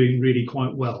actually doing really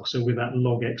quite well. So with that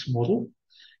log X model,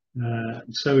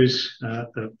 so is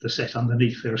the set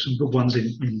underneath. There are some good ones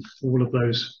in all of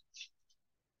those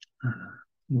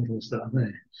models that are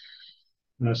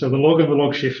there. So the log and the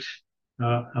log shift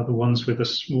are the ones with the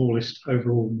smallest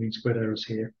overall mean squared errors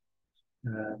here.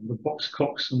 The box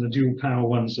Cox and the dual power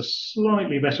ones are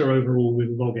slightly better overall with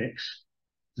log X,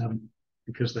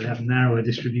 because they have narrower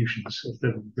distributions of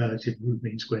the relative root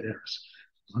mean squared errors.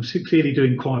 I'm clearly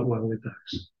doing quite well with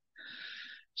those.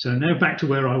 So now back to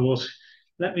where I was.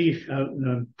 Let me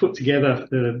put together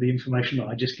the information that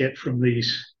I just get from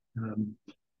these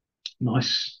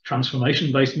nice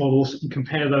transformation-based models and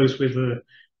compare those with the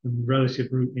relative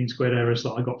root mean squared errors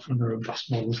that I got from the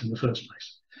robust models in the first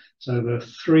place. So the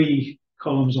three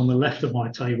columns on the left of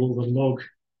my table, the log,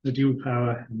 the dual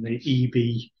power, and the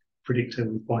EB predictor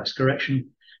with bias correction,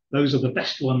 those are the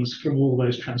best ones from all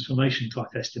those transformation type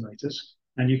estimators.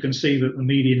 And you can see that the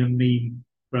median and mean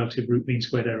relative root mean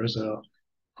squared errors are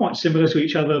quite similar to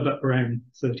each other, but around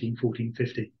 13, 14,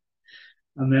 15.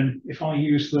 And then if I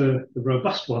use the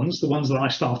robust ones, the ones that I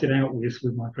started out with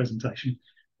my presentation,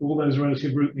 all those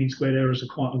relative root mean squared errors are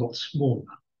quite a lot smaller.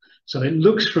 So it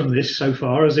looks from this so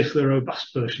far as if the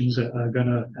robust versions are going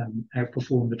to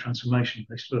outperform the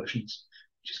transformation-based versions,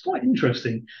 which is quite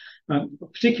interesting.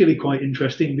 Particularly quite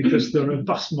interesting because the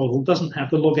robust model doesn't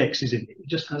have the log X's in it, it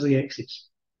just has the X's.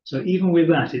 So even with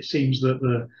that, it seems that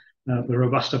the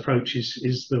robust approach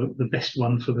is the best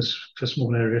one for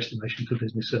small area estimation for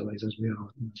business surveys as we are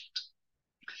at the moment.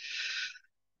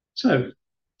 So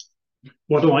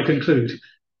what do I conclude?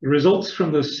 The results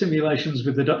from the simulations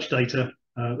with the Dutch data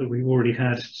that we've already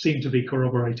had seem to be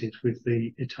corroborated with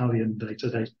the Italian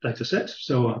data set.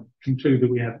 So I conclude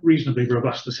that we have reasonably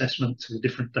robust assessment to the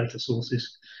different data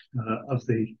sources of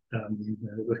the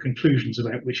conclusions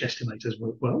about which estimators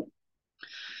work well.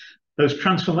 Those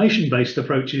transformation-based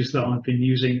approaches that I've been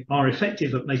using are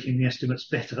effective at making the estimates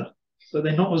better, but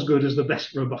they're not as good as the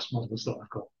best robust models that I've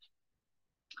got.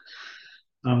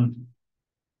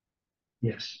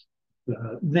 Yes.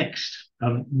 Next,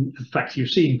 in fact,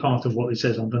 you've seen part of what it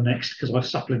says under next because I've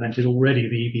supplemented already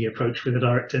the EB approach with a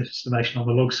direct estimation on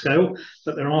the log scale,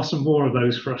 but there are some more of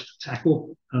those for us to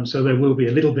tackle. So there will be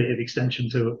a little bit of extension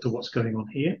to what's going on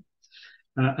here.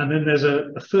 And then there's a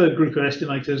third group of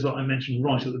estimators that I mentioned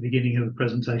right at the beginning of the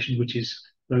presentation, which is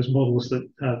those models that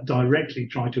directly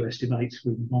try to estimate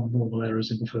with non-normal errors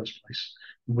in the first place.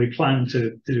 And we plan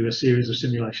to do a series of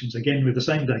simulations, again with the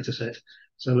same data set,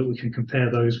 so that we can compare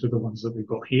those with the ones that we've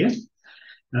got here.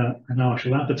 And I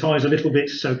shall advertise a little bit,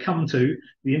 so come to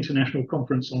the International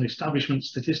Conference on Establishment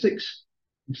Statistics.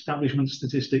 Establishment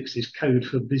statistics is code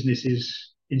for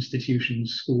businesses,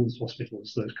 institutions, schools,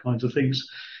 hospitals, those kinds of things.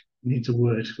 Needs a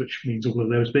word which means all of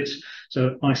those bits.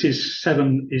 So ICES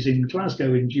 7 is in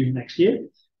Glasgow in June next year,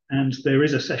 and there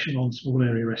is a session on small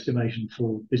area estimation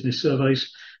for business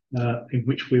surveys, in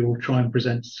which we will try and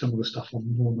present some of the stuff on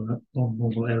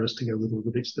normal errors to go with all the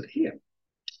bits that are here.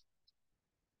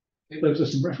 Those are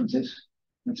some references.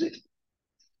 That's it.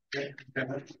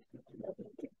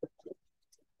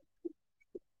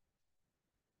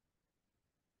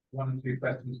 One or two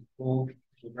questions before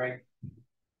the break.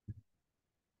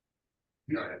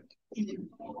 Go ahead.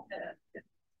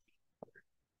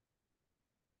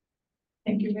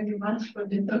 Thank you very much for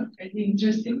the talk. Very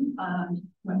interesting.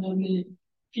 One of the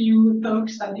few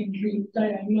talks that include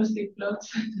diagnostic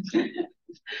plots.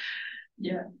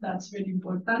 Yeah, that's very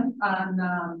important.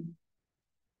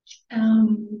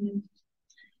 And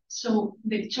so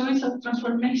the choice of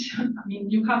transformation, I mean,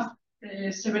 you have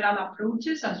several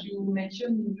approaches, as you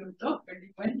mentioned in your talk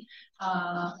very well.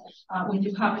 When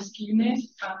you have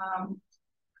skewness,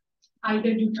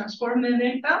 either you transform the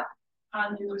data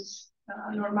and use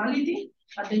normality,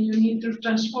 but then you need to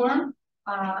transform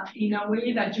in a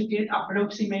way that you get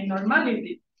approximate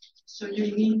normality. So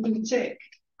you need to check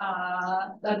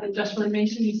that the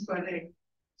transformation is correct.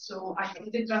 So I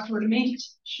think the transformation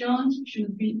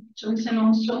should be chosen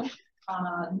also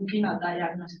looking at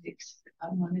diagnostics,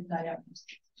 harmonic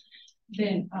diagnostics.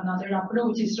 Then another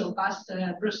approach is robust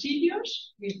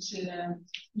procedures, which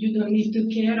you don't need to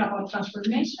care about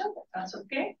transformation, that's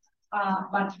okay.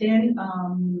 But then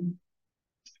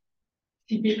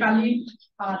typically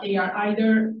they are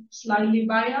either slightly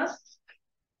biased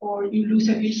or you lose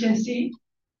efficiency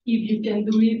if you can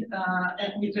do it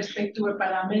with respect to a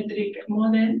parametric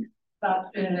model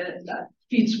that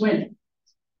fits well.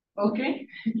 Okay,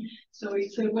 so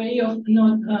it's a way of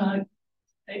not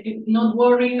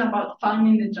worrying about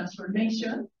finding the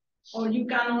transformation. Or you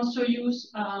can also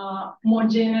use more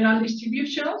general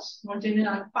distributions, more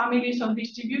general families of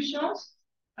distributions,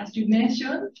 as you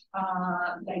mentioned,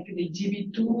 like the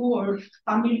GB2 or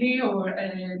family or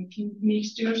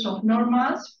mixtures of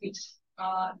normals, which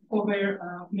cover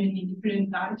many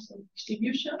different types of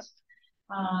distributions.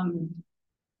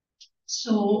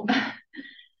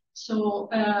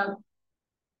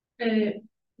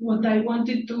 What I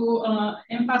wanted to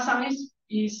emphasize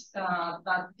is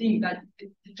that thing that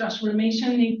the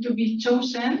transformation needs to be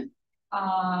chosen,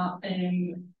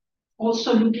 and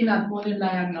also looking at model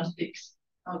diagnostics.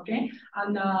 Okay,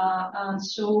 and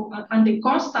the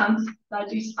constant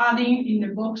that is adding in the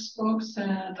box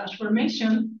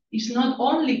transformation is not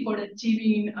only for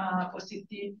achieving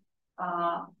positive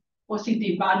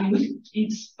value,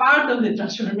 it's part of the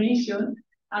transformation,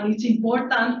 and it's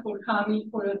important for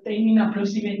attaining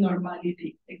approximate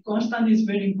normality. The constant is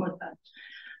very important.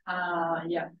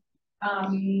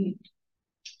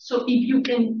 So if you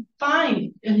can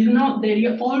find, and you know,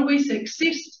 there always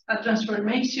exists a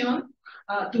transformation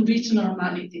to reach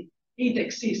normality. It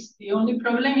exists. The only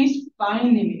problem is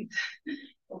finding it.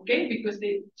 Okay, because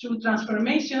the true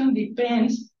transformation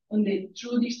depends on the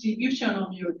true distribution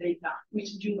of your data,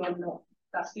 which you don't know.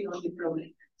 That's the only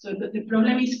problem. So the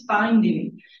problem is finding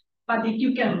it. But if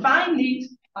you can find it,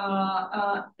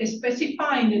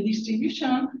 specifying the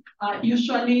distribution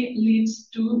usually leads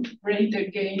to greater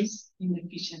gains in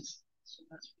efficiency. So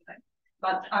that's what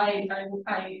but I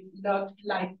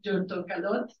like your talk a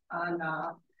lot, and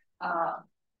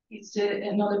it's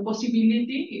another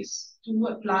possibility is to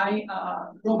apply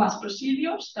robust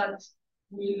procedures that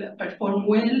will perform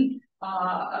well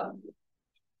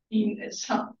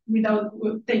without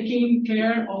taking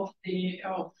care of the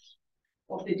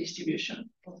distribution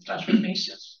of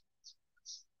transformations.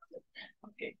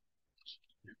 Okay.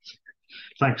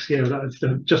 Thanks. Yeah, that's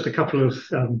just a couple of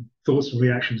thoughts and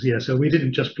reactions. Yeah, so we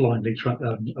didn't just blindly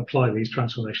apply these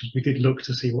transformations. We did look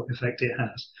to see what effect it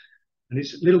has. And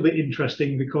it's a little bit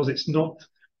interesting because it's not,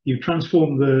 you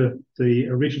transform the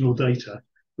original data,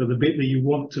 but the bit that you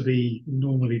want to be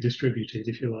normally distributed,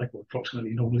 if you like, or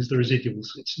approximately normal, is the residuals.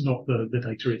 It's not the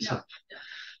data itself.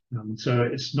 Yeah. So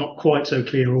it's not quite so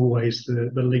clear always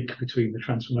the link between the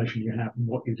transformation you have and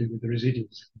what you do with the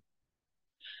residuals.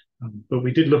 But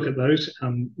we did look at those,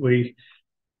 and we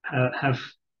have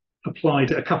applied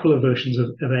a couple of versions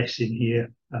of S in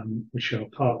here which are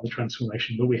part of the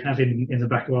transformation. But we have in the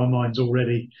back of our minds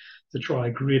already to try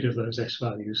a grid of those S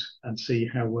values and see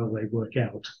how well they work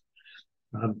out.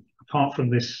 Apart from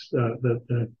this,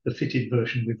 the fitted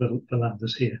version with the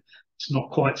lambdas here, it's not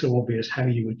quite so obvious how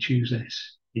you would choose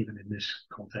S, even in this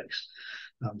context.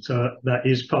 So that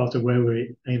is part of where we're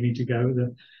aiming to go.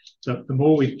 The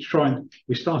more we try,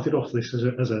 we started off this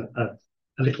as a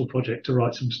little project to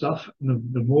write some stuff.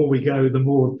 And the more we go, the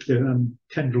more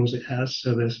tendrils it has.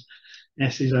 So there's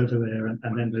S's over there,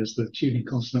 and then there's the tuning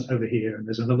constant over here, and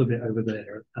there's another bit over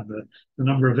there, and the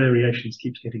number of variations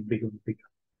keeps getting bigger and bigger.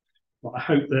 But I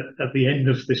hope that at the end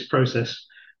of this process,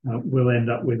 we'll end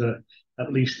up with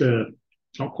at least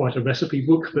not quite a recipe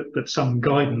book, but some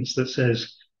guidance that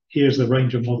says, here's the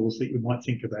range of models that you might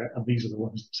think about, and these are the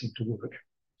ones that seem to work,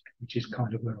 which is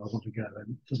kind of where I want to go. And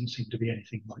it doesn't seem to be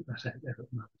anything like that out there at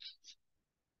the moment.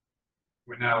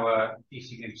 We're now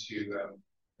eating into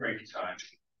break time,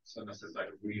 so unless there's like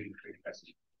a really quick question.